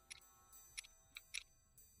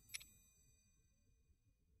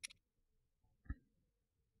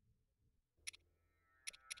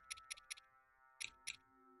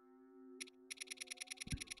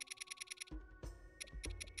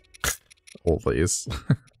 All these.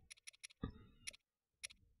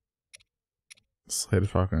 Slated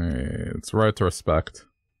fucking. It's Road to Respect.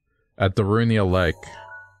 At Darunia Lake.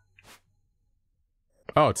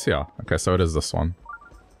 Oh, it's here. Okay, so it is this one.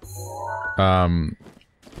 I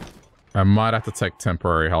might have to take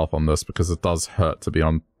temporary health on this because it does hurt to be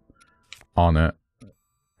on it,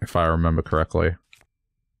 if I remember correctly.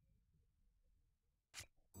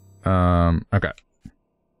 Okay.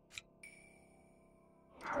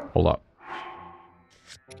 Hold up.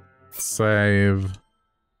 Save.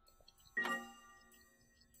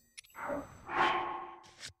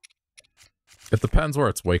 It depends where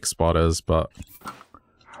its wake spot is, but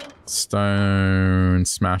Stone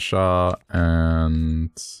Smasher,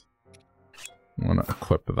 and I'm gonna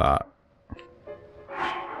equip that.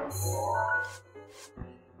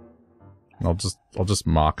 I'll just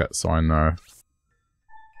mark it so I know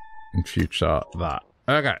in future that.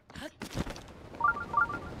 Okay.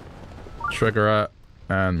 Trigger it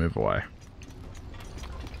and move away.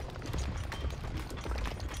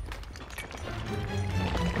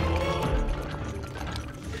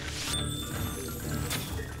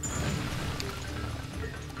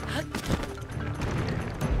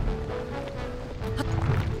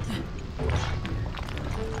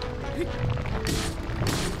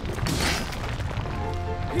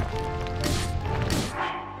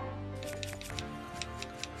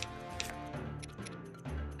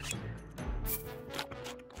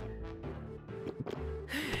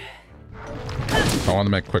 I want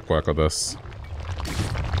to make quick work of this.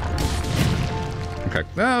 Okay.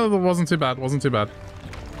 No, that wasn't too bad. Wasn't too bad.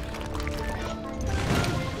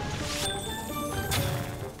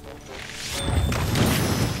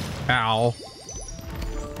 Ow.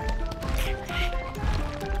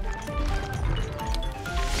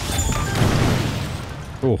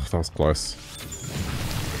 Oh, that was close.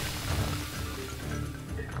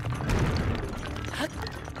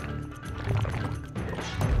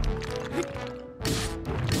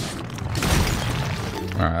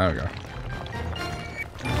 Alright, there we go.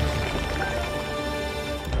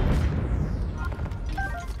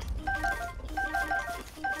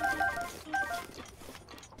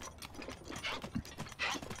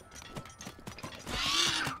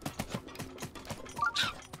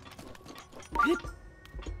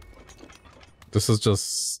 This is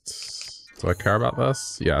just... Do I care about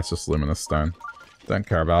this? Yeah, it's just luminous stone. Don't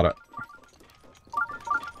care about it.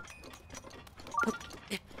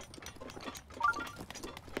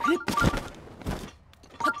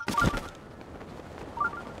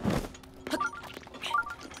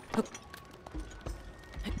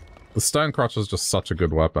 The stone crotch is just such a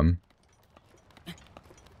good weapon.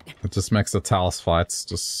 It just makes the Talus fights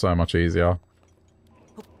just so much easier.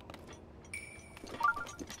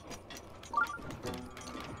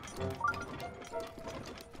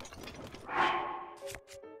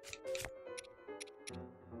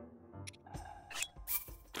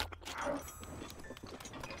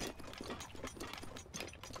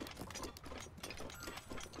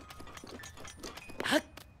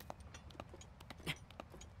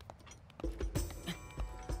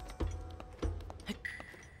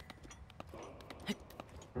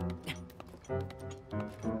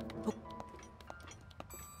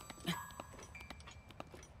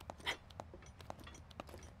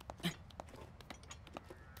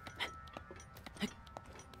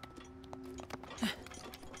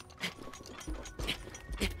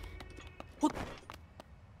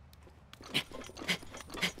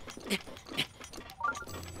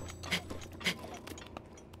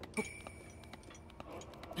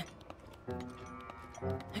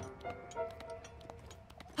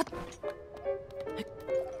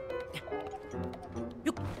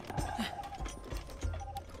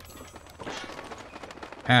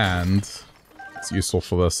 And it's useful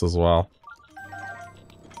for this as well.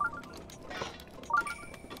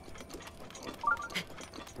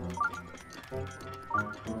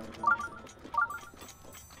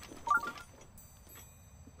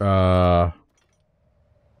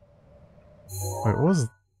 Wait, what was...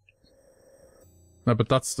 No, but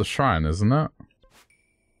that's the shrine, isn't it?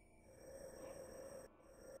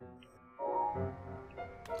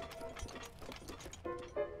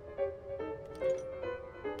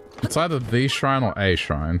 It's either the shrine or a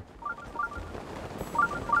shrine.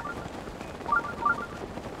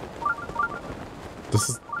 This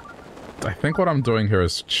is... I think what I'm doing here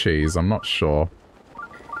is cheese, I'm not sure.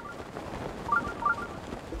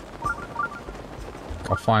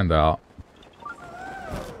 I'll find out.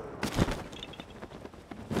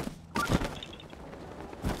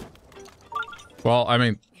 Well, I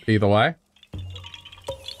mean, either way.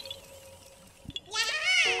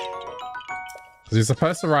 Because you're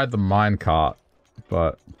supposed to ride the minecart,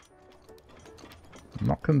 but I'm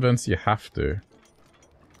not convinced you have to.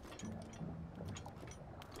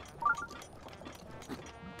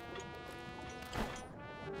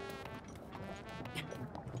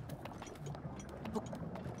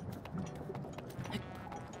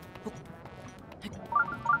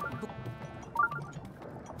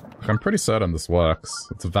 I'm pretty certain this works.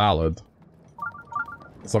 It's valid.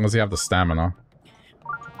 As long as you have the stamina.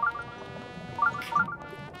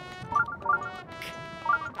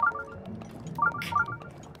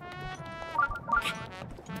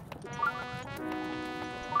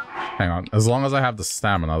 Hang on. As long as I have the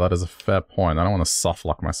stamina, that is a fair point. I don't want to soft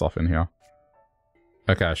lock myself in here.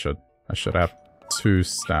 Okay, I should. I should have 2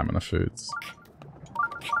 stamina foods.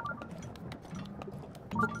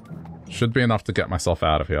 Should be enough to get myself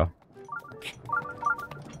out of here.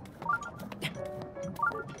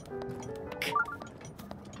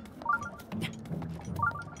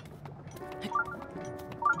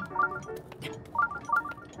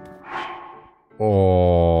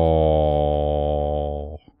 Oh.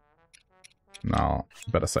 No.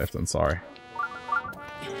 Better safe than sorry.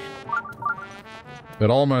 It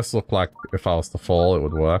almost looked like if I was to fall, it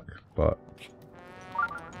would work, but...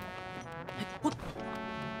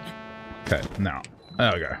 Okay, now.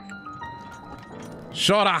 There we go.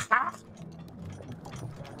 Shorter! Ha!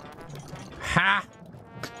 Ha!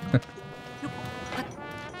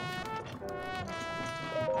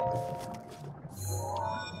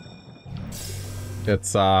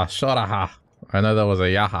 It's, shorter ha. I know there was a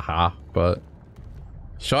yahaha, but...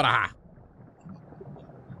 Shorter ha!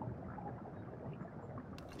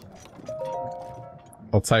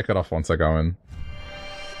 I'll take it off once I go in.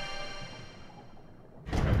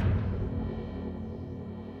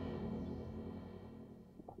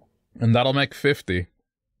 And that'll make 50.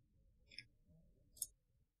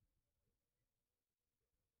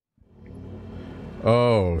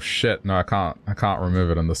 Oh shit, no I can't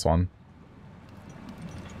remove it in this one.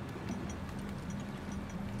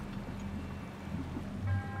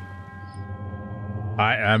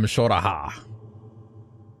 I am Shoraha.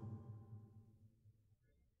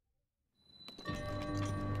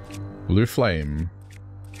 Blue flame.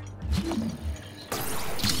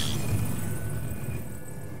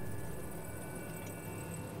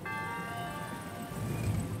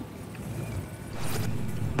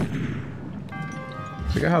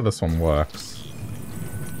 I forget how this one works.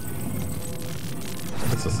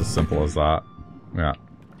 It's just as simple as that. Yeah.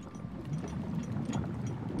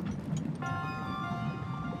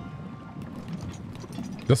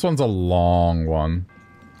 This one's a long one.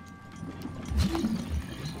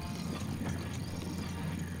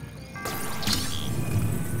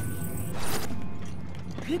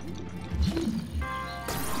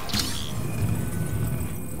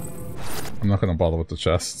 I'm not gonna bother with the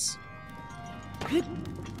chests.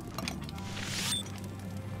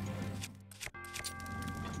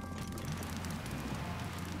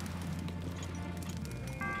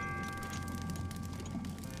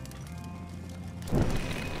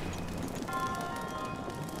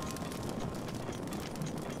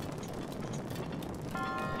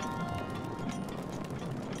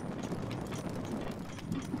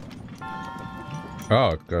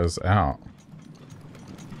 Oh, it goes out.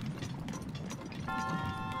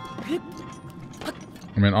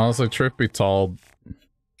 I mean, honestly, truth be told,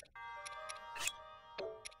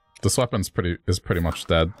 this weapon's pretty much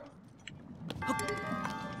dead.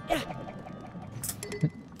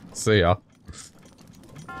 See ya.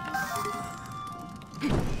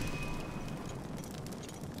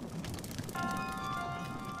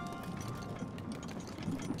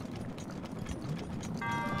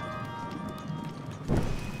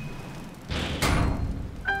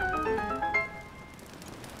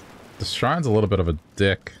 The shrine's a little bit of a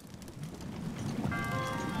dick.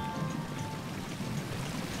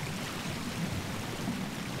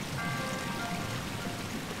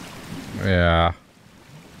 Yeah.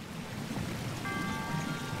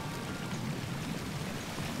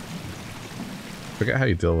 Forget how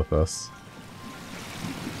you deal with this.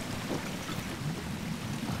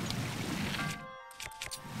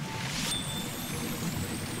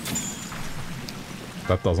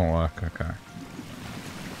 That doesn't work, okay.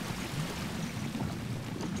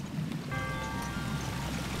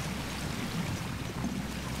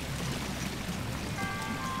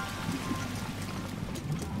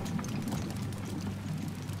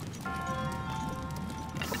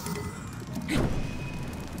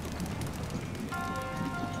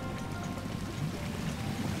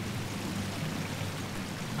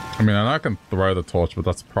 I mean, I know I can throw the torch, but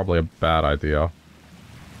that's probably a bad idea.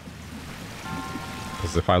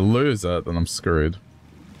 Because if I lose it, then I'm screwed.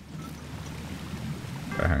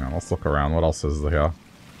 Okay, hang on, let's look around. What else is there here?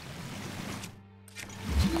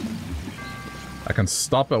 I can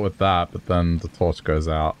stop it with that, but then the torch goes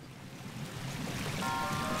out.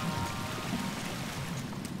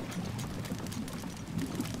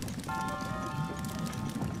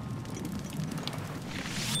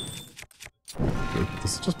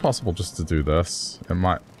 Is it just possible just to do this? It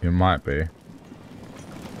might be.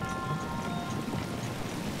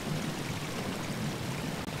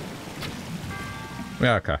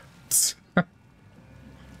 Yeah, okay.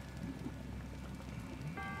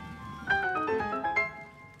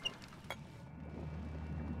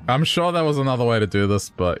 I'm sure there was another way to do this,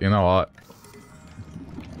 but you know what?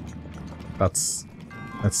 It's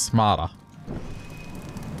smarter.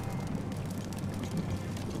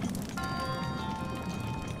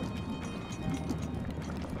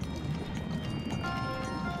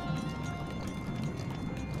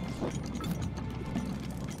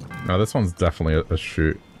 No, this one's definitely a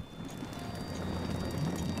shoot.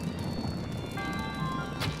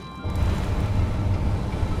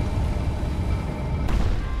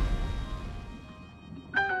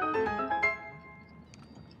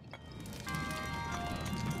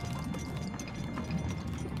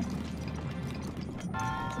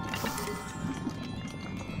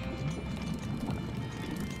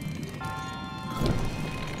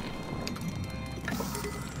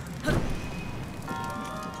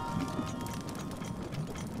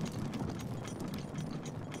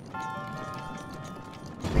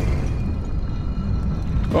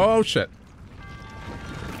 Oh shit.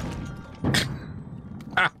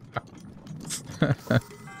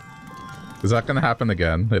 Is that gonna happen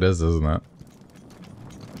again? It is, isn't it?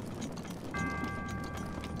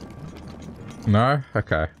 No?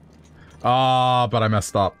 Okay. Ah, but I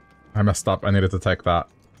messed up. I messed up. I needed to take that.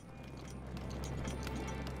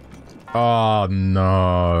 Oh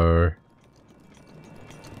no.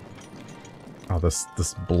 Oh, this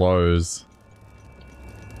blows.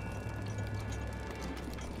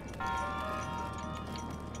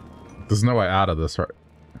 There's no way out of this, right?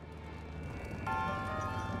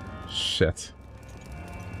 Shit.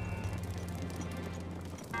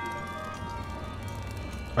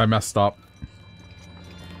 I messed up.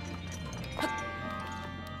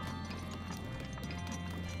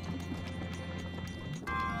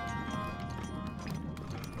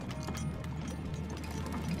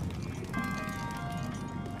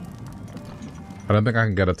 I don't think I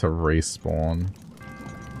can get it to respawn.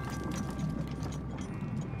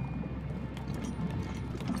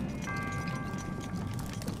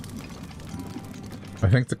 I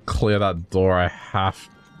think to clear that door, I have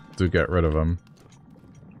to get rid of him.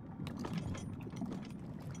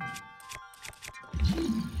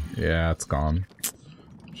 Yeah, it's gone.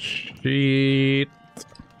 Shit.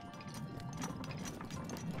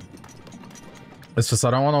 It's just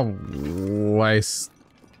I don't want to waste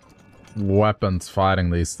weapons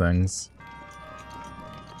fighting these things.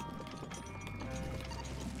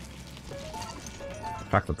 The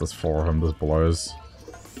fact that there's 4 of them just blows.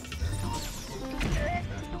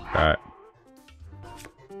 Okay.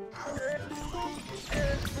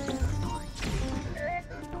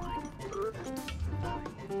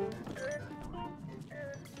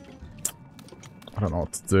 I don't know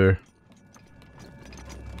what to do.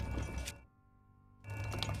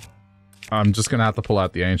 I'm just gonna have to pull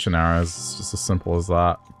out the ancient arrows. It's just as simple as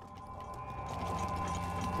that.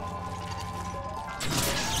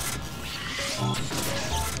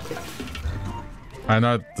 I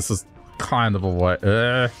know this is kind of a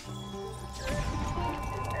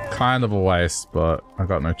waste, but I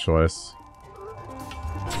got no choice.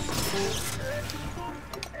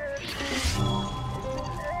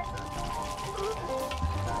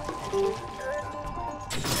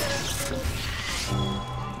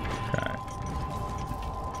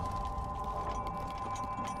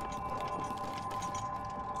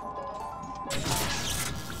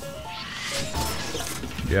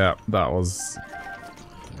 Yeah, that was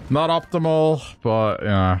not optimal, but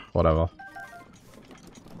yeah, whatever.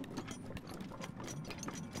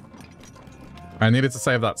 I needed to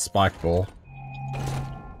save that spike ball.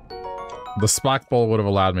 The spike ball would have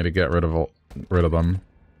allowed me to get rid of them.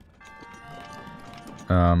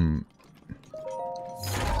 I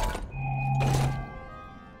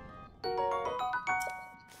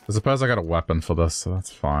suppose I got a weapon for this, so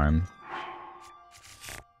that's fine.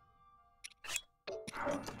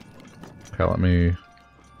 Okay, let me...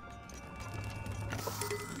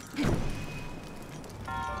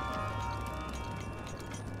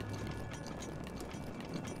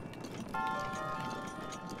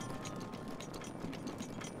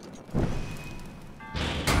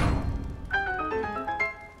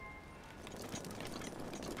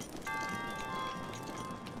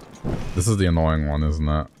 This is the annoying one, isn't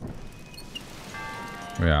it?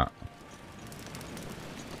 Yeah.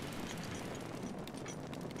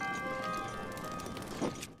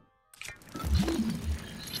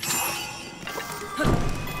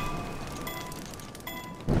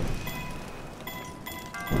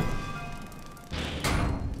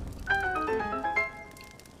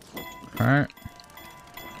 Okay.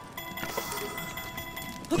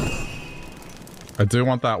 I do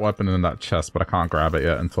want that weapon in that chest, but I can't grab it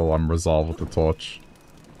yet until I'm resolved with the torch.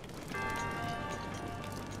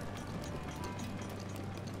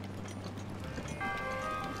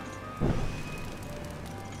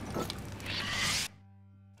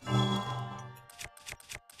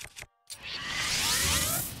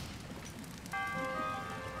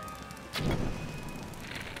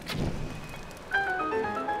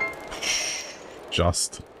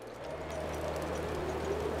 Just.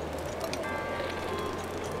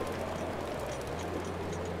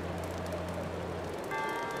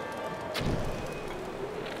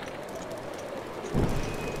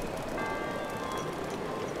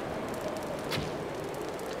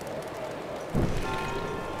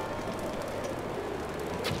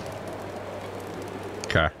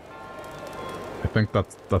 Okay. I think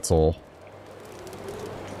that's all.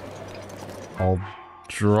 I'll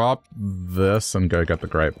drop this and go get the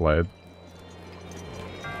Great Blade.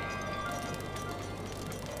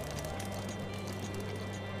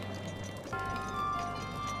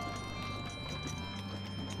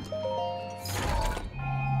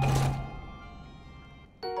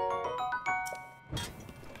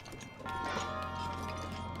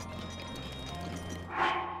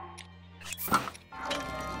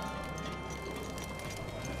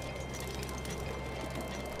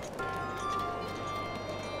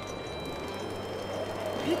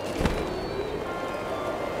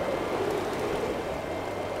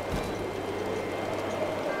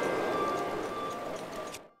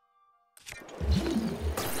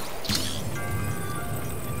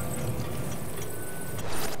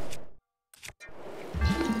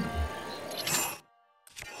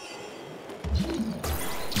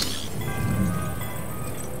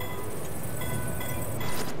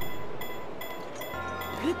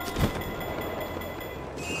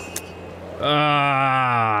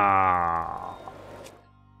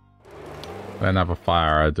 I don't have a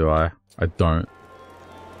fire arrow, do I? I don't.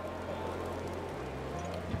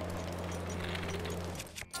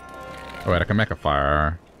 Oh wait, I can make a fire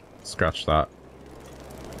arrow. Scratch that.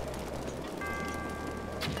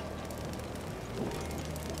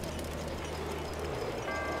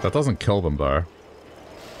 That doesn't kill them though.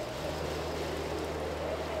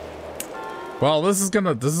 Well, this is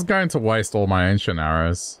going to waste all my ancient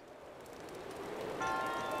arrows.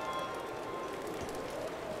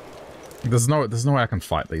 There's no way I can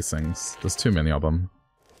fight these things. There's too many of them.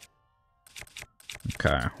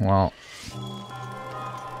 Okay, well.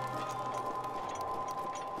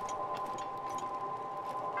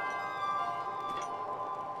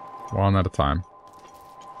 One at a time.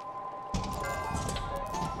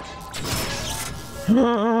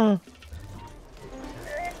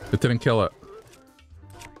 It didn't kill it.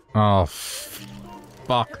 Oh,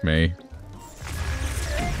 fuck me.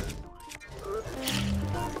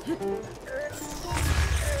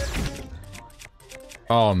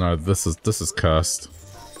 Oh no, this is cursed.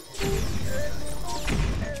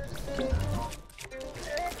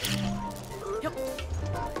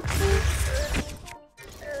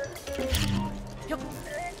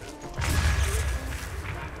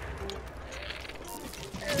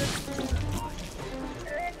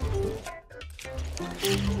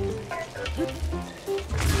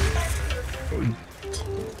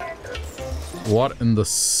 What in the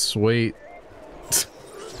sweet...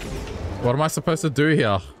 What am I supposed to do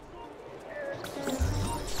here?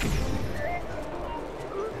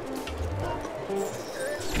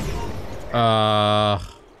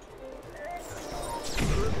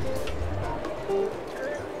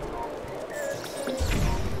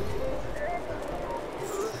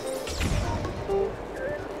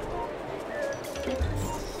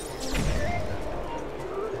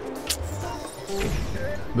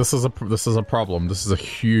 This is a problem. This is a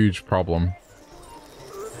huge problem.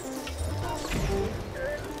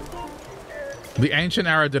 The ancient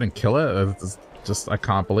arrow didn't kill it. It's just, I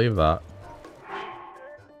can't believe that.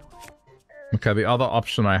 Okay, the other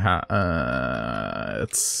option I had,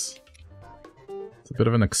 it's a bit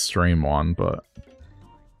of an extreme one, but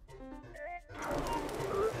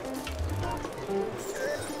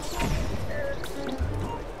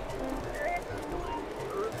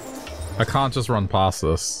I can't just run past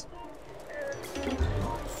this.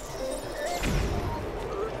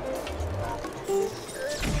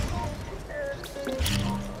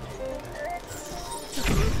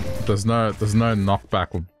 There's no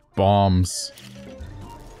knockback with bombs.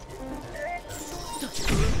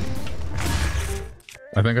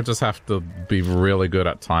 I think I just have to be really good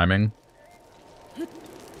at timing.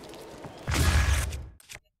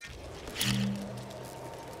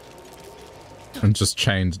 And just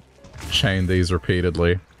chain these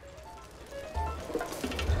repeatedly.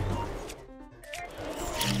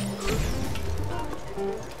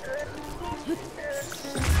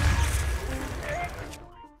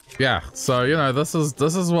 Yeah, so you know, this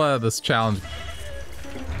is where this challenge.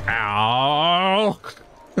 Ow!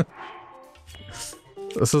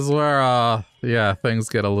 This is where yeah, things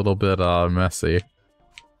get a little bit messy.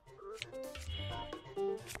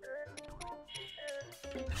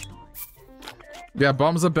 Yeah,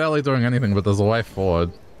 bombs are barely doing anything, but there's a way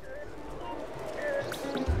forward.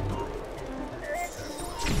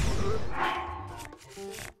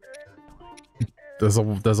 There's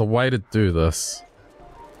a way to do this.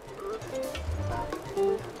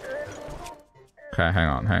 Okay, hang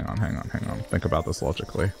on. Think about this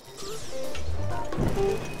logically.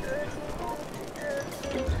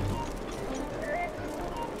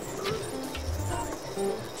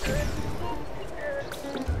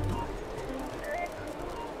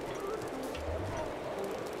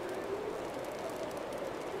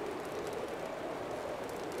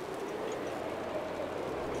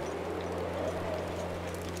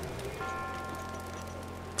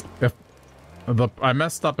 I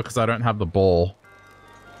messed up because I don't have the ball.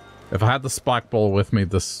 If I had the spike ball with me,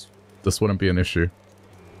 this wouldn't be an issue.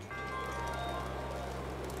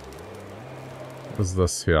 What is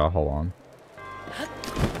this here? Hold on.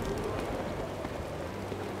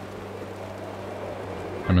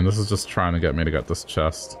 I mean, this is just trying to get me to get this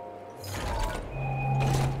chest.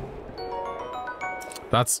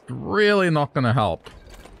 That's really not gonna help.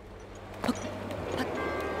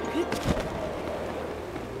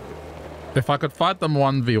 If I could fight them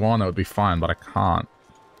 1v1, it would be fine, but I can't.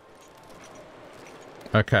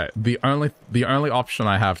 Okay, the only option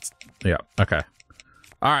I have. Yeah. Okay.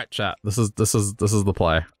 All right, chat. This is the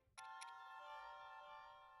play.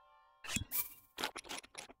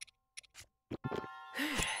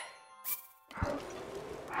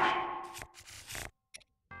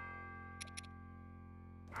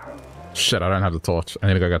 Shit! I don't have the torch. I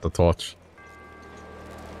need to go get the torch.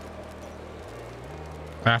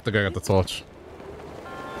 I have to go get the torch.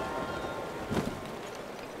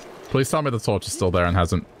 Please tell me the torch is still there and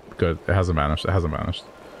hasn't... Good. It hasn't vanished. It hasn't vanished.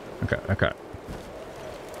 Okay, okay.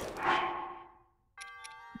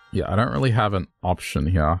 Yeah, I don't really have an option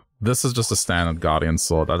here. This is just a standard Guardian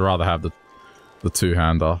sword. I'd rather have the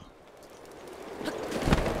two-hander.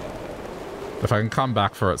 If I can come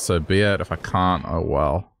back for it, so be it. If I can't, oh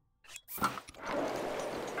well.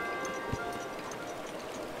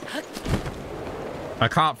 I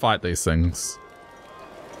can't fight these things.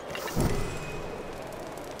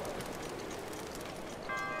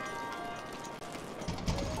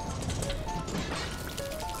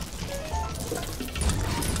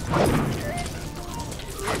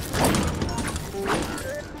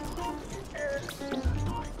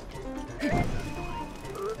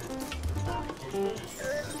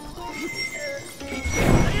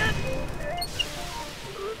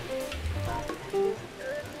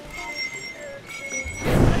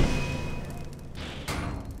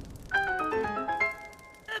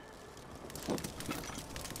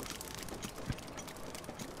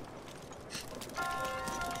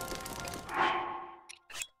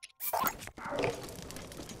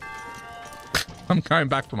 I'm going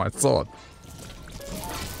back for my sword.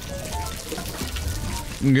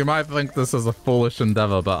 You might think this is a foolish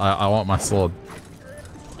endeavor, but I want my sword.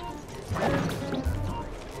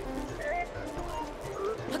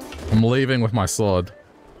 I'm leaving with my sword.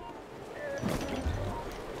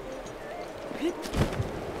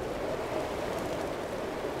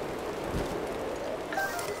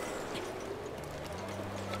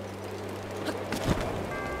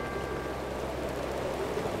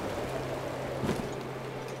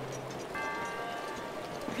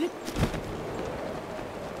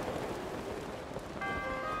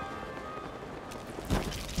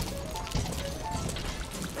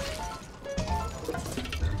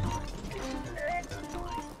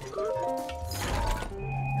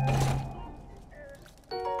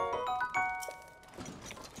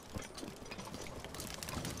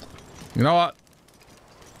 You know what?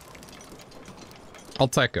 I'll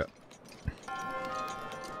take it.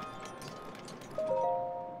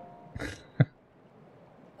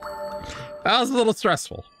 That was a little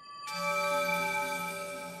stressful.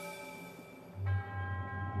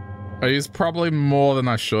 I used probably more than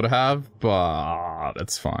I should have, but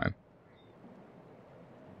it's fine.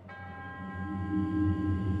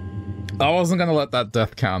 I wasn't gonna let that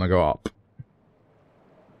death counter go up.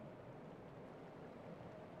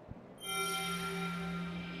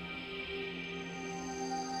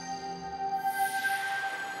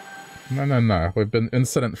 No. We've been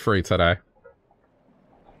incident-free today.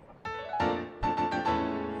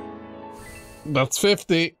 That's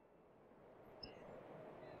 50.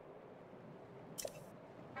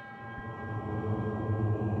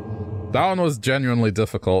 That one was genuinely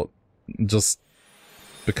difficult, just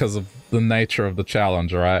because of the nature of the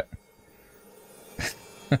challenge, right?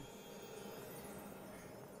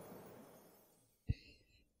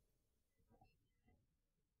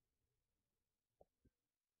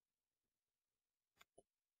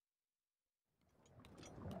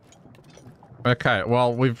 Okay,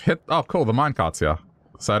 well, we've hit... Oh, cool, the minecart's here.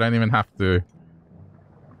 So I don't even have to...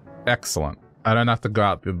 Excellent. I don't have to go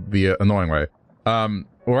out the annoying way.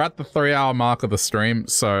 We're at the 3-hour mark of the stream,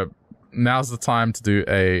 so now's the time to do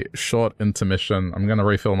a short intermission. I'm gonna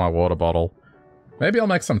refill my water bottle. Maybe I'll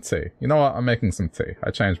make some tea. You know what? I'm making some tea.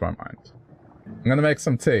 I changed my mind. I'm gonna make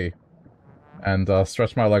some tea and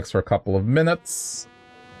stretch my legs for a couple of minutes.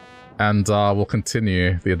 And we'll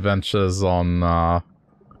continue the adventures on...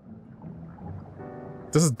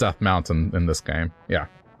 This is Death Mountain in this game. Yeah.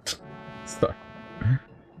 So,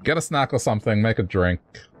 get a snack or something, make a drink,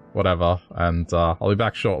 whatever, and I'll be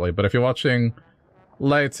back shortly. But if you're watching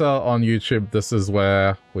later on YouTube, this is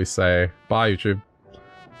where we say bye, YouTube.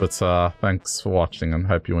 But thanks for watching and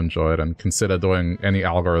hope you enjoyed, and consider doing any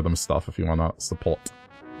algorithm stuff if you want to support.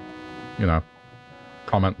 You know,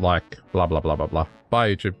 comment, like, blah, blah, blah, blah, blah.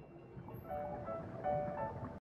 Bye, YouTube.